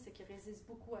féminisme, c'est qu'il résiste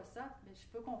beaucoup à ça, mais je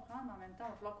peux comprendre, en même temps, il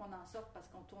va falloir qu'on en sorte parce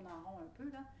qu'on tourne en rond un peu,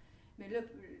 là. Mais là,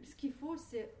 ce qu'il faut,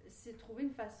 c'est trouver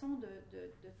une façon de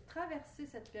traverser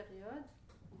cette période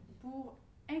pour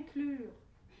inclure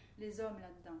les hommes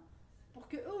là-dedans, pour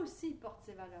qu'eux aussi portent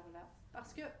ces valeurs-là.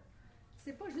 Parce que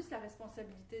c'est pas juste la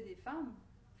responsabilité des femmes.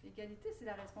 L'égalité, c'est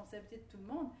la responsabilité de tout le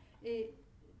monde. Et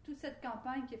toute cette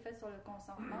campagne qui est faite sur le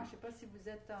consentement, je ne sais pas si vous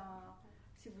êtes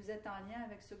en lien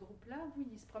avec ce groupe-là. Oui,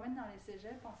 ils se promènent dans les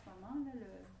cégeps en ce moment, là,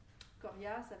 le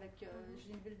Corias avec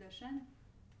Julien Ville-de-Chêne.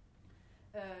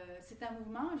 C'est un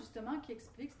mouvement, justement, qui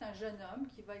explique, c'est un jeune homme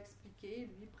qui va expliquer,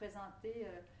 lui, présenter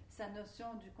sa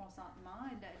notion du consentement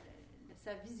et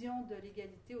sa vision de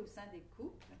l'égalité au sein des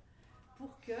couples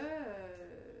pour que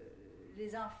les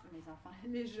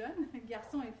jeunes,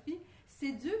 garçons et filles,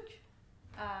 s'éduquent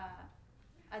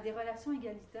à des relations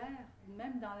égalitaires,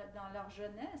 même dans leur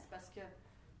jeunesse, parce que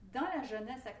dans la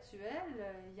jeunesse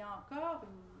actuelle, il y a encore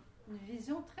une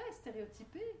vision très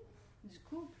stéréotypée du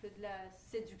couple, de la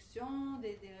séduction,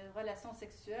 des relations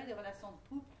sexuelles, des relations de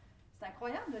couple. C'est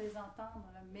incroyable de les entendre,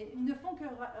 là. Mais ils ne font que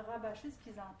rabâcher ce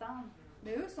qu'ils entendent.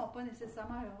 Mais eux ne sont pas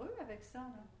nécessairement heureux avec ça,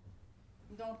 là.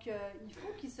 Donc, il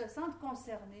faut qu'ils se sentent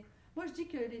concernés. Moi, je dis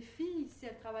que les filles, si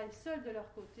elles travaillent seules de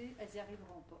leur côté, elles n'y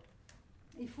arriveront pas.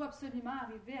 Il faut absolument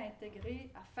arriver à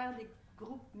intégrer, à faire des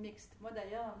groupes mixtes. Moi,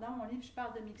 d'ailleurs, dans mon livre, je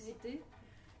parle de mixité.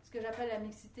 Ce que j'appelle la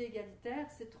mixité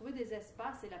égalitaire, c'est de trouver des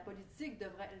espaces, et la politique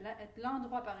devrait être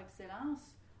l'endroit par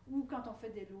excellence où, quand on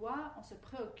fait des lois, on se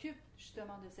préoccupe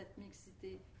justement de cette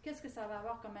mixité. Qu'est-ce que ça va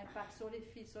avoir comme impact sur les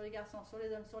filles, sur les garçons, sur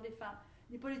les hommes, sur les femmes?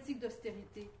 Les politiques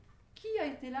d'austérité. Qui a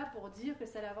été là pour dire que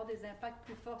ça allait avoir des impacts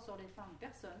plus forts sur les femmes?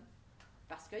 Personne.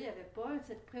 Parce qu'il n'y avait pas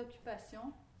cette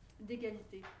préoccupation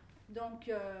d'égalité.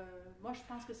 Donc, moi, je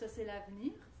pense que ça, c'est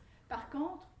l'avenir. Par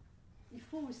contre, il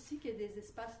faut aussi qu'il y ait des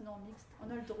espaces non mixtes. On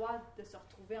a le droit de se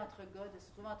retrouver entre gars, de se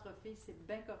retrouver entre filles, c'est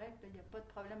bien correct, il n'y a pas de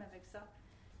problème avec ça.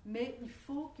 Mais il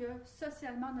faut que,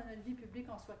 socialement, dans notre vie publique,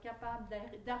 on soit capable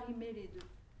d'arrimer les deux.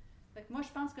 Fait que moi,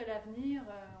 je pense que l'avenir,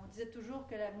 on disait toujours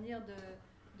que l'avenir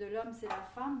de l'homme, c'est la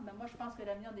femme, mais moi, je pense que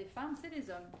l'avenir des femmes, c'est les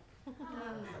hommes.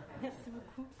 Merci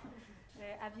beaucoup.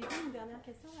 Aviez-vous une dernière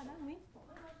question, madame? Oui?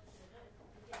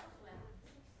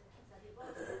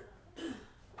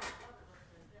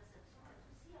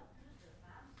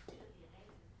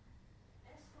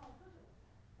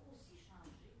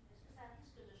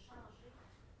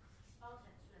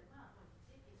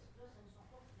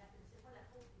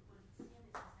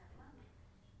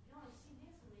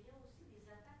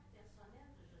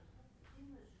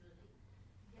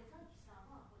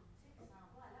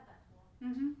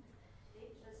 Mm-hmm.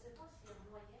 Et je ne sais pas s'il y a un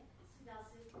moyen, si dans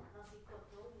ces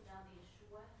quotas ou dans des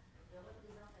choix de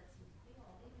représentativité,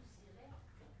 on réussirait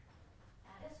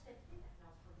à respecter la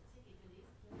classe politique et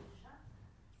que les gens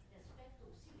respectent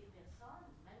aussi les personnes,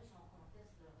 même si on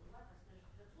conteste leurs droits, parce que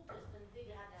je trouve que c'est une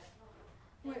dégradation.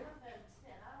 Quelqu'un fait une petite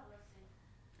erreur, là,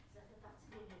 ça fait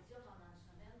partie des médias pendant une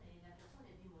semaine, et la personne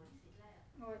est démolie, c'est clair.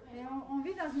 Oui, et on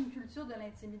vit dans une culture de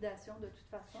l'intimidation de toute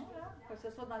façon, là, que ce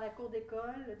soit dans la cour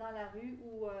d'école, dans la rue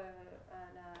ou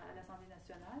à l'Assemblée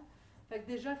nationale. Fait que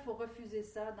déjà, il faut refuser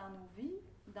ça dans nos vies,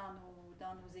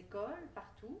 dans nos écoles,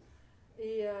 partout.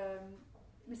 Et,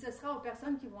 mais ce sera aux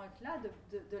personnes qui vont être là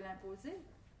de l'imposer.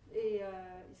 Et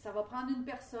ça va prendre une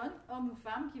personne, homme ou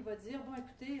femme, qui va dire, bon,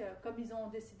 écoutez, comme ils ont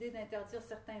décidé d'interdire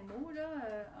certains mots, là,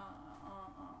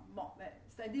 bon, ben,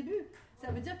 c'est un début.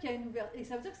 Ça veut dire qu'il y a une ouverture. Et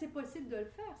ça veut dire que c'est possible de le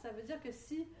faire. Ça veut dire que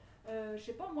si, je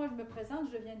sais pas, moi, je me présente,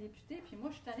 je deviens député, puis moi,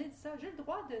 je suis tannée de ça, j'ai le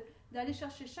droit d'aller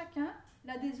chercher chacun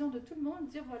l'adhésion de tout le monde,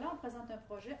 dire, voilà, on présente un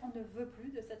projet, on ne veut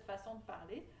plus de cette façon de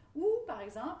parler. Ou, par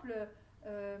exemple,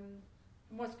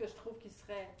 moi, ce que je trouve qui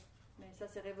serait... Mais ça,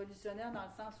 c'est révolutionnaire dans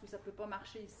le sens où ça ne peut pas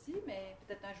marcher ici, mais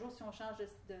peut-être un jour, si on change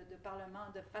de parlement,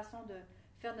 de façon de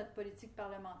faire notre politique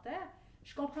parlementaire,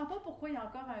 je ne comprends pas pourquoi il y a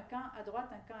encore un camp à droite,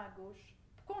 un camp à gauche.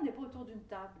 Pourquoi on n'est pas autour d'une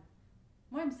table?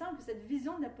 Moi, il me semble que cette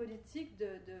vision de la politique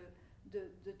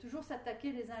de toujours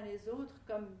s'attaquer les uns les autres,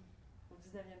 comme au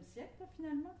 19e siècle, là,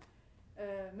 finalement,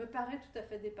 me paraît tout à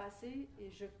fait dépassée et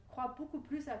je crois beaucoup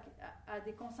plus à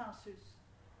des consensus.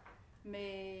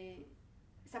 Mais...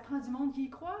 ça prend du monde qui y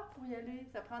croit pour y aller.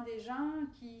 Ça prend des gens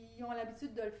qui ont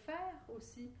l'habitude de le faire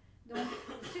aussi. Donc,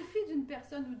 il suffit d'une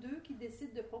personne ou deux qui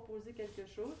décide de proposer quelque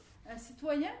chose. Un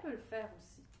citoyen peut le faire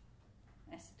aussi.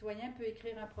 Un citoyen peut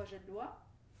écrire un projet de loi,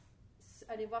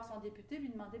 aller voir son député, lui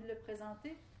demander de le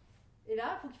présenter. Et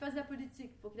là, il faut qu'il fasse de la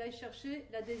politique. Il faut qu'il aille chercher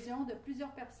l'adhésion de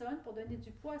plusieurs personnes pour donner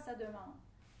du poids à sa demande.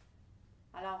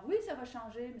 Alors oui, ça va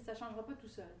changer, mais ça ne changera pas tout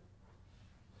seul.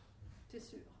 C'est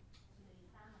sûr.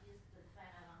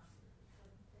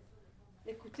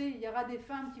 Écoutez, il y aura des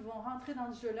femmes qui vont rentrer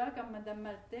dans ce jeu-là, comme Mme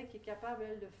Maltais, qui est capable,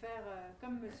 elle, de faire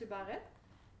comme M. Barrette.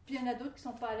 Puis il y en a d'autres qui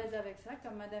ne sont pas à l'aise avec ça,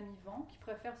 comme Mme Yvon, qui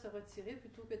préfèrent se retirer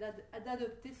plutôt que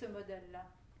d'adopter ce modèle-là.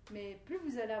 Mais plus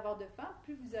vous allez avoir de femmes,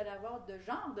 plus vous allez avoir de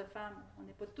genre de femmes. On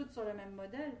n'est pas toutes sur le même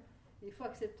modèle. Et il faut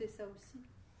accepter ça aussi.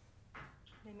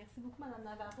 Bien, merci beaucoup, Mme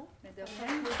Navarro. Mais de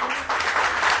rien.